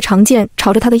黑衣人的长剑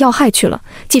朝着他的要害去了，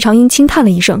季长英轻叹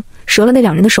了一声，折了那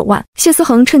2人的手腕。谢思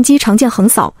恒趁机长剑横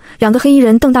扫，2个黑衣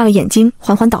人瞪大了眼睛，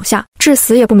缓缓倒下，至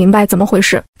死也不明白怎么回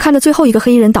事。看着最后一个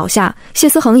黑衣人倒下，谢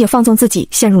思恒也放纵自己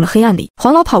陷入了黑暗里。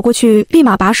黄老跑过去，立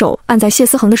马把手按在谢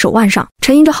思恒的手腕上，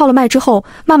沉吟着号了脉之后，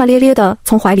骂骂咧咧地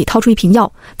从怀里掏出一瓶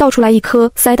药，倒出来1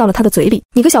颗塞到了他的嘴里。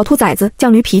你个小兔崽子，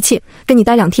犟驴脾气，跟你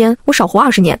待2天，我少活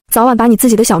20年，早晚把你自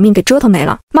己的小命给折腾没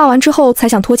了。骂完之后才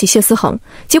想拖起谢思恒，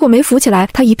结果没扶起来，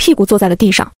他一屁股坐在了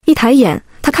地上。一抬眼，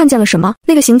他看见了什么？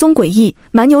那个行踪诡异、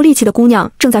蛮牛力气的姑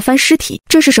娘正在翻尸体。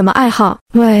这是什么爱好？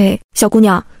喂，小姑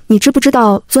娘，你知不知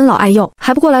道尊老爱幼，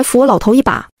还不过来扶我老头一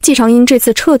把？季长英这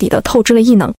次彻底的透支了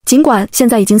异能，尽管现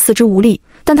在已经四肢无力，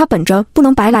但他本着不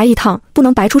能白来一趟，不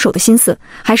能白出手的心思，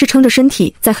还是撑着身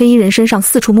体在黑衣人身上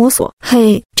四处摸索。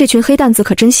嘿，这群黑蛋子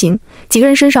可真行，几个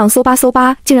人身上搜吧搜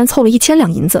吧，竟然凑了1000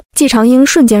两银子。季长英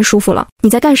瞬间舒服了。你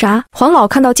在干啥？黄老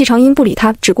看到季长英不理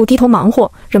他，只顾低头忙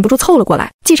活，忍不住凑了过来。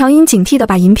季长英警惕地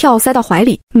把银票塞到怀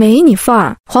里，没你份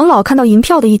儿。黄老看到银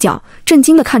票的一角，震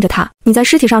惊地看着他，你在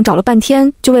尸体上找了半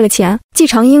天，就为了钱？季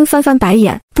长英翻翻白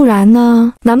眼，不然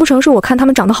呢？难不成是我看他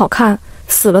们长得好看，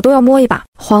死了都要摸一把？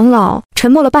黄老沉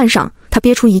默了半晌，他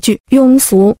憋出一句庸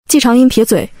俗。季长英撇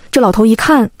嘴，这老头一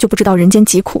看就不知道人间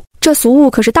疾苦，这俗物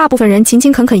可是大部分人勤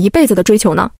勤恳恳一辈子的追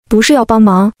求呢。不是要帮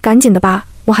忙，赶紧的吧，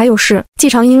我还有事。季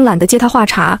长英懒得接他话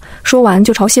茬，说完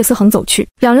就朝谢思恒走去。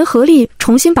两人合力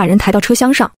重新把人抬到车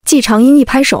厢上。季长英一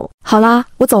拍手，好啦，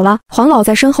我走了。黄老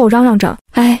在身后嚷嚷着，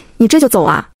哎，你这就走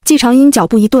啊？季长英脚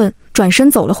步一顿，转身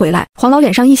走了回来。黄老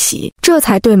脸上一喜，这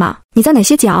才对嘛，你在哪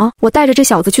些脚？我带着这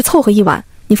小子去凑合一晚，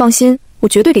你放心，我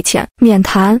绝对给钱，免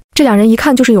谈。这两人一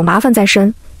看就是有麻烦在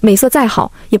身，美色再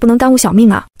好也不能耽误小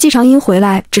命啊。季长英回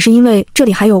来只是因为这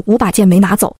里还有5把剑没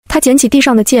拿走，他捡起地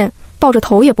上的剑，抱着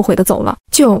头也不回地走了。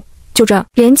就这，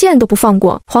连剑都不放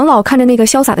过。黄老看着那个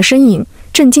潇洒的身影，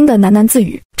震惊的喃喃自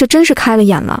语，这真是开了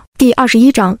眼了。第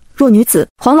21章弱女子。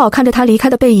黄老看着他离开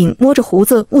的背影，摸着胡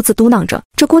子兀自嘟囔着，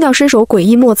这姑娘身手诡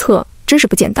异莫测，真是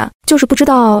不简单，就是不知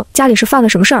道家里是犯了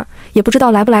什么事儿，也不知道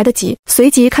来不来得及。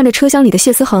随即看着车厢里的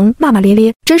谢思恒，骂骂咧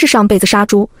咧，真是上辈子杀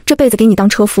猪，这辈子给你当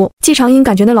车夫。季长英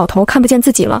感觉那老头看不见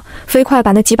自己了，飞快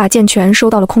把那几把剑全收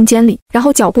到了空间里，然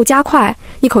后脚步加快，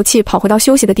一口气跑回到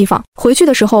休息的地方。回去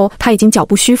的时候他已经脚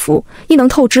步虚浮，一能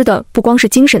透支的不光是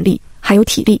精神力，还有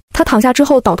体力。他躺下之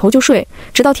后倒头就睡，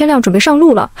直到天亮准备上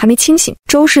路了还没清醒。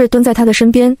周氏蹲在他的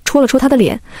身边，戳了戳他的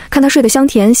脸，看他睡得香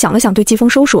甜，想了想对季风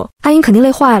收说，阿英肯定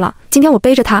累坏了，今天我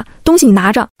背着他，东西你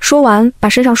拿着。说完把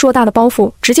身上硕大的包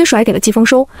袱直接甩给了季风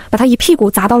收，把他一屁股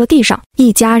砸到了地上。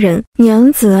一家人，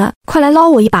娘子快来捞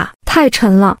我一把，太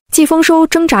沉了。季风收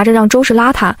挣扎着让周氏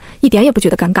拉他，一点也不觉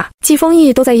得尴尬。季风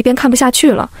义都在一边看不下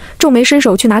去了，皱眉伸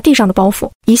手去拿地上的包袱，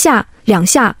一下两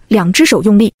下，两只手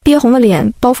用力，憋红了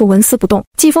脸，包袱纹丝不动。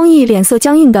季风义脸色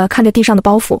僵硬地看着地上的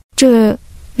包袱，这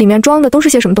里面装的都是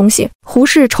些什么东西？胡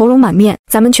氏愁容满面，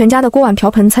咱们全家的锅碗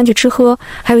瓢盆餐具吃喝，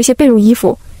还有一些被褥衣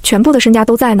服，全部的身家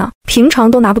都在呢，平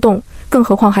常都拿不动，更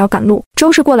何况还要赶路。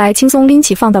周氏过来轻松拎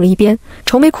起放到了一边，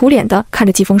愁眉苦脸的看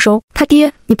着季风收，他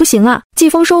爹你不行啊。季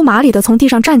风收麻利的从地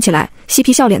上站起来，嬉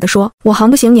皮笑脸的说，我行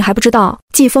不行你还不知道？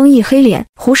季风一黑脸，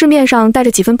胡氏面上带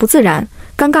着几分不自然，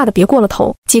尴尬的别过了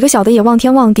头，几个小的也望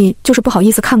天望地，就是不好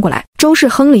意思看过来。周氏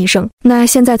哼了一声，那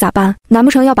现在咋办？难不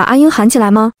成要把阿英喊起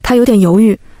来吗？他有点犹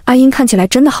豫，阿英看起来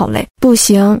真的好累。不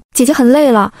行，姐姐很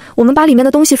累了，我们把里面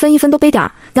的东西分一分都背点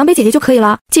儿，娘背姐姐就可以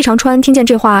了。季长川听见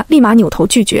这话立马扭头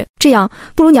拒绝，这样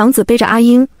不如娘子背着阿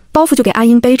英，包袱就给阿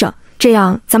英背着，这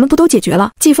样咱们不都解决了？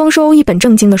季风收一本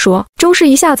正经地说。周氏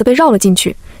一下子被绕了进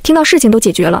去，听到事情都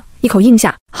解决了，一口应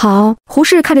下。好。胡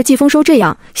氏看着季风收这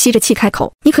样，吸着气开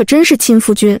口，你可真是亲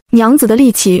夫君，娘子的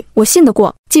力气我信得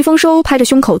过。季风收拍着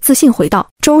胸口自信回道。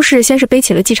周氏先是背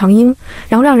起了季长英，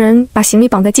然后让人把行李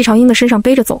绑在季长英的身上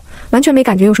背着走，完全没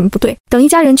感觉有什么不对。等一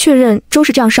家人确认周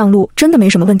氏这样上路真的没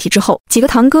什么问题之后，几个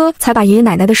堂哥才把爷爷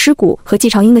奶奶的尸骨和季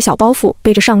长英的小包袱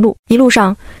背着上路。一路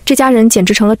上这家人简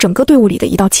直成了整个队伍里的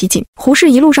一道奇景。胡氏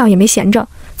一路上也没闲着，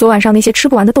昨晚上那些吃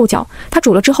不完的豆角他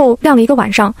煮了之后晾了一个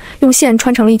晚上，用线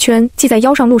穿成了一圈系在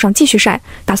腰上，路上继续晒，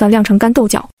打算晾成干豆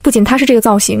角。不仅他是这个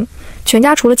造型，全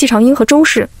家除了季长英和周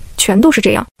氏全都是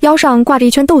这样，腰上挂着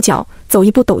一圈豆角，走一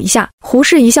步抖一下。胡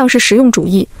氏一向是实用主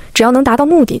义，只要能达到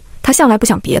目的，他向来不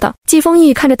想别的。季风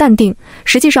义看着淡定，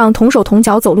实际上同手同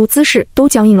脚走路姿势都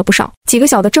僵硬了不少。几个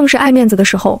小的正是爱面子的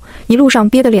时候，一路上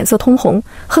憋得脸色通红，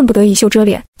恨不得以袖遮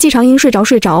脸。季长英睡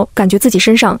着，感觉自己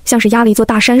身上像是压了一座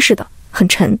大山似的，很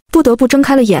沉，不得不睁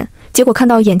开了眼，结果看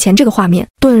到眼前这个画面，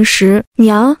顿时，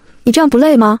娘，你这样不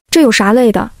累吗？这有啥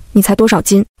累的？你才多少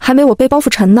斤？还没我背包袱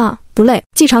沉呢，不累。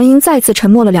季长英再次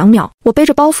沉默了2秒，我背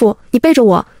着包袱，你背着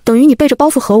我，等于你背着包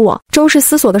袱和我。周氏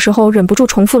思索的时候忍不住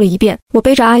重复了一遍，我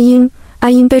背着阿英，阿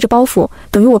英背着包袱，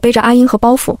等于我背着阿英和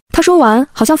包袱。他说完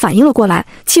好像反应了过来，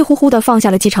气呼呼地放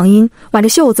下了季长英，挽着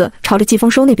袖子朝着季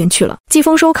风收那边去了。季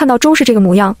风收看到周氏这个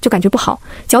模样就感觉不好，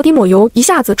脚底抹油，一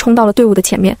下子冲到了队伍的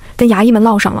前面，跟衙役们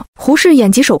唠上了。胡氏眼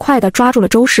疾手快地抓住了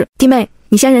周氏，弟妹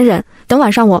你先忍忍，等晚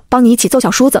上我帮你一起揍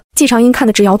小叔子。季长英看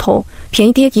得直摇头，便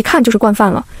宜爹一看就是惯犯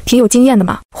了，挺有经验的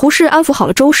嘛。胡氏安抚好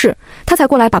了周氏，他才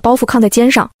过来把包袱扛在肩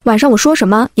上，晚上我说什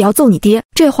么也要揍你爹。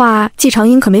这话季长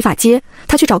英可没法接，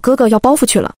他去找哥哥要包袱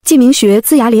去了。季明学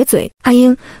龇牙咧嘴，阿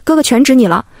英，哥哥全指你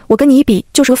了，我跟你一比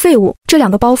就是个废物，这2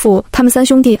个包袱他们3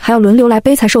兄弟还要轮流来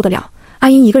背才受得了，阿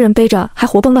英一个人背着还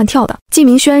活蹦乱跳的。季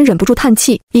明轩忍不住叹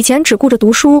气，以前只顾着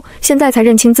读书，现在才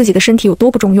认清自己的身体有多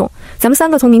不中用。咱们3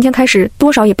个从明天开始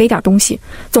多少也背点东西，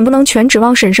总不能全指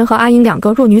望婶婶和阿英2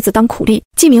个弱女子当苦力。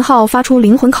季明浩发出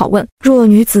灵魂拷问，弱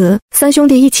女子？3兄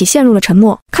弟一起陷入了沉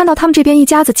默。看到他们这边一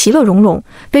家子其乐融融，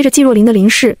背着季若琳的林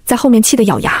氏在后面气得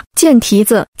咬牙，贱蹄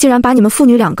子竟然把你们父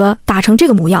女2个打成这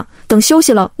个模样，等休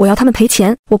息了我要他们赔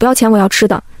钱，我不要钱，我要吃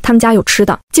的，他们家有吃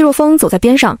的。季若风走在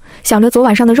边上，想着昨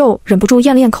晚上的肉，忍不住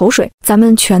咽了咽口水，咱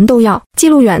们全都要。季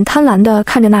路远贪婪地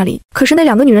看着那里，可是那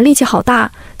2个女人力气好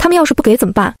大，他们要是不给怎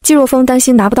么办？季若风担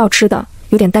心拿不到吃的，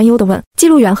有点担忧地问。记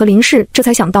录员和林氏这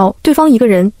才想到，对方一个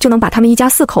人就能把他们一家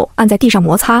4口按在地上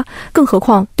摩擦，更何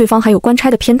况对方还有官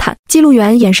差的偏袒。记录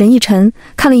员眼神一沉，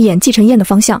看了一眼季晨燕的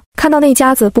方向，看到那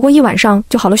家子不过1晚上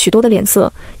就好了许多的脸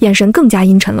色，眼神更加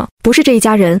阴沉了。不是这一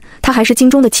家人，他还是京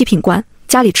中的7品官，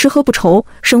家里吃喝不愁，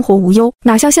生活无忧，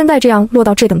哪像现在这样落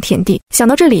到这等田地。想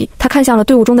到这里，他看向了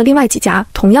队伍中的另外几家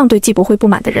同样对季伯会不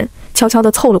满的人，悄悄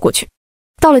地凑了过去。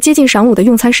到了接近晌午的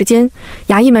用餐时间，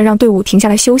衙役们让队伍停下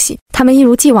来休息，他们一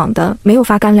如既往的没有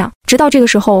发干粮。直到这个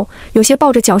时候，有些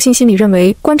抱着侥幸心理认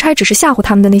为官差只是吓唬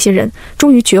他们的那些人，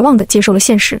终于绝望地接受了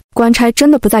现实，官差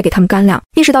真的不再给他们干粮。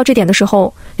意识到这点的时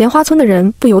候，莲花村的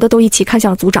人不由得都一起看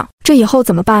向了组长。这以后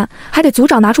怎么办？还得组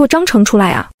长拿出个章程出来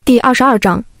啊。第22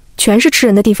章，全是吃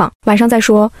人的地方，晚上再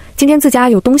说，今天自家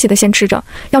有东西的先吃着，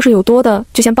要是有多的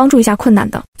就先帮助一下困难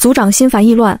的。组长心烦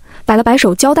意乱，摆了摆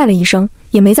手交代了一声，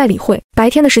也没再理会。白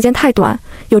天的时间太短，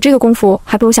有这个功夫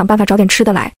还不如想办法找点吃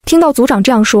的来。听到组长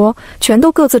这样说，全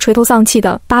都各自垂头丧气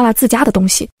地扒拉自家的东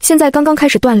西。现在刚刚开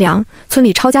始断粮，村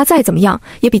里抄家再怎么样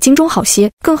也比京中好些，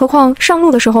更何况上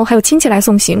路的时候还有亲戚来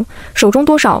送行，手中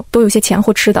多少都有些钱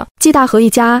或吃的。季大河一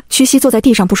家屈膝坐在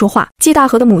地上不说话。季大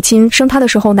河的母亲生他的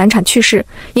时候难产去世，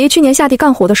爷爷去年下地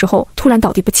干活的时候突然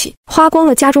倒地不起，花光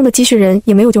了家中的积蓄，人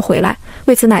也没有救回来，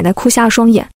为此奶奶哭瞎了双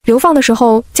眼。流放的时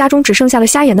候，家中只剩下了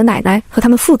瞎眼的奶奶和他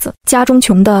们父子，家中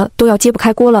穷的都要揭不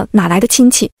开锅了，哪来的亲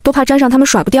戚，都怕沾上他们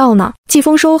甩不掉呢。季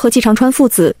丰收和季长川父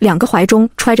子2个怀中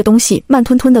揣着东西，慢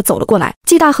吞吞地走了过来。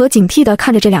季大河警惕地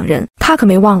看着这2人，他可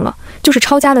没忘了，就是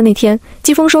抄家的那天，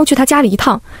季丰收去他家里一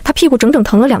趟，他屁股整整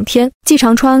疼了2天。季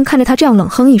长川看着他这样冷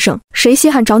哼一声，谁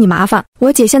稀罕找你麻烦，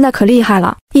我姐现在可厉害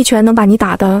了，一拳能把你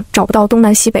打得找不到东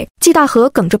南西北。季大河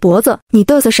梗着脖子，你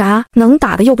嘚瑟啥？能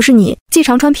打的又不是你。季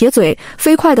长川撇嘴，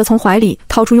飞快地从怀里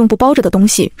掏出用布包着的东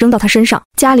西扔到他身上，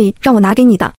家里让我拿给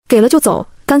你的，给了就走，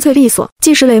干脆利索。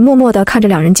季石磊默默地看着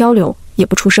2人交流，也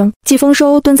不出声。季丰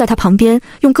收蹲在他旁边，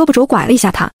用胳膊肘拐了一下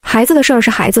他，孩子的事儿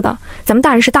是孩子的，咱们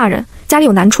大人是大人，家里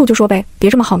有难处就说呗，别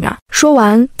这么好面。说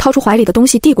完，掏出怀里的东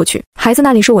西递过去，孩子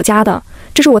那里是我家的，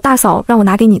这是我大嫂让我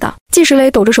拿给你的。季石磊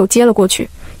抖着手接了过去，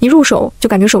一入手就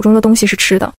感觉手中的东西是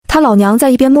吃的。他老娘在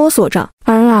一边摸索着，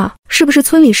儿啊，是不是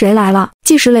村里谁来了？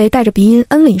季石磊带着鼻音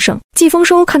嗯了一声。季丰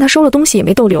收看他收了东西也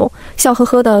没逗留，笑呵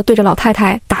呵地对着老太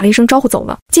太打了一声招呼走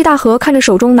了。季大河看着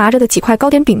手中拿着的几块糕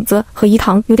点饼子和饴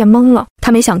糖，有点懵了。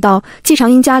他没想到季长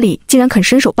英家里竟然肯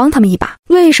伸手帮他们一把，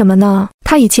为什么呢？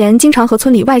他以前经常和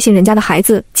村里外姓人家的孩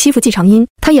子欺负季长英，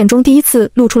他眼中第一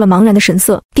次露出了茫然的神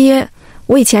色。爹，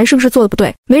我以前是不是做的不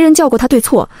对？没人教过他对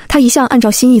错，他一向按照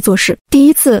心意做事，第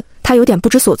一次他有点不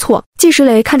知所措。季石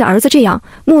磊看着儿子这样，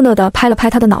木讷地拍了拍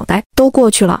他的脑袋，都过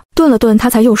去了。顿了顿，他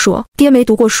才又说，爹没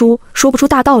读过书，说不出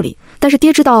大道理，但是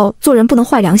爹知道做人不能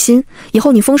坏良心，以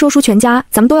后你丰收叔全家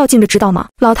咱们都要敬着，知道吗？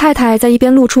老太太在一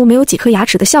边露出没有几颗牙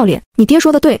齿的笑脸，你爹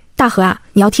说的对，大河啊，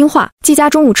你要听话。季家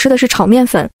中午吃的是炒面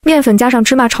粉，面粉加上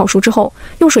芝麻炒熟之后，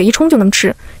用水一冲就能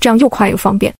吃，这样又快又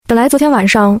方便。本来昨天晚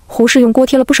上胡氏用锅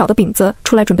贴了不少的饼子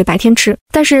出来准备白天吃，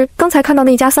但是刚才看到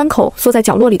那家3口缩在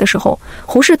角落里的时候，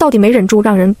胡氏到底没忍住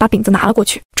让人把饼子拿了过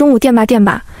去。中午垫吧垫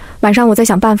吧，晚上我再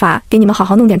想办法给你们好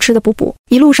好弄点吃的补补。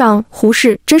一路上胡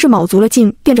氏真是卯足了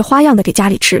劲，变着花样的给家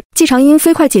里吃。季长英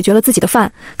飞快解决了自己的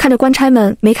饭，看着官差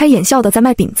们眉开眼笑的在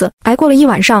卖饼子。挨过了一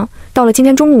晚上，到了今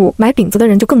天中午，买饼子的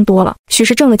人就更多了。许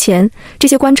是挣了钱，这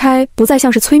些官差不再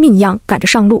像是催命一样赶着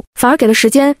上路，反而给了时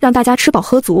间让大家吃饱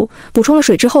喝足，补充了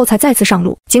水之后才再次上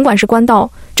路。尽管是官道，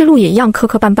这路也一样磕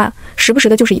磕绊绊，时不时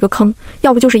的就是一个坑，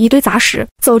要不就是一堆杂石。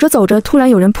走着走着，突然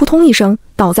有人扑通一声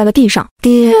倒在了地上，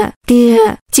爹爹！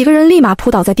几个人立马扑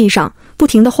倒在地上，不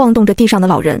停地晃动着地上的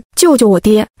老人，救救我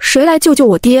爹！谁来救救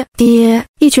我爹？爹！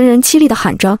一群人凄厉地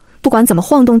喊着，不管怎么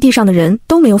晃动地上的人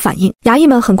都没有反应。衙役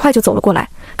们很快就走了过来，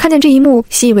看见这一幕，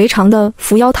习以为常的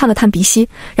扶腰探了探鼻息，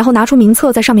然后拿出名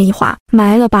册在上面一划，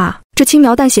埋了吧。这轻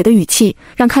描淡写的语气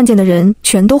让看见的人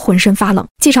全都浑身发冷。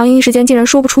季长英一时间竟然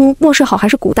说不出末世好还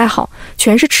是古代好，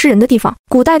全是吃人的地方。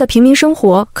古代的平民生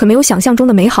活可没有想象中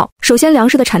的美好。首先粮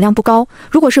食的产量不高，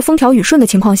如果是风调雨顺的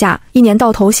情况下，一年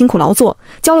到头辛苦劳作，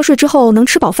交了税之后能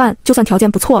吃饱饭就算条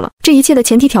件不错了。这一切的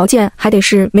前提条件还得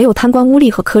是没有贪官污吏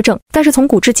和苛政。但是从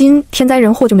古至今，天灾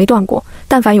人祸就没断过，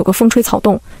但凡有个风吹草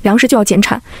动，粮食就要减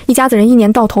产，一家子人一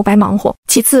年到头白忙活。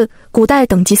其次，古代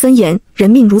等级森严，人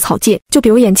命如草芥，就比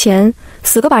如眼前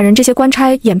死个把人，这些官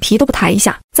差眼皮都不抬一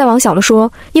下。再往小了说，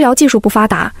医疗技术不发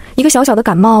达，一个小小的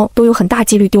感冒都有很大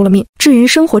几率丢了命。至于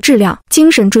生活质量、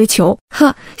精神追求，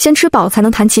先吃饱才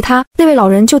能谈其他。那位老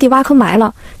人就地挖坑埋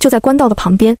了，就在官道的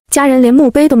旁边，家人连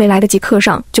墓碑都没来得及刻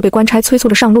上，就被官差催促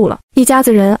着上路了。一家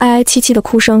子人哀哀戚戚的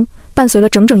哭声伴随了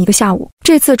整整一个下午。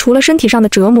这次除了身体上的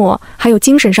折磨，还有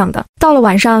精神上的。到了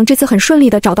晚上，这次很顺利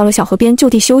的找到了小河边就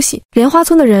地休息。莲花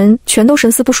村的人全都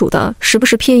神思不属的，时不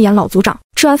时瞥一眼老族长。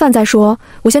吃完饭再说，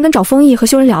我先跟找丰毅和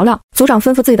修人聊聊。族长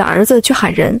吩咐自己的儿子去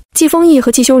喊人。季丰毅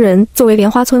和季修人作为莲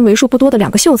花村为数不多的2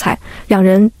个秀才，两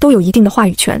人都有一定的话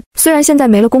语权。虽然现在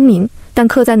没了功名，但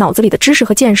刻在脑子里的知识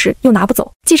和见识又拿不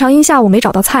走。季长英下午没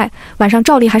找到菜，晚上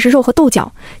照例还是肉和豆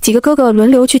角。几个哥哥轮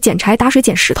流去捡柴、打水、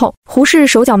捡石头。胡氏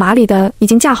手脚麻利的已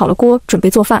经架好了锅，准备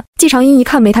做饭。季长英一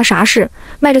看没他啥事，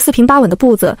迈着4平8稳的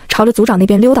步子朝着族长那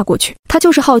边溜达过去。他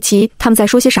就是好奇他们在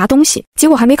说些啥东西，结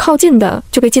果还没靠近的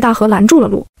就被季大河拦住了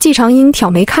路。季长英挑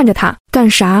眉看着他，干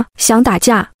啥？想打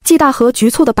架？季大河局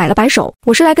促地摆了摆手，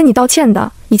我是来跟你道歉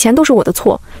的，以前都是我的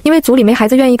错，因为族里没孩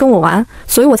子愿意跟我玩，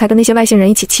所以我才跟那些外姓人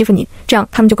一起欺负你，这样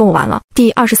他们就跟我玩了。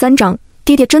第23章，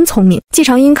爹爹真聪明。季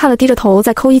长英看了低着头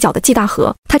在抠衣角的季大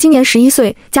河，他今年11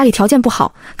岁，家里条件不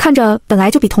好，看着本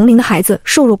来就比同龄的孩子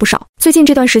瘦弱不少，最近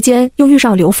这段时间又遇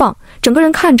上了流放，整个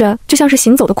人看着就像是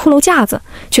行走的骷髅架子，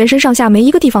全身上下没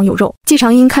一个地方有肉。季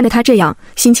长英看着他这样，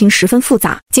心情十分复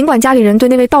杂。尽管家里人对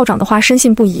那位道长的话深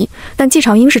信不疑，但季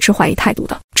长英是持怀疑态度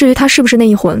的。至于他是不是那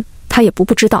一魂，他也不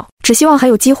知道，只希望还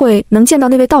有机会能见到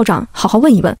那位道长，好好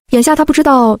问一问。眼下他不知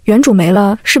道原主没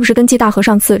了是不是跟季大河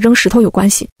上次扔石头有关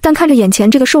系，但看着眼前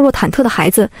这个瘦弱忐忑的孩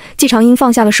子，季长英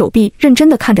放下了手臂，认真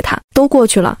地看着他。都过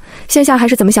去了，现下还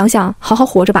是怎么想想，好好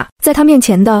活着吧。在他面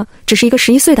前的只是一个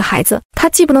11岁的孩子，他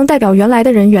既不能代表原来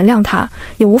的人原谅他，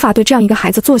也无法对这样一个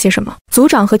孩子做些什么。族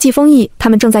长和季丰毅他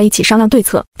们正在一起商量对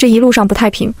策。这一路上不太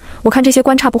平，我看这些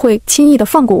官差不会轻易的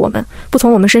放过我们，不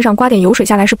从我们身上刮点油水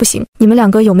下来是不行。你们2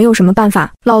个有没有什么办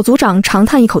法？老族长长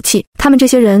叹一口气，他们这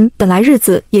些人本来日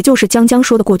子也就是将将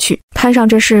说得过去，摊上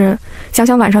这事，想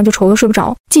想晚上就愁得睡不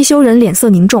着。季修人脸色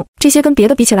凝重，这些跟别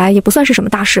的比起来也不算是什么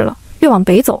大事了，越往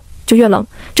北走就越冷，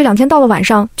这2天到了晚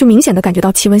上就明显的感觉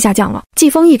到气温下降了。季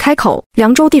风一开口，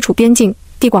凉州地处边境，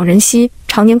地广人稀，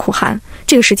常年苦寒，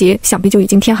这个时节想必就已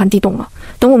经天寒地冻了。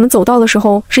等我们走到的时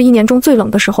候，是1年中最冷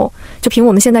的时候，就凭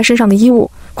我们现在身上的衣物，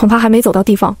恐怕还没走到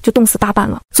地方就冻死大半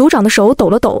了。族长的手抖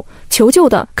了抖，求救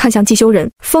的看向季修人。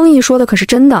风义说的可是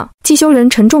真的？季修人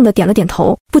沉重的点了点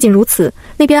头。不仅如此，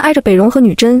那边挨着北荣和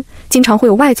女真，经常会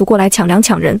有外族过来抢粮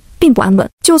抢人，并不安稳。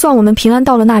就算我们平安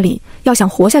到了那里，要想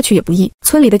活下去也不易。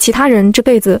村里的其他人这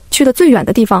辈子去的最远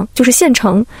的地方就是县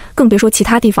城，更别说其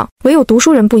他地方。唯有读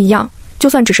书人不一样，就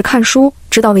算只是看书，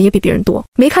知道的也比别人多。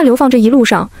没看流放这一路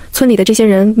上，村里的这些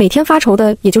人每天发愁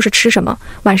的也就是吃什么，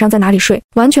晚上在哪里睡，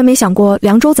完全没想过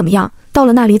凉州怎么样，到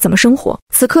了那里怎么生活。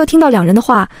此刻听到2人的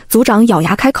话，族长咬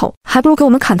牙开口，还不如给我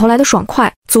们砍头来的爽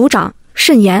快。族长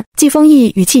慎言。季丰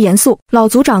毅语气严肃，老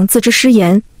族长自知失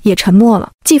言，也沉默了。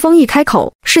季丰毅开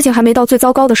口，事情还没到最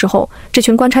糟糕的时候，这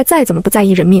群官差再怎么不在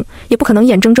意人命，也不可能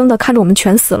眼睁睁地看着我们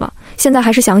全死了。现在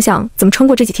还是想想怎么撑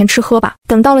过这几天吃喝吧，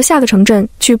等到了下个城镇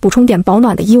去补充点保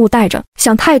暖的衣物带着，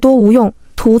想太多无用，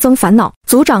徒增烦恼。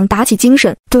族长打起精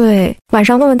神，对，晚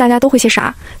上问问大家都会些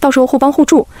啥，到时候互帮互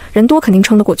助，人多肯定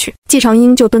撑得过去。季长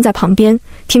英就蹲在旁边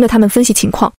听着他们分析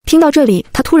情况。听到这里，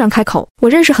他突然开口，我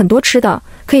认识很多吃的，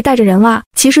可以带着人啊。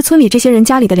其实村里这些人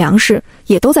家里的粮食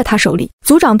也都在他手里。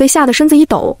族长被吓得身子一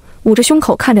抖，捂着胸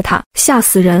口看着他，吓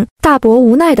死人。大伯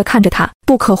无奈地看着他，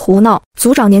不可胡闹，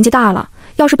族长年纪大了，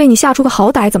要是被你吓出个好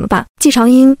歹怎么办？季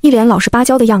长英一脸老实巴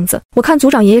交的样子，我看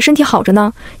族长爷爷身体好着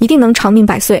呢，一定能长命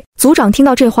100岁。族长听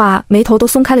到这话，眉头都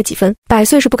松开了几分，100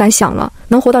岁是不敢想了，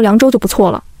能活到凉州就不错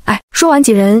了。说完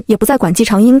几人也不再管季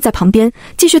长英，在旁边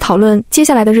继续讨论接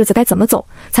下来的日子该怎么走，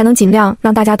才能尽量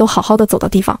让大家都好好的走到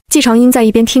地方。季长英在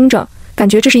一边听着，感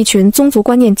觉这是一群宗族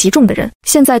观念极重的人，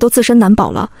现在都自身难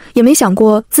保了，也没想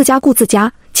过自家顾自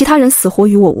家，其他人死活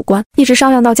与我无关，一直商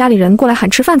量到家里人过来喊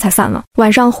吃饭才散了。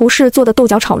晚上胡氏做的豆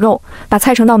角炒肉，把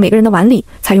菜盛到每个人的碗里，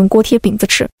才用锅贴饼子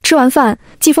吃。吃完饭，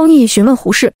季丰毅询问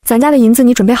胡氏，咱家的银子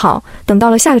你准备好，等到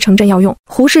了下个城镇要用。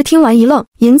胡氏听完一愣，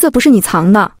银子不是你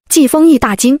藏的？季丰毅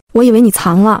大惊，我以为你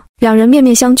藏了。2人面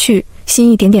面相觑，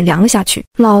心一点点凉了下去。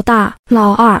老大、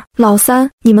老二、老三，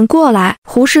你们过来！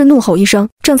胡氏怒吼一声，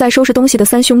正在收拾东西的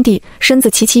3兄弟身子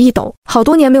齐齐一抖，好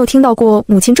多年没有听到过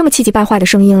母亲这么气急败坏的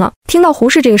声音了。听到胡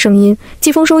氏这个声音，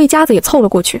季丰收一家子也凑了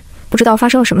过去，不知道发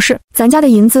生了什么事。咱家的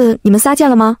银子你们仨见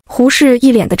了吗？胡氏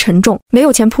一脸的沉重，没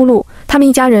有钱铺路，他们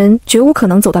一家人绝无可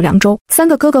能走到凉州。3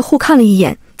个哥哥互看了一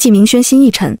眼，季明轩心一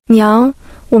沉，娘，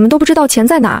我们都不知道钱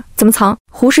在哪，怎么藏？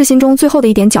胡氏心中最后的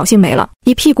一点侥幸没了，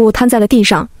一屁股瘫在了地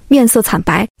上，面色惨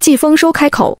白。季丰收开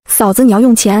口，嫂子你要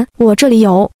用钱，我这里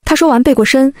有。他说完背过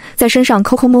身，在身上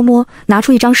抠抠摸摸拿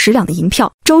出1张10两的银票，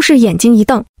周氏眼睛一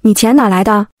瞪，你钱哪来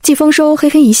的？季丰收嘿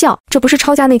嘿一笑，这不是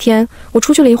抄家那天我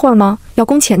出去了一会儿吗？要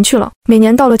工钱去了。每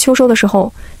年到了秋收的时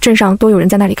候，镇上都有人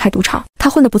在那里开赌场，他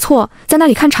混得不错，在那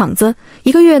里看场子，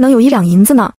一个月能有1两银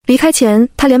子呢。离开前，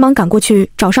他连忙赶过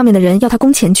去找上面的人要他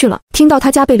工钱去了。听到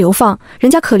他家被流放，人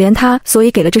家可怜他，所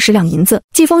以给了这10两银子。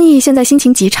季丰义现在心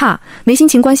情极差，没心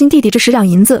情关心弟弟这10两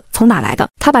银子从哪来的。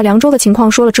他把凉州的情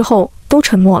况说了之后，都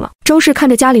沉默了。周氏看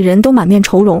着家里人都满面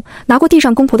愁容，拿过地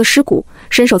上公婆的尸骨，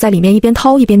伸手在里面一边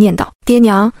掏一边念叨：爹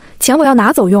娘，钱我要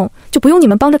拿走用，就不用你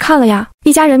们帮着看了呀。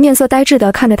一家人面色呆滞地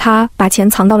看着他把钱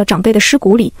藏到了长辈的尸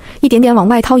骨里，一点点往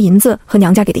外掏银子和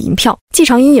娘家给的银票。季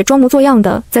长英也装模作样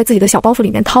的在自己的小包袱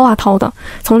里面掏啊掏的，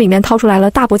从里面掏出来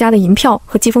了大伯家的银票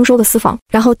和季丰收的私房，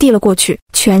然后递了过去。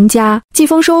全家。季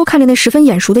丰收看着那十分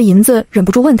眼熟的银子，忍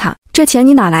不住问他：这钱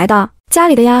你哪来的？家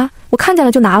里的呀，我看见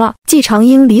了就拿了。季长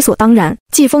英理所当然。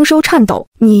季丰收颤抖：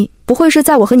你不会是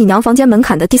在我和你娘房间门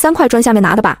槛的第3块砖下面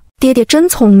拿的吧？爹爹真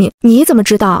聪明，你怎么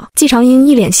知道？季长英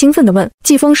一脸兴奋地问。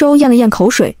季丰收咽了咽口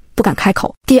水，不敢开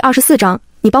口。第24章，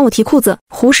你帮我提裤子。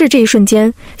胡适这一瞬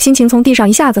间，心情从地上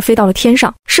一下子飞到了天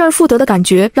上，失而复得的感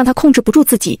觉让他控制不住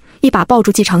自己，一把抱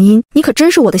住季长英。你可真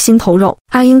是我的心头肉。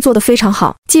阿英做得非常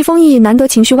好。季丰义难得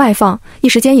情绪外放，一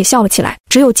时间也笑了起来。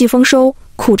只有季丰收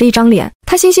苦着一张脸，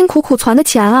他辛辛苦苦攒的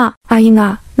钱啊，阿英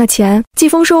啊，那钱。季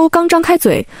丰收刚张开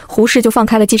嘴，胡适就放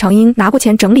开了季长英，拿过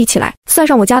钱整理起来，算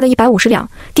上我家的150两，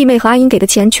弟妹和阿英给的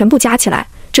钱全部加起来，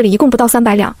这里一共不到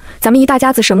300两，咱们一大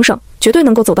家子省不省，绝对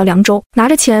能够走到凉州。拿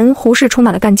着钱，胡适充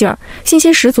满了干劲儿，信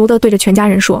心十足地对着全家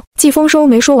人说。季丰收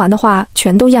没说完的话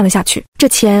全都咽了下去，这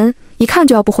钱一看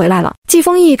就要不回来了。季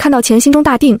丰义看到钱，心中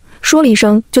大定，说了一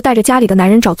声，就带着家里的男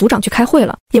人找组长去开会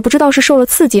了。也不知道是受了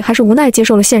刺激还是无奈接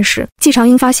受了现实，季长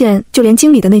英发现就连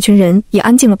经理的那群人也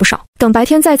安静了不少。等白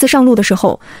天再次上路的时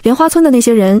候，莲花村的那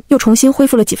些人又重新恢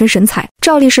复了几分神采。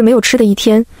照例是没有吃的一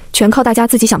天，全靠大家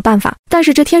自己想办法。但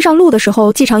是这天上路的时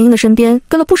候，季长英的身边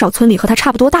跟了不少村里和她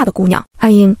差不多大的姑娘。阿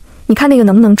英，你看那个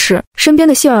能不能吃？身边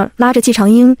的杏儿拉着季长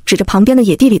英，指着旁边的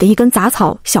野地里的一根杂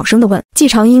草，小声地问。季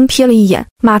长英瞥了一眼，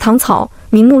马糖草，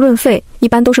明目论肺，一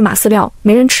般都是马饲料，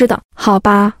没人吃的。好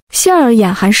吧，杏儿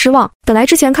眼含失望。本来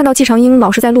之前看到季长英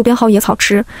老是在路边薅野草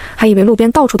吃，还以为路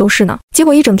边到处都是呢，结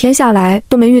果一整天下来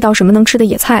都没遇到什么能吃的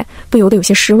野菜，不由得有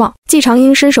些失望。季长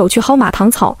英伸手去薅马糖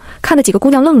草，看的几个姑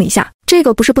娘愣了一下。这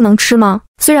个不是不能吃吗？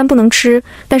虽然不能吃，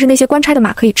但是那些官差的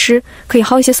马可以吃，可以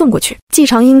薅一些送过去。季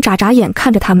长英眨眨眼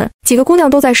看着他们，几个姑娘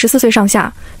都在14岁上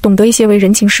下，懂得一些为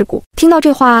人情世故。听到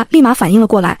这话，立马反应了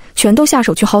过来，全都下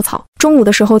手去薅草。中午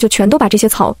的时候就全都把这些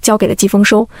草交给了季丰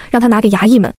收，让他拿给衙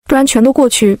役们，不然全都过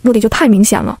去，目的就太明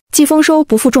显了。季丰收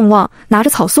不负众望，拿着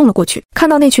草送了过去。看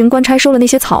到那群官差收了那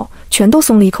些草，全都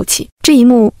松了一口气。这一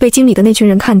幕被经理的那群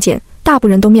人看见，大部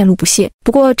分人都面露不屑，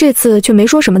不过这次却没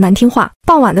说什么难听话。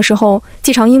傍晚的时候，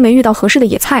季长英没遇到合适的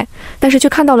野菜，但是却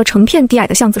看到了成片低矮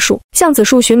的橡子树。橡子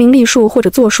树学名栗树或者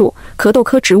柞树，壳豆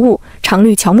科植物，常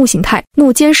绿乔木形态，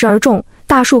木坚实而重。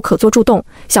大树可做柱洞，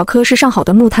小棵是上好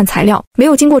的木炭材料，没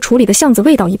有经过处理的橡子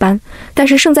味道一般，但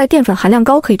是胜在淀粉含量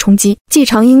高，可以充饥。季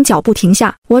长英脚步停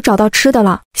下，我找到吃的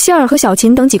了。希尔和小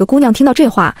琴等几个姑娘听到这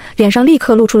话，脸上立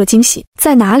刻露出了惊喜。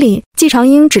在哪里？季长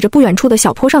英指着不远处的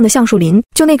小坡上的橡树林，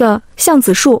就那个橡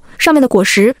子树，上面的果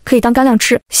实可以当干粮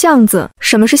吃。橡子？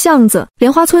什么是橡子？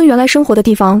莲花村原来生活的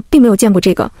地方并没有见过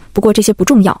这个，不过这些不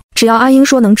重要，只要阿英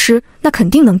说能吃，那肯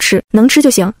定能吃，能吃就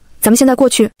行。咱们现在过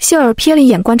去。希尔瞥了一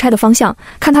眼官差的方向，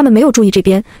看他们没有注意这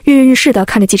边，跃跃欲试地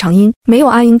看着季长英。没有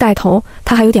阿英带头，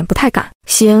他还有点不太敢。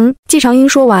行。季长英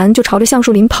说完就朝着橡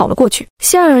树林跑了过去。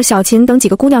希尔、小琴等几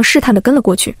个姑娘试探地跟了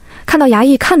过去，看到衙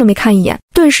役看都没看一眼，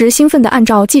顿时兴奋地按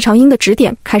照季长英的指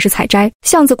点开始采摘。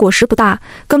橡子果实不大，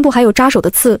根部还有扎手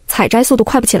的刺，采摘速度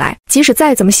快不起来，即使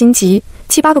再怎么心急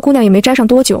，7、8个姑娘也没摘上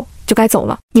多久就该走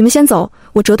了。你们先走，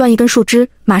我折断一根树枝，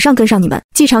马上跟上你们。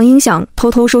季长英想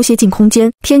偷偷收些进空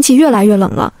间，天气越来越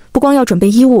冷了，不光要准备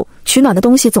衣物，取暖的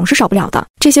东西总是少不了的。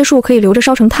这些树可以留着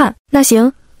烧成炭。那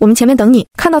行，我们前面等你。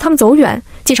看到他们走远，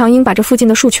季长英把这附近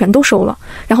的树全都收了，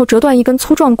然后折断一根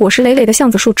粗壮果实累累的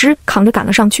橡子树枝，扛着赶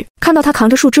了上去。看到他扛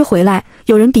着树枝回来，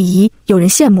有人鄙夷，有人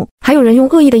羡慕，还有人用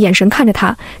恶意的眼神看着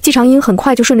他。季长英很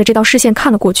快就顺着这道视线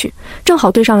看了过去，正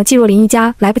好对上了季若琳一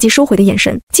家来不及收回的眼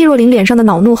神。季若琳脸上的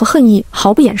恼怒和恨意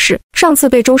毫不掩饰。上次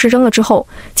被周氏扔了之后，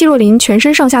季若琳全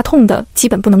身上下痛得基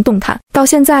本不能动弹，到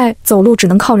现在走路只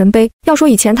能靠人背。要说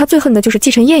以前他最恨的就是季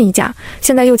晨燕一家，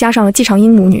现在又加上了季长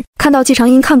英母女。看到季长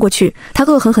英看过去，他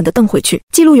恶狠狠地瞪回去。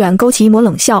季路远勾起一抹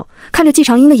冷笑，看着季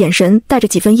长英的眼神带着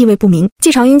几分意味不明。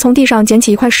季长英从地上捡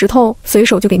起一块石头，随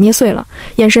手就给捏碎了，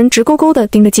眼神直勾勾地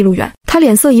盯着季路远。他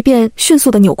脸色一变，迅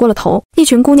速地扭过了头。一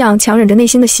群姑娘强忍着内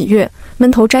心的喜悦，闷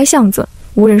头摘橡子，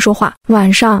无人说话。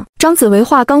晚上，张子维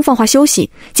话刚放话休息，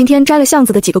今天摘了巷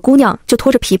子的几个姑娘就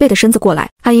拖着疲惫的身子过来。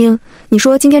阿英，你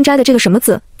说今天摘的这个什么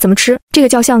籽怎么吃？这个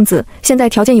叫巷子，现在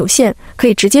条件有限，可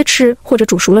以直接吃或者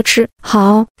煮熟了吃。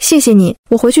好，谢谢你，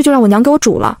我回去就让我娘给我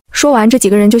煮了。说完，这几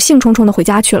个人就兴冲冲地回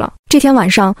家去了。这天晚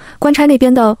上，官差那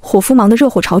边的伙夫忙得热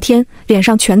火朝天，脸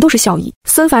上全都是笑意。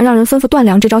孙凡让人吩咐断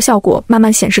粮，这招效果慢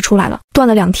慢显示出来了。断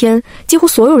了2天，几乎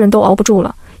所有人都熬不住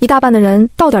了。一大半的人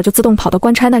到点就自动跑到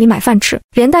官差那里买饭吃，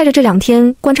连带着这2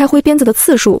天官差挥鞭子的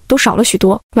次数都少了许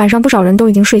多。晚上不少人都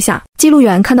已经睡下。季路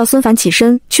远看到孙凡起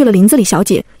身去了林子里，小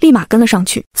姐立马跟了上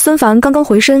去。孙凡刚刚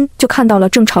回身就看到了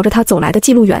正朝着他走来的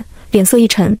季路远，脸色一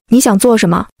沉，你想做什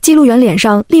么？季路远脸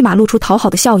上立马露出讨好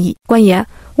的笑意，官爷，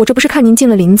我这不是看您进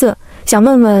了林子，想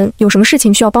问问有什么事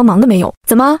情需要帮忙的没有？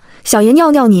怎么，小爷尿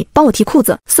尿你帮我提裤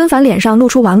子？孙凡脸上露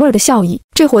出玩味的笑意。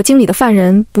这伙经理的犯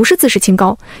人不是自视清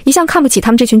高，一向看不起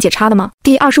他们这群解差的吗？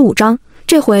第25章，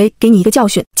这回给你一个教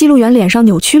训。季路远脸上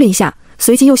扭曲了一下，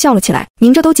随即又笑了起来。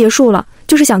您这都结束了，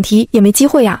就是想提也没机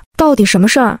会呀。到底什么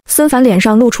事儿？孙凡脸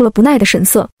上露出了不耐的神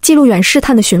色。季路远试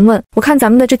探地询问，我看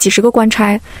咱们的这几十个官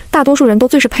差，大多数人都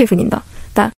最是佩服您的。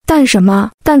但什么？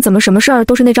但怎么什么事儿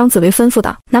都是那张紫薇吩咐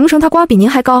的？难不成他官比您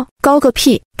还高？高个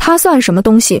屁！他算什么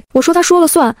东西？我说他说了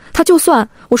算，他就算；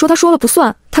我说他说了不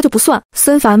算，他就不算。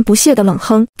孙凡不屑地冷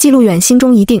哼。季路远心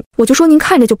中一定，我就说您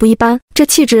看着就不一般，这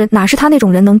气质哪是他那种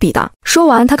人能比的？说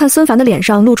完，他看孙凡的脸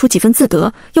上露出几分自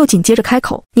得，又紧接着开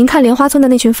口：您看莲花村的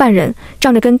那群犯人，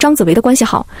仗着跟张紫薇的关系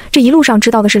好，这一路上知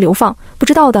道的是流放，不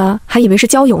知道的还以为是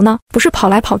郊游呢，不是跑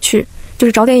来跑去，就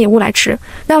是找点野物来吃。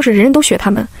那要是人人都学他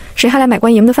们，谁还来买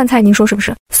官爷们的饭菜？您说是不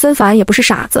是？孙凡也不是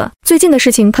傻子，最近的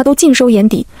事情他都尽收眼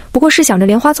底，不过是想着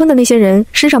莲花村的那些人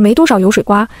身上没多少油水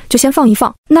瓜，就先放一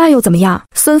放，那又怎么样？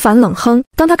孙凡冷哼。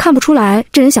当他看不出来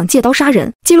这人想借刀杀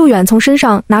人，季路远从身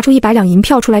上拿出100两银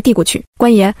票出来递过去。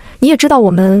官爷，你也知道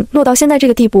我们落到现在这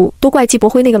个地步，都怪季伯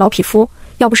辉那个老匹夫，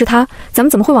要不是他，咱们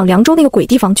怎么会往凉州那个鬼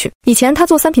地方去？以前他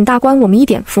做3品大官，我们一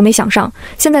点福没享上，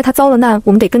现在他遭了难，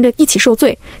我们得跟着一起受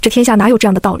罪，这天下哪有这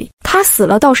样的道理？他死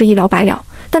了倒是一了百了，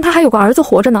但他还有个儿子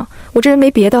活着呢，我这人没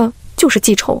别的，就是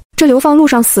记仇。这流放路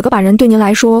上死个把人，对您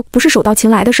来说不是手到擒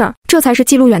来的事儿，这才是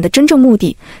季路远的真正目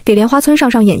的。给莲花村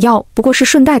上眼药不过是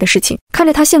顺带的事情。看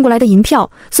着他献过来的银票，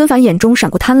孙凡眼中闪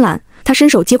过贪婪，他伸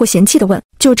手接过嫌弃地问，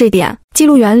就这点？季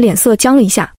路远脸色僵了一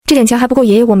下，这点钱还不够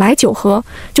爷爷我买酒喝，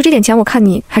就这点钱我看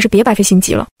你还是别白费心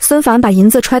机了。孙凡把银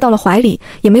子揣到了怀里，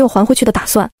也没有还回去的打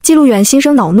算。季路远心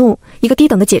生恼怒，一个低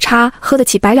等的解差喝得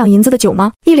起100两银子的酒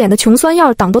吗？一脸的穷酸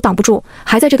样挡都挡不住，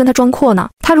还在这跟他装阔呢。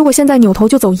他如果现在扭头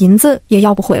就走，银子也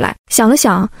要不回来。想了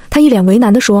想，他一脸为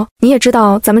难地说，你也知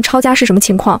道咱们抄家是什么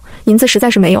情况，银子实在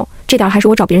是没有，这点还是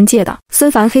我找别人借的。孙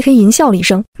凡嘿嘿淫笑了一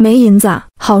声，没银子啊？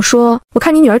好说，我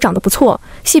看你女儿长得不错，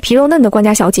细皮肉嫩的官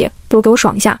家小姐，不如给我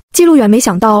爽一下。季路远没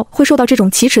想到会受到这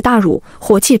种奇耻大辱，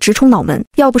火气直冲脑门。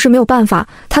要不是没有办法，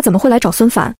他怎么会来找孙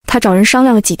凡？他找人商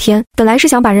量了几天，本来是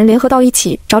想把人联合到一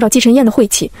起，找季承彦的晦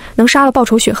气，能杀了报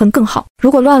仇雪恨更好。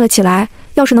如果乱了起来，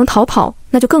要是能逃跑，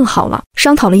那就更好了。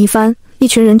商讨了一番，一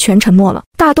群人全沉默了。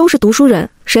大都是读书人，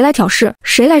谁来挑事？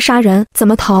谁来杀人？怎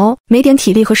么逃？没点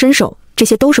体力和身手，这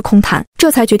些都是空谈，这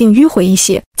才决定迂回一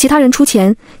些。其他人出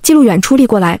钱，季路远出力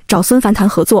过来找孙凡谈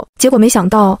合作，结果没想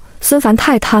到孙凡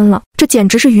太贪了，这简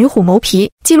直是与虎谋皮。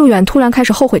季路远突然开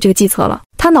始后悔这个计策了，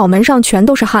他脑门上全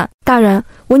都是汗。大人，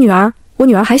我女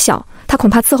儿还小，她恐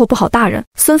怕伺候不好大人。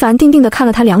孙凡定定地看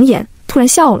了他2眼，突然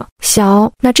笑了，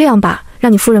小，那这样吧，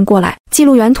让你夫人过来。季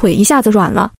路远腿一下子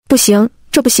软了，不行，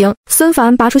这不行。孙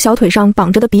凡拔出小腿上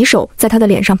绑着的匕首，在他的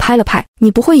脸上拍了拍，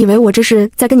你不会以为我这是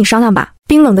在跟你商量吧？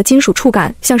冰冷的金属触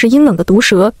感像是阴冷的毒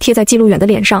蛇贴在季路远的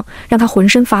脸上，让他浑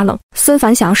身发冷。孙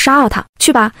凡想要杀了他，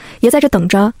去吧，爷在这等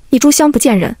着，一炷香不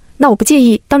见人，那我不介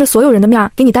意当着所有人的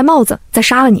面给你戴帽子，再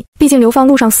杀了你。毕竟流放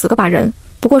路上死个把人，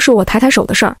不过是我抬手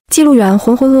的事儿。季路远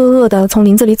浑浑噩噩地从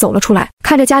林子里走了出来，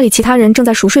看着家里其他人正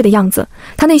在熟睡的样子，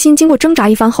他内心经过挣扎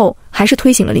一番后，还是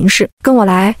推醒了林氏，跟我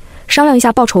来商量一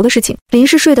下报仇的事情。林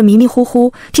氏睡得迷迷糊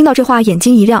糊，听到这话眼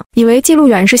睛一亮，以为季路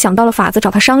远是想到了法子找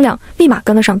他商量，立马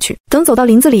跟了上去。等走到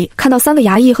林子里，看到3个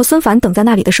衙役和孙凡等在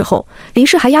那里的时候，林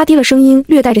氏还压低了声音，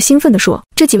略带着兴奋地说，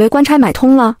这几位官差买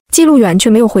通了。季路远却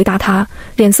没有回答他，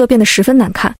脸色变得十分难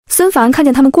看。孙凡看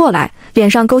见他们过来，脸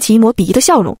上勾起一抹鄙夷的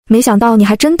笑容，没想到你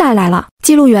还真带来了。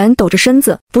季路远抖着身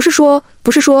子，不是说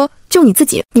就你自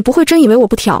己，你不会真以为我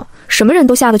不挑，什么人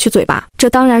都下得去嘴吧？这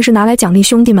当然是拿来奖励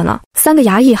兄弟们了。3个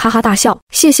衙役哈哈大笑，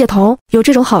谢头，有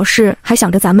这种好事还想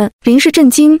着咱们。林氏震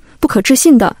惊不可置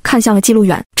信地看向了季路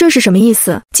远，这是什么意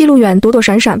思？季路远躲躲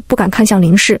闪闪，不敢看向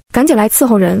林氏，赶紧来伺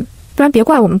候人，不然别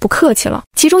怪我们不客气了。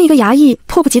其中一个衙役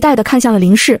迫不及待地看向了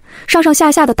林氏，上上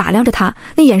下下地打量着他，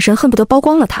那眼神恨不得剥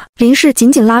光了他。林氏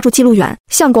紧紧拉住记录员，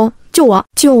相公，救我，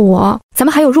救我！咱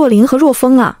们还有若琳和若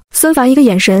风啊！孙凡一个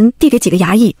眼神递给几个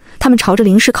衙役，他们朝着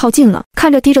林氏靠近了，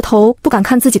看着低着头不敢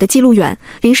看自己的记录员，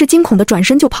林氏惊恐地转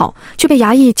身就跑，却被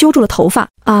衙役揪住了头发。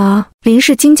啊！林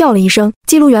氏惊叫了一声，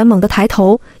记录员猛地抬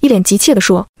头，一脸急切地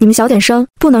说：“你们小点声，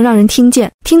不能让人听见。”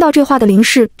听到这话的林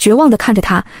氏绝望地看着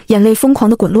他，眼泪疯狂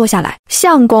地滚落下来。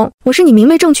相公，我是你明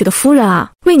媒正娶的夫人啊，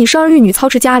为你生儿育女操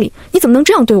持家里，你怎么能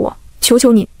这样对我？求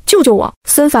求你，救救我！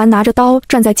孙凡拿着刀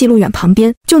站在记录员旁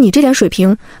边，就你这点水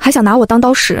平，还想拿我当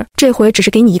刀使？这回只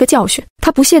是给你一个教训。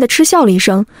他不屑地嗤笑了一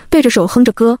声，背着手哼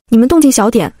着歌：“你们动静小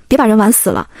点，别把人玩死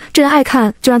了。这人爱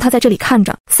看，就让他在这里看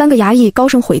着。”三个衙役高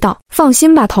声回道：“放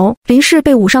心吧，头。”林氏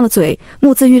被捂上了嘴，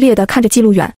目眦欲裂地看着记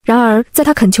录员。然而，在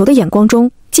他恳求的眼光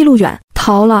中，记录员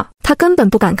逃了，他根本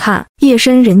不敢看。夜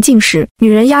深人静时，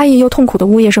女人压抑又痛苦的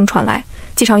呜咽声传来，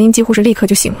季长英几乎是立刻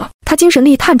就醒了。他精神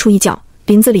力探出一脚，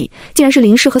林子里竟然是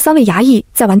林氏和三位衙役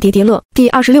在玩叠叠乐。第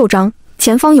26章，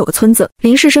前方有个村子。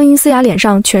林氏声音嘶哑，脸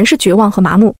上全是绝望和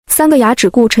麻木。三个衙只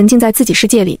顾沉浸在自己世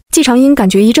界里。季长英感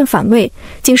觉一阵反胃，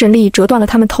精神力折断了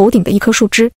他们头顶的一棵树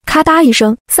枝。咔嗒一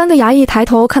声，三个衙役抬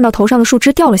头看到头上的树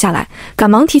枝掉了下来，赶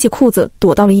忙提起裤子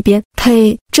躲到了一边。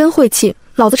呸，真晦气，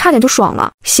老子差点就爽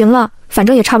了。行了，反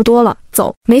正也差不多了，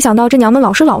走。没想到这娘们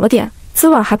老是老了点，滋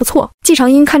味还不错。季长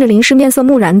英看着林氏面色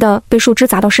木然的被树枝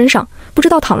砸到身上，不知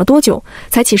道躺了多久，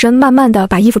才起身慢慢的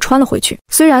把衣服穿了回去。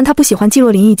虽然他不喜欢季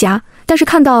若琳一家，但是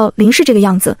看到林氏这个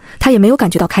样子，他也没有感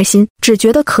觉到开心，只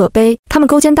觉得可悲。他们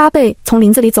勾肩搭背从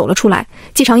林子里走了出来，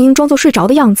季长英装作睡着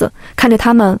的样子，看着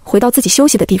他们回到自己休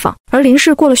息的地方，而林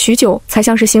氏过了许久才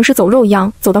像是行尸走肉一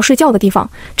样走到睡觉的地方，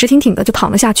直挺挺的就躺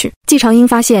了下去。季长英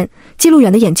发现季路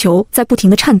远的眼球在不停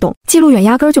的颤动，季路远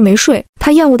压根儿就没睡，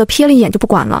他厌恶的瞥了一眼就不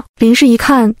管了。林氏一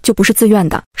看就不是自愿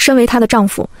的，身为她的丈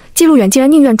夫，季路远竟然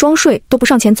宁愿装睡都不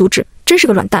上前阻止，真是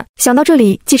个软蛋。想到这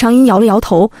里，季长英摇了摇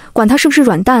头，管他是不是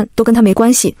软蛋都跟他没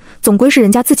关系，总归是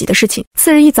人家自己的事情。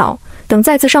次日一早，等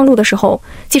再次上路的时候，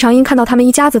季长英看到他们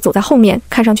一家子走在后面，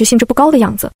看上去兴致不高的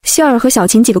样子。希儿和小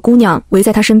琴几个姑娘围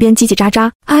在他身边叽叽喳喳：“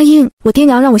阿英，我爹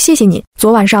娘让我谢谢你，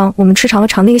昨晚上我们吃尝了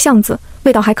尝那个巷子，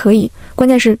味道还可以，关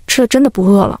键是吃了真的不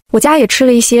饿了。我家也吃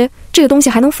了一些，这个东西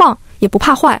还能放，也不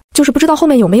怕坏，就是不知道后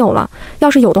面有没有了，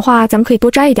要是有的话咱们可以多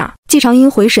摘一点。”季长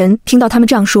英回神，听到他们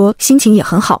这样说，心情也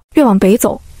很好。越往北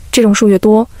走，这种树越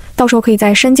多，到时候可以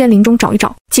在山间林中找一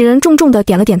找。几人重重地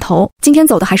点了点头。今天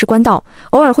走的还是官道，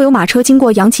偶尔会有马车经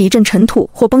过，扬起一阵尘土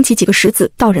或崩起几个石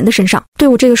子到人的身上，队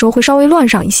伍这个时候会稍微乱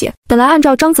上一些。本来按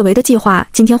照张子维的计划，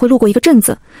今天会路过一个镇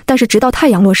子，但是直到太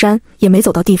阳落山也没走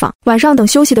到地方。晚上等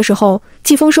休息的时候，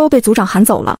季丰收被族长喊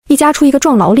走了，一家出一个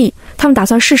壮劳力，他们打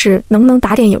算试试能不能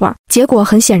打点野味，结果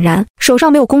很显然手上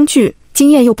没有工具，经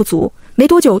验又不足。没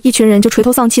多久，一群人就垂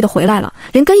头丧气地回来了，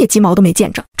连根野鸡毛都没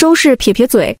见着。周氏撇撇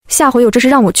嘴，下回有这事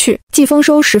让我去。季丰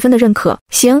收十分的认可，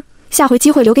行，下回机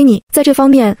会留给你。在这方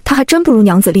面，他还真不如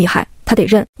娘子厉害，他得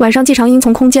认。晚上，季长英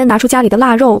从空间拿出家里的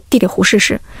腊肉递给胡适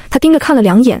时，他盯着看了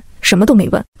两眼，什么都没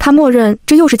问。他默认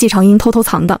这又是季长英偷偷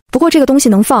藏的。不过这个东西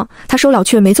能放，他收了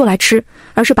却没做来吃，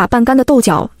而是把半干的豆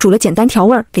角煮了简单调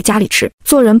味给家里吃。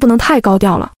做人不能太高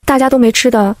调了，大家都没吃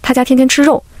的，他家天天吃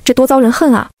肉，这多遭人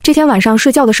恨啊！这天晚上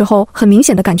睡觉的时候，很明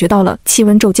显的感觉到了气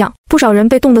温骤降，不少人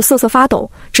被冻得瑟瑟发抖，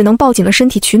只能抱紧了身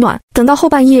体取暖。等到后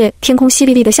半夜，天空淅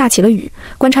沥沥的下起了雨，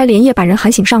官差连夜把人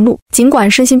喊醒上路。尽管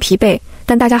身心疲惫，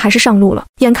但大家还是上路了。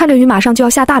眼看着雨马上就要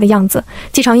下大的样子，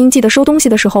季长英记得收东西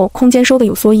的时候，空间收的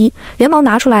有蓑衣，连忙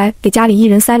拿出来给家里一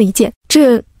人塞了一件。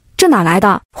这哪来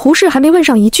的？胡适还没问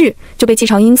上一句，就被季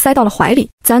长英塞到了怀里。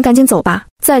咱赶紧走吧，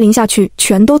再淋下去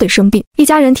全都得生病。一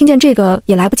家人听见这个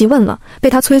也来不及问了，被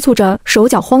他催促着手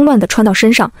脚慌乱地穿到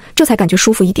身上，这才感觉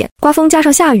舒服一点。刮风加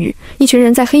上下雨，一群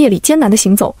人在黑夜里艰难地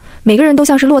行走，每个人都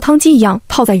像是落汤鸡一样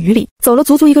泡在雨里。走了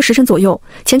足足1个时辰左右，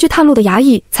前去探路的衙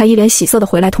役才一脸喜色地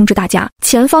回来通知大家，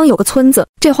前方有个村子。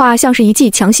这话像是一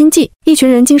剂强心剂，一群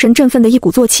人精神振奋的一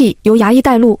鼓作气，由衙役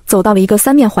带路走到了一个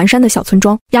三面环山的小村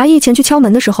庄。衙役前去敲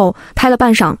门的时候，拍了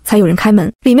半晌才有人开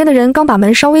门。里面的人刚把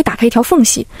门稍微打开一条缝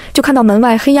隙，就看到门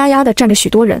外黑压压的站着许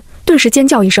多人，顿时尖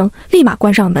叫一声，立马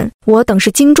关上门。我等是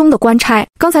京中的官差，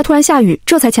刚才突然下雨，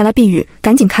这才前来避雨，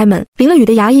赶紧开门。淋了雨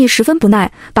的衙役十分不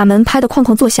耐，把门拍得哐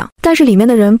哐作响，但是里面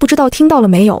的人不知道听到了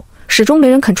没有，始终没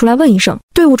人肯出来问一声。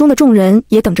队伍中的众人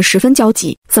也等着十分焦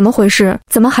急，怎么回事？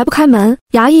怎么还不开门？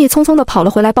衙役匆匆地跑了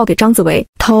回来报给张子维，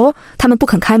头，他们不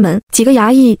肯开门。几个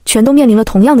衙役全都面临了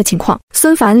同样的情况。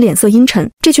孙凡脸色阴沉，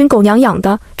这群狗娘养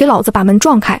的，给老子把门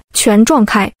撞开，全撞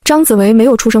开。张子维没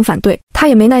有出声反对，他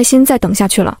也没耐心再等下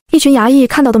去了。一群衙役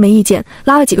看到都没意见，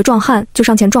拉了几个壮汉就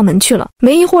上前撞门去了。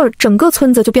没一会儿，整个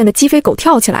村子就变得鸡飞狗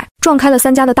跳起来。撞开了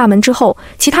3家的大门之后，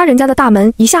其他人家的大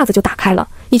门一下子就打开了。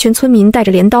一群村民带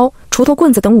着镰刀、锄头、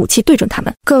棍子等武器对准他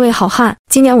们。各位好汉，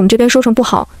今年我们这边收成不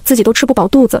好，自己都吃不饱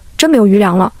肚子，真没有余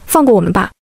粮了，放过我们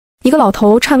吧。一个老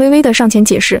头颤巍巍地上前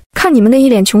解释，看你们那一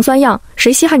脸穷酸样，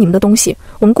谁稀罕你们的东西？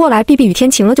我们过来避避雨，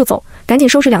天晴了就走，赶紧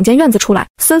收拾2间院子出来。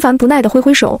孙凡不耐地挥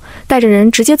挥手，带着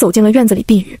人直接走进了院子里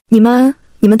避雨。你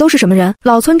们都是什么人？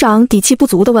老村长底气不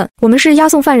足地问。我们是押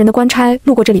送犯人的官差，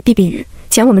路过这里避避雨，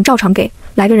钱我们照常给，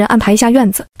来个人安排一下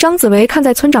院子。张子维看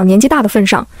在村长年纪大的份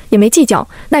上，也没计较，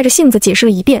耐着性子解释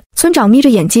了一遍。村长眯着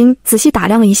眼睛仔细打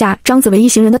量了一下张子维一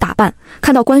行人的打扮，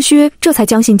看到官靴，这才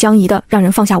将信将疑的让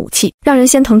人放下武器，让人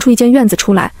先腾出一间院子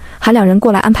出来，喊2人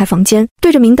过来安排房间。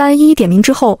对着名单一一点名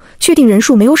之后，确定人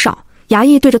数没有少，衙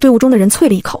役对着队伍中的人啐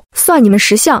了一口，算你们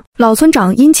识相。老村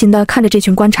长殷勤地看着这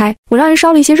群官差，我让人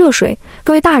烧了一些热水，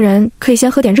各位大人可以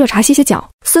先喝点热茶歇歇脚。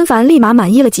孙凡立马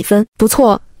满意了几分，不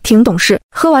错，挺懂事。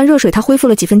喝完热水，他恢复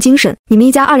了几分精神。你们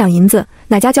一家2两银子，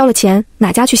哪家交了钱，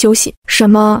哪家去休息。什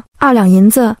么2两银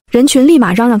子？人群立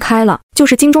马嚷嚷开了。就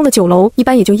是京中的酒楼，一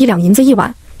般也就1两银子一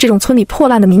晚。这种村里破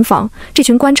烂的民房，这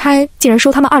群官差竟然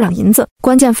收他们2两银子，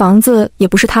关键房子也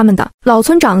不是他们的。老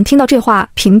村长听到这话，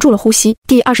屏住了呼吸。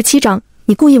第27章。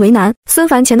你故意为难。孙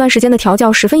凡前段时间的调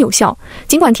教十分有效，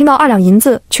尽管听到2两银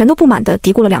子，全都不满地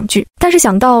嘀咕了2句，但是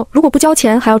想到如果不交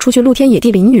钱还要出去露天野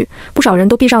地淋雨，不少人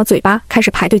都闭上了嘴巴，开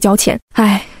始排队交钱。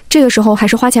唉，这个时候还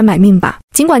是花钱买命吧。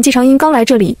尽管季长英刚来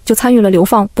这里就参与了流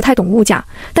放，不太懂物价，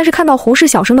但是看到胡氏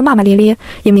小声的骂骂咧咧，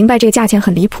也明白这个价钱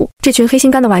很离谱。这群黑心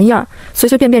肝的玩意儿，随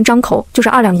随便便张口就是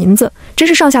2两银子，真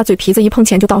是上下嘴皮子一碰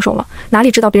钱就到手了，哪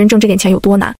里知道别人挣这点钱有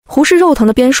多难。胡氏肉疼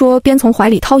的边说边从怀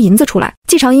里掏银子出来。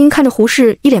季长英看着胡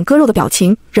氏一脸割肉的表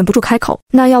情，忍不住开口，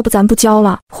那要不咱不交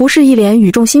了。胡氏一脸语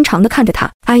重心长地看着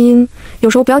他，阿英，有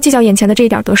时候不要计较眼前的这一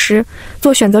点得失，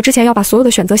做选择之前要把所有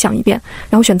的选择想一遍，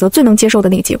然后选择最能接受的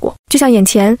那个结果。就像眼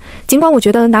前，尽管我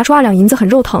觉得拿出2两银子很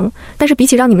肉疼，但是比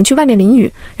起让你们去外面淋雨，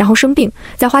然后生病，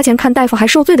再花钱看大夫还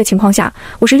受罪的情况下，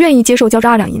我是愿意接受交这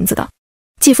2两银子的。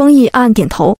季风义暗暗点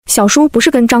头，小叔不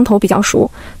是跟张头比较熟，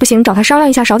不行，找他商量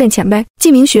一下少点钱呗。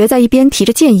季明学在一边提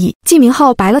着建议，季明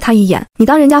浩白了他一眼，你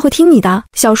当人家会听你的？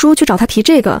小叔去找他提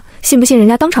这个，信不信人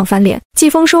家当场翻脸？季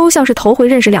风收像是头回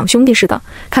认识2兄弟似的，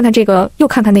看看这个又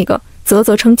看看那个，啧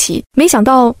啧称奇。没想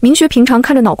到明学平常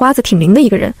看着脑瓜子挺灵的一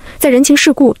个人，在人情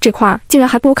世故这块竟然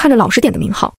还不如看着老实点的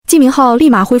明浩。季明浩立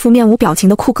马恢复面无表情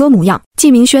的酷哥模样。季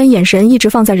明轩眼神一直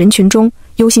放在人群中，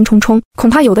忧心忡忡，恐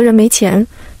怕有的人没钱，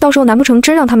到时候难不成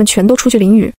真让他们全都出去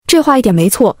淋雨？这话一点没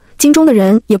错，京中的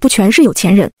人也不全是有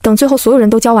钱人。等最后所有人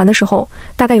都交完的时候，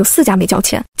大概有4家没交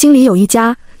钱，经理有1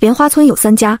家，莲花村有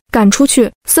3家。赶出去！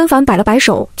孙凡摆了摆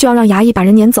手，就要让衙役把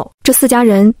人撵走。这4家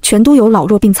人全都有老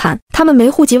弱病残，他们没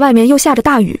户籍，外面又下着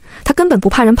大雨，他根本不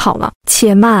怕人跑了。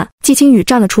且慢！季青雨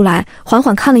站了出来，缓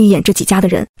缓看了一眼这几家的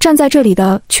人，站在这里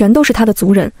的全都是他的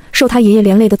族人，受他爷爷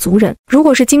连累的族人。如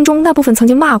果是京中那部分曾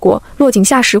经骂过、落井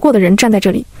下石过的人站在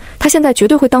这里，他现在绝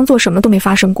对会当做什么都没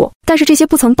发生过。但是这些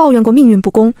不曾抱怨过命运不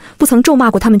公，不曾咒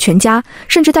骂过他们全家，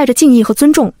甚至带着敬意和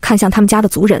尊重看向他们家的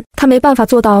族人，他没办法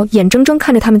做到眼睁睁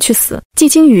看着他们去死。季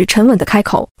青雨沉稳地开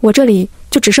口，我这里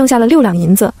就只剩下了6两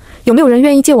银子，有没有人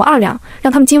愿意借我2两，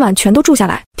让他们今晚全都住下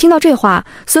来？听到这话，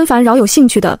孙凡饶有兴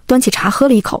趣地端起茶喝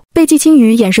了一口。被季青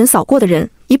雨眼神扫过的人，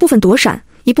一部分躲闪，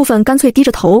一部分干脆低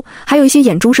着头，还有一些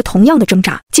眼中是同样的挣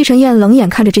扎。季晨燕冷眼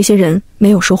看着这些人，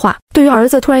没有说话。对于儿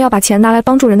子突然要把钱拿来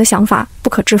帮助人的想法，不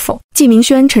可置否。季明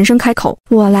轩沉声开口，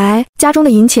我来。家中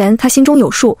的银钱他心中有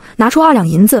数，拿出2两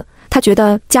银子，他觉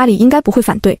得家里应该不会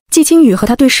反对。季青雨和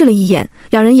他对视了一眼，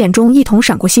两人眼中一同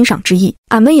闪过欣赏之意。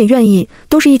俺们也愿意，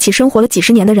都是一起生活了几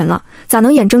十年的人了，咋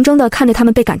能眼睁睁地看着他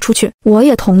们被赶出去？我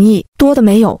也同意，多的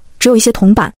没有，只有一些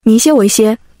铜板，你一些我一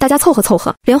些，大家凑合凑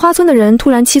合。莲花村的人突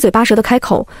然七嘴八舌地开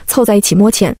口，凑在一起摸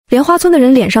钱。莲花村的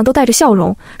人脸上都带着笑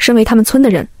容，身为他们村的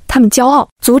人，他们骄傲。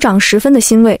族长十分的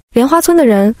欣慰。莲花村的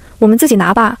人，我们自己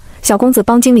拿吧，小公子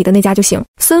帮经理的那家就行。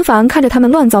孙凡看着他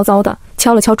们乱糟糟的，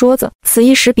敲了敲桌子，此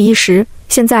一时彼一时。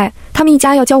现在他们一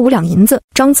家要交5两银子。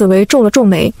张子维皱了皱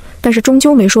眉，但是终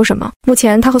究没说什么。目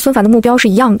前他和孙凡的目标是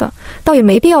一样的，倒也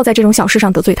没必要在这种小事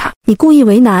上得罪他。你故意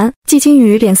为难。季青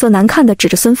雨脸色难看地指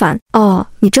着孙凡，哦，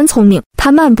你真聪明。他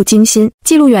漫不经心。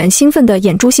季路远兴奋的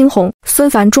眼珠猩红。孙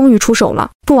凡终于出手了，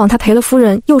不枉他赔了夫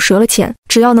人又折了钱，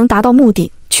只要能达到目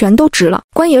的，全都值了。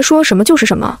官爷说什么就是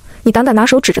什么，你胆敢拿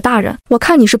手指着大人，我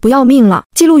看你是不要命了。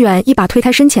季路远一把推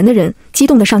开身前的人，激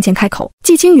动地上前开口。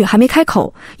季青雨还没开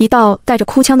口，一道带着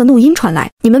哭腔的怒音传来，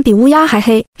你们比乌鸦还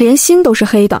黑，连心都是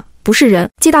黑的，不是人。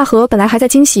季大河本来还在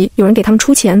惊喜有人给他们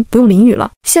出钱不用淋雨了，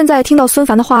现在听到孙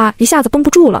凡的话一下子绷不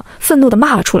住了，愤怒地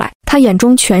骂了出来，他眼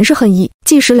中全是恨意。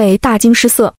季时磊大惊失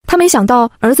色，他没想到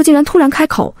儿子竟然突然开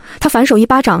口，他反手一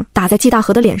巴掌打在季大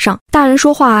河的脸上，大人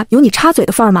说话有你插嘴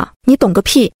的份儿吗？你懂个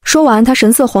屁！说完他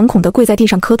神色惶恐地跪在地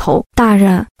上磕头，大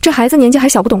人，这孩子年纪还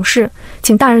小不懂事，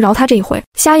请大人饶他这一回。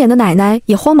瞎眼的奶奶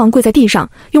也慌忙跪在地上，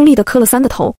用力地磕了3个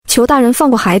头，求大人放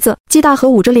过孩子。季大河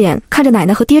捂着脸看着奶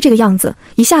奶和爹这个样子，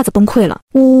一下子崩溃了。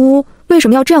呜，为什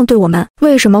么要这样对我们？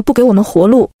为什么不给我们活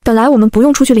路？本来我们不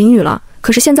用出去淋雨了，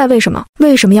可是现在为什么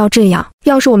要这样？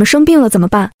要是我们生病了怎么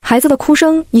办？孩子的哭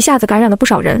声一下子感染了不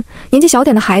少人，年纪小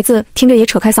点的孩子听着也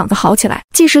扯开嗓子嚎起来。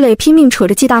季时磊拼命扯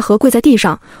着季大河跪在地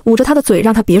上，捂着他的嘴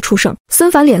让他别出声。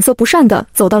孙凡脸色不善地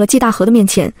走到了季大河的面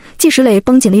前，季时磊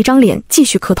绷紧了一张脸，继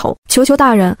续磕头，求求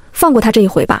大人放过他这一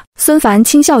回吧。孙凡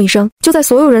轻笑一声，就在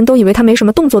所有人都以为他没什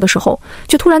么动作的时候，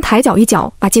却突然抬脚一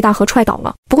脚把季大河踹倒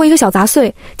了。不过一个小杂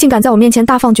碎竟敢在我面前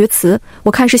大放厥词，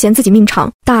我看是嫌自己命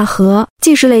长。大河！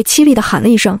季时磊凄厉地喊了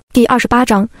一声。第28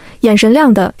章，眼神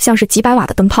亮得像是几百瓦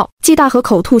的灯泡。季大河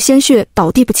口吐鲜血，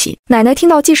倒地不起。奶奶听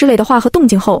到季时磊的话和动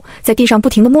静后，在地上不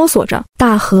停地摸索着。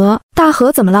大河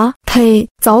怎么了？呸！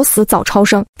早死早超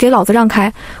生！给老子让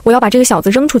开！我要把这个小子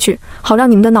扔出去，好让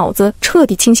你们的脑子彻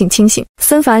底清醒。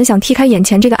孙凡想踢开眼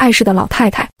前这个碍事的老太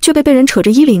太，却被人扯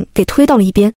着衣领给推到了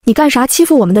一边。你干啥欺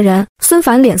负我们的人？孙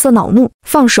凡脸色恼怒，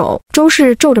放手！周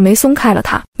氏皱着眉松开了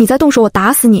他。你再动手我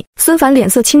打死你！孙凡脸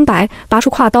色青白，拔出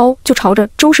挎刀就朝着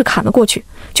周氏砍了过去，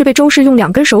却被周氏用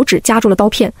2根手指夹住了刀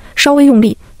片，稍微用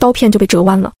力，刀片就被折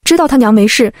弯了。知道他娘没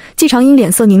事，季长英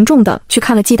脸色凝重地去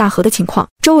看了季大河的情况，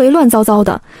周围乱糟糟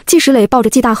的。季时磊抱着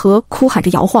季大河哭喊着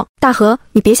摇晃，大河，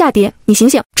你别下跌，你醒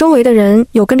醒！周围的人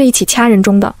有跟着一起掐人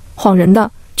中的，晃人的，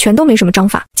全都没什么章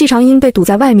法。季长英被堵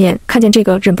在外面，看见这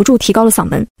个忍不住提高了嗓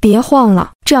门，别晃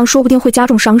了，这样说不定会加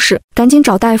重伤势，赶紧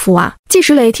找大夫啊！季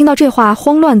时磊听到这话，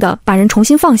慌乱地把人重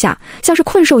新放下，像是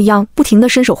困兽一样不停地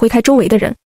伸手挥开周围的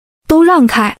人。都让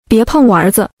开，别碰我儿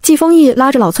子！季丰义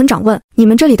拉着老村长问，你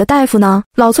们这里的大夫呢？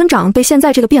老村长被现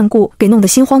在这个变故给弄得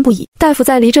心慌不已。大夫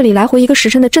在离这里来回1个时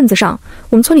辰的镇子上，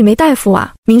我们村里没大夫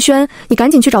啊。明轩，你赶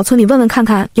紧去找村里问问看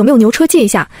看有没有牛车借一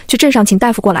下，去镇上请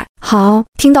大夫过来。好。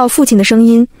听到父亲的声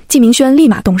音，季明轩立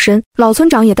马动身。老村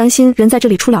长也担心人在这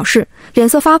里出了事，脸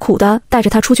色发苦的带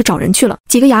着他出去找人去了。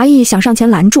几个衙役想上前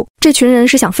拦住，这群人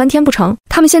是想翻天不成？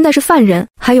他们现在是犯人，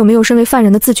还有没有身为犯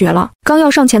人的自觉了？刚要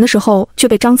上前的时候，却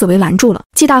被张子维拦住了。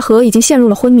季大河已经陷入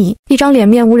了昏迷，一张脸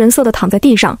面无人色的躺在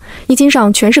地上，衣襟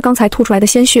上全是刚才吐出来的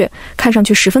鲜血，看上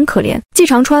去十分可怜。季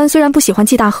长川虽然不喜欢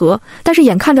季大河，但是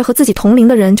眼看着和自己同龄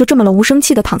的人就这么了无生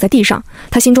气的躺在地上，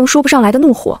他心中说不上来的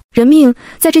怒火。人命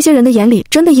在这些人的眼里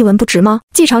真的一文不值吗？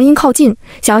季长英靠近，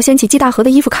想要掀起季大河的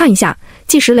衣服看一下，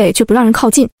季时磊却不让人靠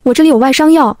近。我这里有外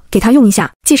伤药，给他用一下。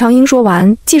季长英说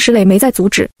完，季时磊没再阻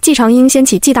止。季长英掀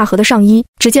起季大河的上衣，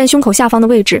只见胸口下方的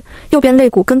位置，右边肋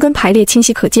骨根根排列，清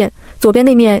晰可见，左边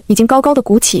那面已经高高的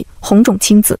鼓起，红肿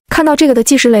青紫。看到这个的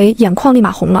季时磊眼眶立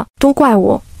马红了，都怪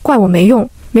我没用，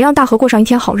没让大河过上一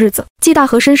天好日子。季大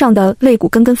河身上的肋骨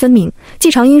根根分明，季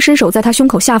长英伸手在他胸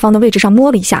口下方的位置上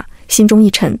摸了一下，心中一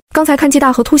沉。刚才看季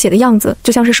大河吐血的样子，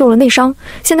就像是受了内伤，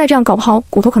现在这样搞不好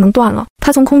骨头可能断了。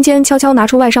他从空间悄悄拿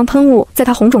出外伤喷雾，在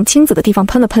他红肿青紫的地方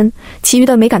喷了喷，其余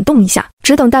的没敢动一下，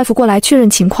只等大夫过来确认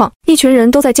情况。一群人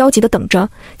都在焦急地等着。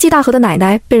季大河的奶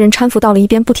奶被人搀扶到了一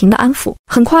边，不停地安抚。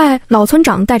很快，老村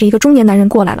长带着一个中年男人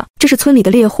过来了，这是村里的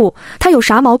猎户，他有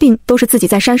啥毛病都是自己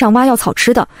在山上挖药草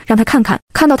吃的，让他看看。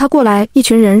看到他过来，一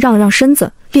群人让了让身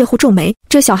子。猎户皱眉，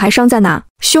这小孩伤在哪？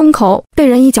胸口，被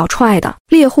人一脚踹的。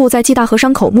猎户在季大河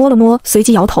伤口摸了摸，随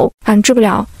即摇头，俺治不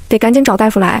了，得赶紧找大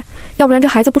夫来，要不然这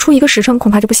孩子不出1个时辰恐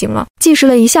怕就不行了。季时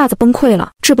磊一下子崩溃了，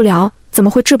治不了？怎么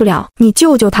会治不了？你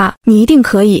救救他，你一定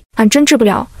可以，俺真治不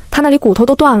了，他那里骨头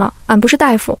都断了，俺不是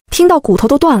大夫。听到骨头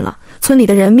都断了，村里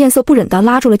的人面色不忍地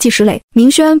拉住了季时磊。明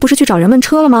轩不是去找人问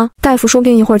车了吗？大夫说不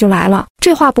定一会儿就来了。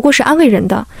这话不过是安慰人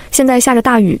的，现在下着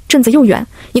大雨，镇子又远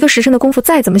，1个时辰的功夫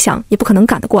再怎么想也不可能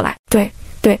赶得过来。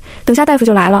对，等下大夫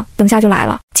就来了，等下就来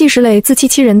了。季时磊自欺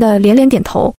欺人的连连点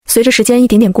头。随着时间一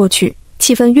点点过去，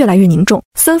气氛越来越凝重。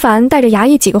孙凡带着衙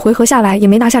役几个回合下来也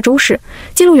没拿下周氏，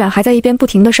季路远还在一边不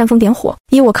停地煽风点火，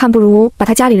依我看不如把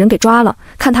他家里人给抓了，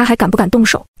看他还敢不敢动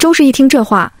手。周氏一听这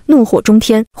话，怒火中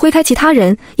天，挥开其他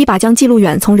人，一把将季路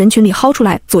远从人群里薅出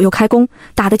来，左右开弓，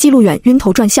打得季路远晕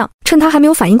头转向。趁他还没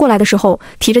有反应过来的时候，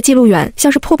提着季路远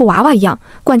像是破布娃娃一样，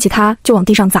惯起他就往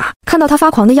地上砸。看到他发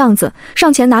狂的样子，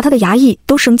上前拿他的衙役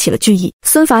都生起了惧意。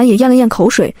孙凡也咽了咽口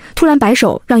水，突然摆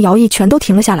手让衙役全都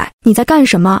停了下来。你在干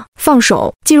什么？放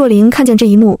手！季若琳看见这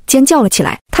一幕，尖叫了起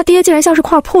来。他他爹竟然像是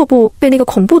块破布，被那个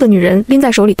恐怖的女人拎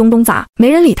在手里咚咚砸。没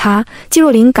人理他，季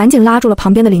若琳赶紧拉住了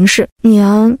旁边的林氏。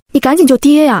娘，你赶紧救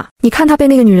爹呀！你看他被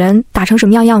那个女人打成什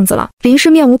么样子了。林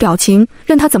氏面无表情，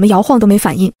任他怎么摇晃都没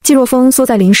反应。季若风缩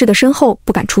在林氏的身后，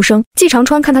不敢出声。季长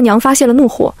川看他娘发泄了怒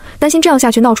火，担心这样下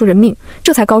去闹出人命，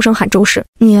这才高声喊周氏：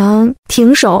娘，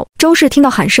停手！周氏听到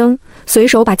喊声，随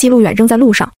手把季路远扔在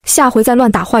路上，下回再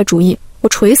乱打坏主意，我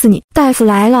锤死你！大夫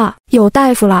来了，有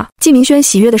大夫了！季明轩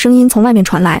喜悦的声音从外面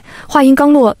传来，话音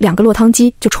刚落，两个落汤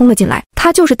鸡就冲了进来。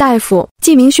他就是大夫！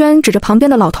季明轩指着旁边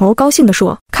的老头高兴地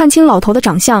说。看清老头的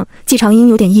长相，季长英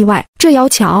有点意外，这要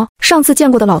巧，上次见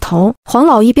过的老头。黄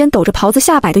老一边抖着袍子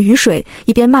下摆的雨水，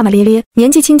一边骂骂咧咧，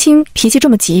年纪轻轻，脾气这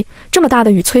么急，这么大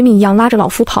的雨催命一样拉着老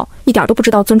夫跑，一点都不知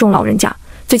道尊重老人家。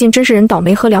最近真是人倒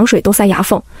霉，喝凉水都塞牙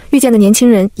缝，遇见的年轻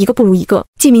人一个不如一个。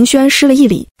季明轩施了一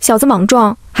礼，小子莽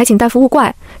撞，还请大夫勿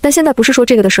怪，但现在不是说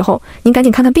这个的时候，您赶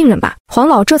紧看看病人吧。黄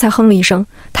老这才哼了一声，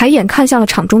抬眼看向了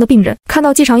场中的病人，看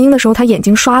到季长英的时候，他眼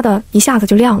睛刷的一下子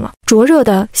就亮了，灼热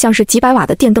的像是几百瓦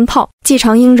的电灯泡。季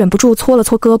长英忍不住搓了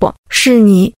搓胳膊，是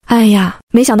你？哎呀，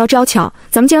没想到这要巧，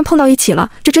咱们竟然碰到一起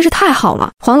了，这真是太好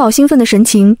了。黄老兴奋的神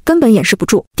情根本掩饰不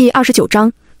住。第29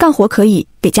章，干活可以，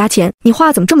给加钱。你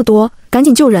话怎么这么多？赶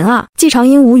紧救人啊！季长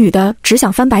英无语的只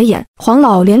想翻白眼。黄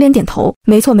老连连点头，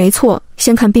没错没错，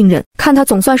先看病人，看他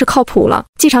总算是靠谱了。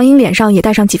季长英脸上也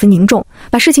带上几分凝重，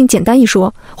把事情简单一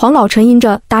说。黄老沉吟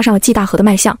着搭上了季大河的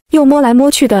脉象，又摸来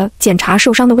摸去的检查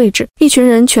受伤的位置。一群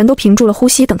人全都屏住了呼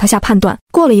吸，等他下判断。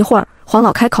过了一会儿，黄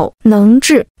老开口，能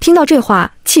治。听到这话，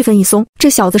气氛一松，这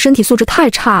小子身体素质太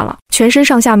差了，全身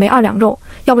上下没2两肉，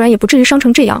要不然也不至于伤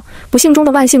成这样。不幸中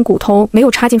的万幸，骨头没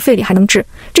有插进肺里还能治，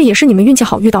这也是你们运气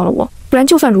好遇到了我，不然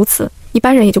就算如此，一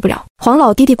般人也救不了。黄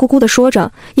老嘀嘀咕咕地说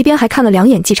着，一边还看了2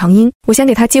眼季长英。我先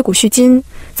给他接骨续筋，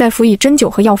再辅以针灸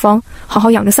和药方，好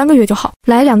好养着3个月就好。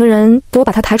来，2个人给我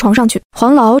把他抬床上去。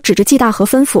黄老指着季大河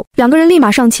吩咐，2个人立马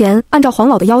上前，按照黄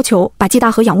老的要求把季大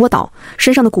河仰卧倒，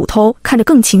身上的骨头看着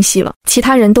更清晰了。其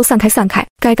他人都散开，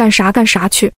该干啥干啥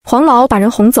去。黄老把人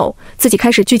哄走，自己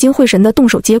开始聚精会神地动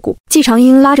手接骨。季长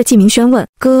英拉着季明轩问：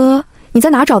哥，你在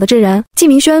哪找的这人？季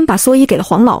明轩把蓑衣给了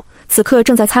黄老，此刻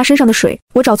正在擦身上的水。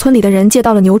我找村里的人借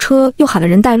到了牛车，又喊了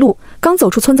人带路，刚走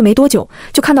出村子没多久，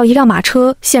就看到一辆马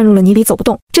车陷入了泥里走不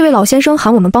动。这位老先生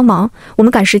喊我们帮忙，我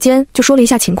们赶时间就说了一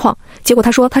下情况，结果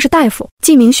他说他是大夫。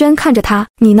季明轩看着他，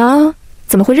你呢？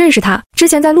怎么会认识他？之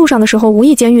前在路上的时候无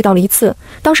意间遇到了一次，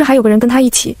当时还有个人跟他一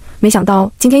起，没想到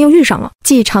今天又遇上了。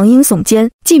季长英耸肩，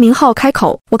季明浩开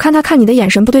口，我看他看你的眼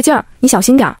神不对劲儿，你小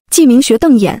心点儿。季明学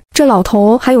瞪眼，这老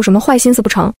头还有什么坏心思不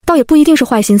成？倒也不一定是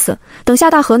坏心思，等下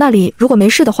大河那里如果没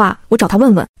事的话，我找他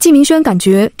问问。季明轩感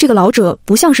觉这个老者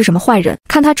不像是什么坏人，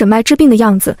看他诊脉治病的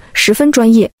样子十分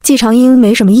专业。季长英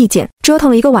没什么意见，折腾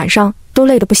了一个晚上都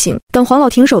累得不行。等黄老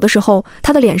停手的时候，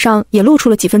他的脸上也露出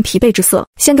了几分疲惫之色。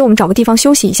先给我们找个地方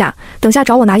休息一下，等下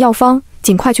找我拿药方，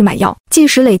尽快去买药。季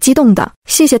石磊激动的，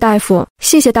谢谢大夫，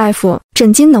谢谢大夫，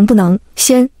诊金能不能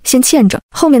先欠着？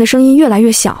后面的声音越来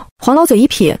越小。黄老嘴一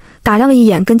撇，打量了一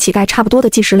眼跟乞丐差不多的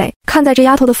季石磊，看在这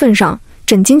丫头的份上，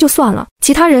诊金就算了。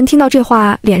其他人听到这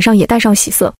话，脸上也带上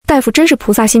喜色。大夫真是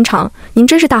菩萨心肠，您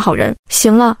真是大好人。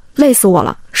行了，累死我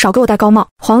了，少给我戴高帽。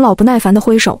黄老不耐烦地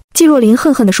挥手。季若琳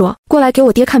恨恨地说，过来给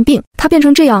我爹看病，他变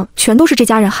成这样全都是这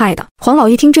家人害的。黄老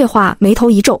一听这话，眉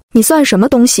头一皱，你算什么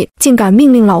东西，竟敢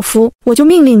命令老夫？我就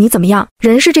命令你怎么样？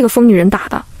人是这个疯女人打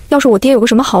的，要是我爹有个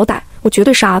什么好歹，我绝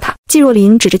对杀了他。季若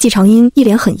琳指着季长英，一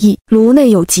脸狠意，颅内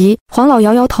有疾。黄老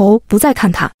摇摇头，不再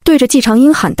看他，对着季长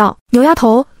英喊道，牛丫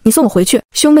头，你送我回去。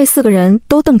兄妹4个人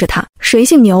都瞪着他，谁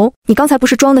姓牛？你刚才不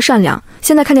是装的善良，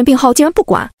现在看见病号竟然不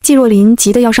管。季若琳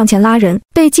急得要上前拉人，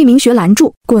被季明学拦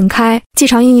住，滚开。季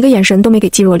长英一个眼神都没给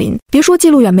季若琳，别说季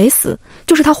路远没死，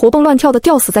就是他活蹦乱跳的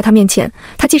吊死在他面前，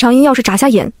他季长英要是眨下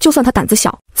眼，就算他胆子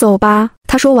小。走吧。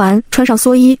他说完，穿上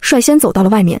蓑衣，率先走到了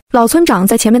外面。老村长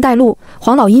在前面带路，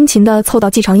黄老殷勤地凑到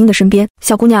季长英的身边，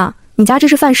小姑娘，你家这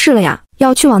是犯事了呀？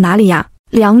要去往哪里呀？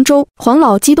凉州。黄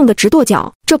老激动得直跺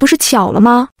脚，这不是巧了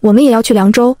吗？我们也要去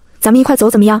凉州，咱们一块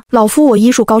走怎么样？老夫我医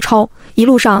术高超，一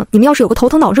路上你们要是有个头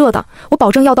疼脑热的，我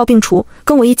保证药到病除，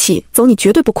跟我一起走你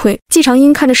绝对不亏。季长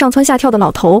英看着上蹿下跳的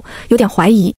老头，有点怀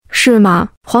疑，是吗？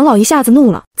黄老一下子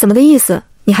怒了，怎么个意思？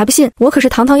你还不信？我可是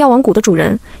堂堂药王谷的主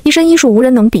人，一身医术无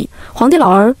人能比，皇帝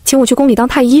老儿请我去宫里当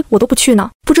太医，我都不去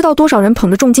呢。不知道多少人捧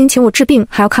着重金请我治病，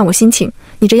还要看我心情。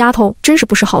你这丫头真是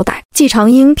不识好歹。季长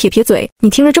英撇撇嘴，你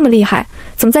听着这么厉害，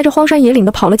怎么在这荒山野岭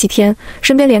的跑了几天，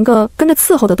身边连个跟着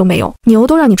伺候的都没有？牛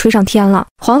都让你吹上天了。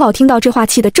黄老听到这话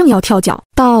气得正要跳脚，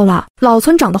到了。老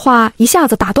村长的话一下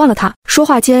子打断了他，说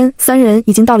话间三人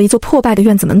已经到了一座破败的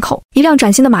院子门口，一辆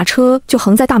崭新的马车就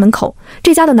横在大门口，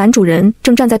这家的男主人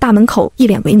正站在大门口一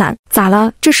脸为难。咋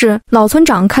了？这是？老村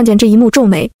长看见这一幕皱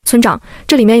眉，村长，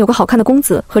这里面有个好看的公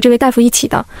子和这位大夫一起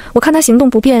的，我看他行动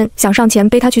不便，想上前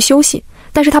背他去休息，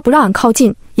但是他不让俺靠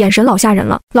近，眼神老吓人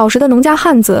了。老实的农家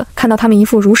汉子看到他们一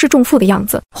副如释重负的样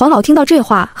子。黄老听到这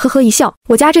话呵呵一笑，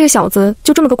我家这个小子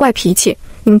就这么个怪脾气，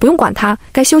你们不用管他，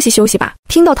该休息休息吧。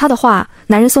听到他的话，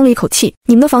男人松了一口气，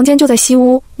你们的房间就在西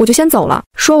屋，我就先走了。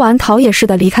说完逃也似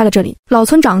的离开了这里。老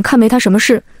村长看没他什么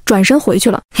事，转身回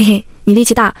去了。嘿嘿，你力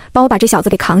气大，帮我把这小子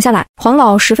给扛下来。黄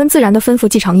老十分自然地吩咐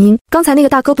季长英，刚才那个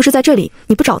大哥不是在这里，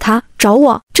你不找他，找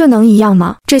我，这能一样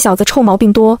吗？这小子臭毛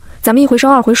病多，咱们一回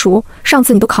生二回熟，上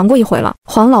次你都扛过一回了。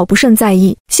黄老不甚在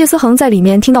意。谢思恒在里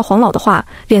面听到黄老的话，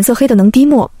脸色黑得能滴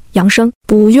墨，扬声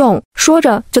不用，说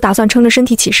着就打算撑着身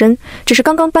体起身，只是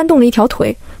刚刚搬动了一条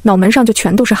腿，脑门上就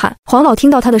全都是汗。黄老听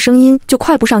到他的声音就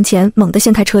快步上前，猛地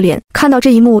掀开车帘，看到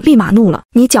这一幕立马怒了，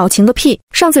你矫情个屁，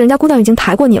上次人家姑娘已经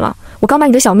抬过你了，我刚把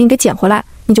你的小命给捡回来，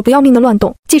你就不要命的乱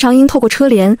动。季长英透过车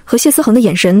帘和谢思恒的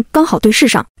眼神刚好对视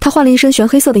上，他换了一身玄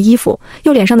黑色的衣服，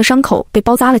右脸上的伤口被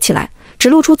包扎了起来，只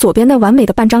露出左边那完美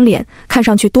的半张脸，看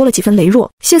上去多了几分羸弱。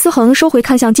谢思恒收回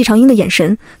看向季长英的眼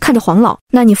神，看着黄老，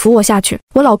那你扶我下去，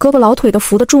我老胳膊老腿的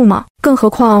扶得住吗？更何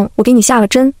况我给你下了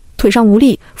针，腿上无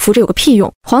力，扶着有个屁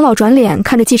用。黄老转脸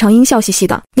看着季长英笑嘻嘻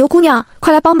的，牛姑娘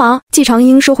快来帮忙。季长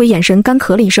英收回眼神，干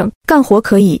咳了一声，干活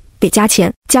可以，得加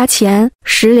钱。加钱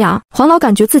10两。黄老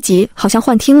感觉自己好像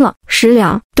幻听了，10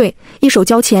两，对，一手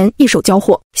交钱一手交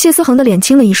货。谢思恒的脸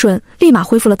青了一瞬，立马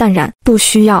恢复了淡然，不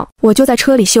需要，我就在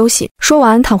车里休息。说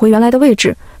完躺回原来的位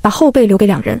置，把后背留给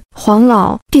两人。黄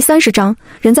老第30章，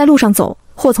人在路上走，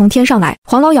祸从天上来。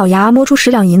黄老咬牙摸出10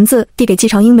两银子，递给季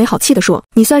长英，没好气地说，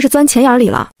你算是钻钱眼里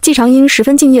了。季长英十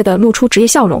分敬业地露出职业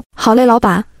笑容，好嘞老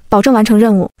板，保证完成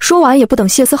任务。说完也不等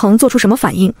谢思恒做出什么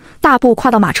反应，大步跨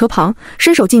到马车旁，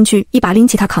伸手进去一把拎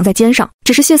起他扛在肩上。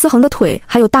只是谢思恒的腿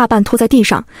还有大半拖在地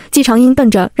上，季长英奔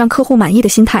着让客户满意的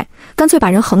心态，干脆把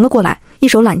人横了过来，一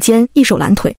手揽肩一手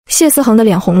揽腿。谢思恒的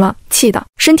脸红了，气的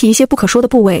身体一些不可说的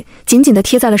部位紧紧地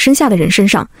贴在了身下的人身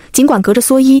上，尽管隔着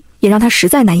蓑衣，也让他实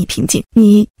在难以平静。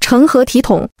你成何体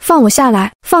统，放我下来。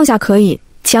放下可以，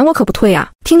钱我可不退啊。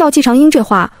听到季长英这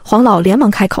话，黄老连忙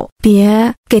开口，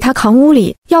别给他扛屋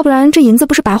里，要不然这银子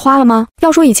不是白花了吗？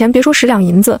要说以前别说10两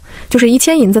银子，就是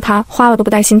1000银子他花了都不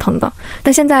带心疼的，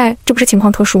但现在这不是情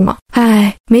况特殊吗？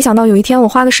唉，没想到有一天我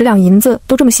花个10两银子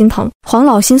都这么心疼。黄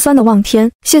老心酸的望天。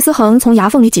谢思恒从牙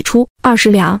缝里挤出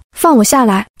20两，放我下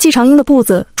来。季长英的步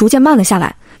子逐渐慢了下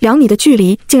来，2米的距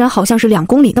离竟然好像是2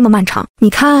公里那么漫长。你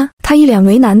看，他一脸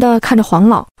为难地看着黄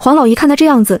老。黄老一看他这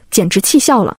样子，简直气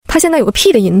笑了。他现在有个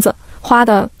屁的银子，花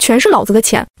的全是老子的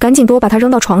钱，赶紧给我把他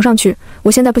扔到床上去，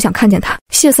我现在不想看见他。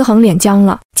谢思恒脸僵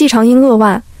了，季长英扼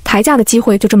腕，抬价的机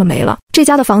会就这么没了。这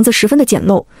家的房子十分的简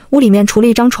陋，屋里面除了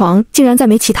一张床，竟然再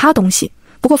没其他东西。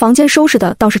不过房间收拾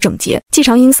的倒是整洁。季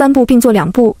长英3步并作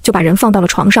2步就把人放到了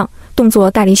床上，动作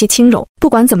带了一些轻柔。不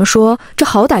管怎么说，这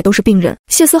好歹都是病人。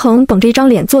谢思恒绷着一张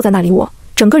脸坐在那里，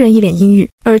整个人一脸阴郁，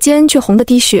耳尖却红得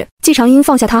滴血。季长英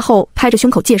放下他后，拍着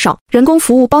胸口介绍，人工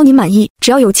服务包您满意，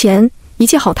只要有钱一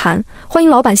切好谈，欢迎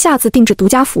老板下次定制独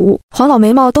家服务。黄老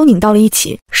眉毛都拧到了一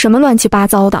起，什么乱七八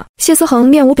糟的。谢思恒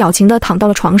面无表情地躺到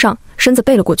了床上，身子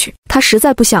背了过去。他实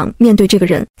在不想面对这个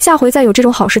人，下回再有这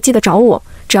种好事记得找我，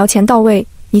只要钱到位，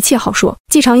一切好说。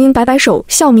季长英摆摆手，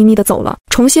笑眯眯地走了，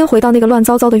重新回到那个乱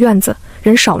糟糟的院子，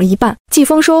人少了一半。季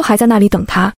丰收还在那里等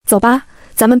他，走吧，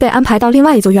咱们被安排到另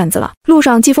外一座院子了。路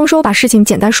上季丰收把事情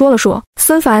简单说了说，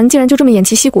孙凡竟然就这么偃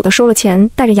旗息鼓地收了钱，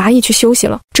带着衙役去休息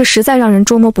了，这实在让人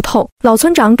捉摸不透。老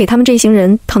村长给他们这一行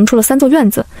人腾出了3座院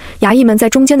子，衙役们在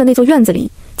中间的那座院子里，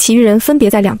其余人分别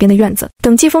在2边的院子。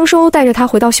等季丰收带着他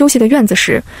回到休息的院子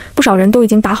时，不少人都已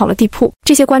经打好了地铺。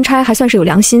这些官差还算是有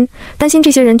良心，担心这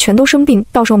些人全都生病，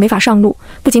到时候没法上路，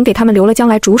不仅给他们留了将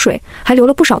来煮水，还留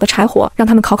了不少的柴火，让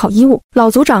他们烤衣物。老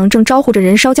族长正招呼着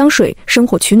人烧浆水，生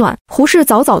火取暖。胡氏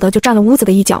早早的就占了屋子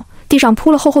的一角，地上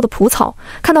铺了厚厚的蒲草，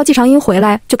看到季长英回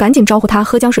来，就赶紧招呼他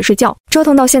喝浆水睡觉。折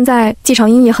腾到现在，季长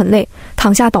英也很累，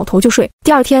躺下倒头就睡。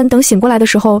第二天等醒过来的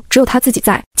时候，只有他自己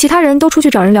在，其他人都出去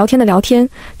找人聊天的聊天，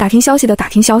打听消息的打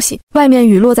听消息。外面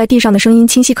雨落在地上的声音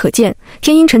清晰可见，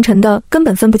天阴沉沉的，根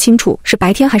本分不清楚是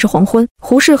白天还是黄昏。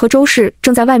胡氏和周氏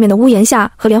正在外面的屋檐下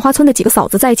和莲花村的几个嫂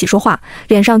子在一起说话，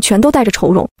脸上全都带着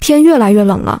愁容。天越来越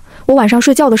冷了，我晚上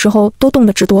睡觉的时候都冻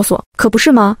得直哆嗦。可不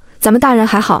是吗？咱们大人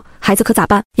还好，孩子可咋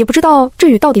办？也不知道这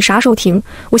雨到底啥时候停，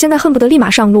我现在恨不得立马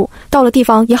上路，到了地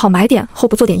方也好买点后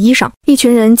不做点衣裳。一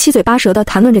群人七嘴八舌地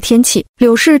谈论着天气。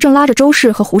柳氏正拉着周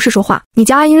氏和胡氏说话，你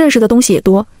家阿英认识的东西也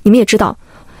多，你们也知道，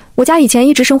我家以前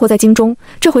一直生活在京中，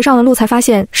这回上了路才发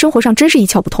现生活上真是一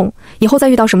窍不通，以后再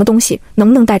遇到什么东西，能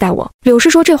不能带我？柳氏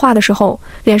说这话的时候，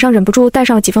脸上忍不住带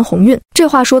上了几分红晕。这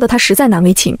话说的他实在难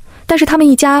为情，但是他们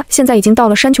一家现在已经到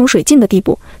了山穷水尽的地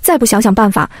步，再不想想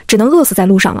办法，只能饿死在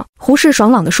路上了。胡适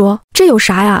爽朗地说：“这有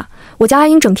啥呀？我家阿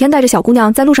英整天带着小姑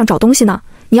娘在路上找东西呢，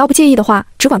你要不介意的话，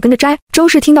只管跟着摘。”周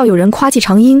氏听到有人夸季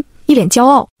长英，一脸骄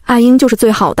傲：“阿英就是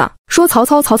最好的。”说曹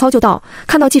操就到，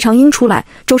看到季长英出来，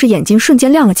周氏眼睛瞬间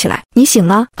亮了起来：“你醒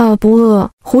了？不饿。”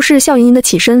胡适笑盈盈的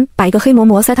起身，把一个黑馍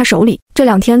馍塞他手里。这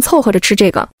2天凑合着吃这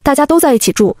个，大家都在一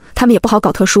起住，他们也不好搞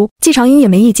特殊。季长英也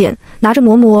没意见，拿着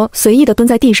馍馍随意的蹲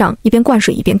在地上，一边灌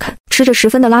水一边啃，吃着十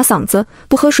分的拉嗓子，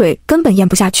不喝水根本咽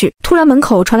不下去。突然门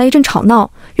口传来一阵吵闹，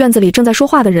院子里正在说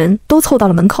话的人都凑到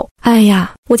了门口。哎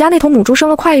呀，我家那头母猪生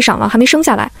了快1晌了，还没生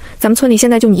下来，咱们村里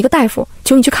现在就你一个大夫，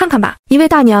求你去看看吧。一位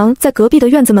大娘在隔壁的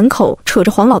院子门口扯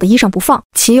着黄老的衣裳不放，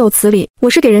岂有此理！我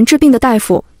是给人治病的大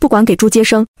夫，不管给猪接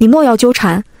生，你莫要纠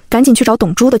缠，赶紧去找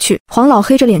懂猪的去。黄老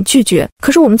黑着脸拒绝，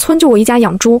可是我们村就我一家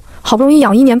养猪，好不容易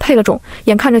养1年配了种，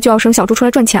眼看着就要生小猪出来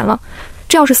赚钱了，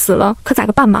这要是死了可咋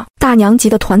个办嘛？大娘急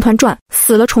得团团转，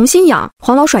死了重新养。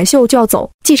黄老甩袖就要走，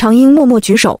季长英默默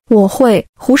举手：“我会。”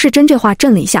胡适真这话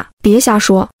震了一下，别瞎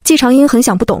说。季长英很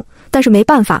想不懂，但是没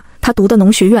办法，他读的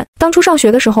农学院，当初上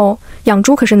学的时候养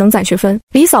猪可是能攒学分。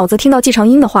李嫂子听到季长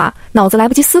英的话，脑子来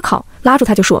不及思考，拉住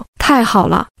他就说：“太好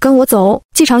了，跟我走。”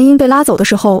季长英被拉走的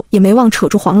时候也没忘扯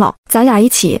住黄老：“咱俩一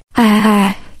起。”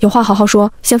有话好好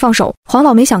说，先放手。黄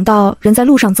老没想到人在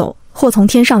路上走，祸从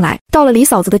天上来。到了李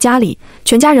嫂子的家里，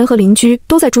全家人和邻居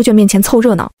都在猪圈面前凑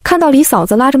热闹。看到李嫂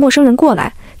子拉着陌生人过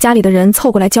来，家里的人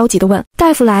凑过来焦急地问：“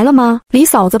大夫来了吗？”李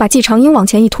嫂子把季长英往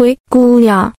前一推：“姑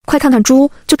娘，快看看猪，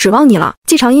就指望你了。”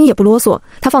季长英也不啰嗦，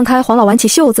他放开黄老，挽起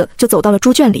袖子就走到了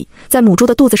猪圈里，在母猪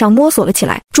的肚子上摸索了起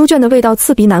来。猪圈的味道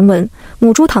刺鼻难闻，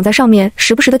母猪躺在上面，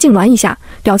时不时地痉挛一下，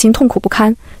表情痛苦不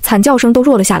堪，惨叫声都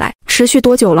弱了下来。持续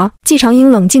多久了？季长英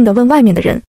冷静地问外面的人。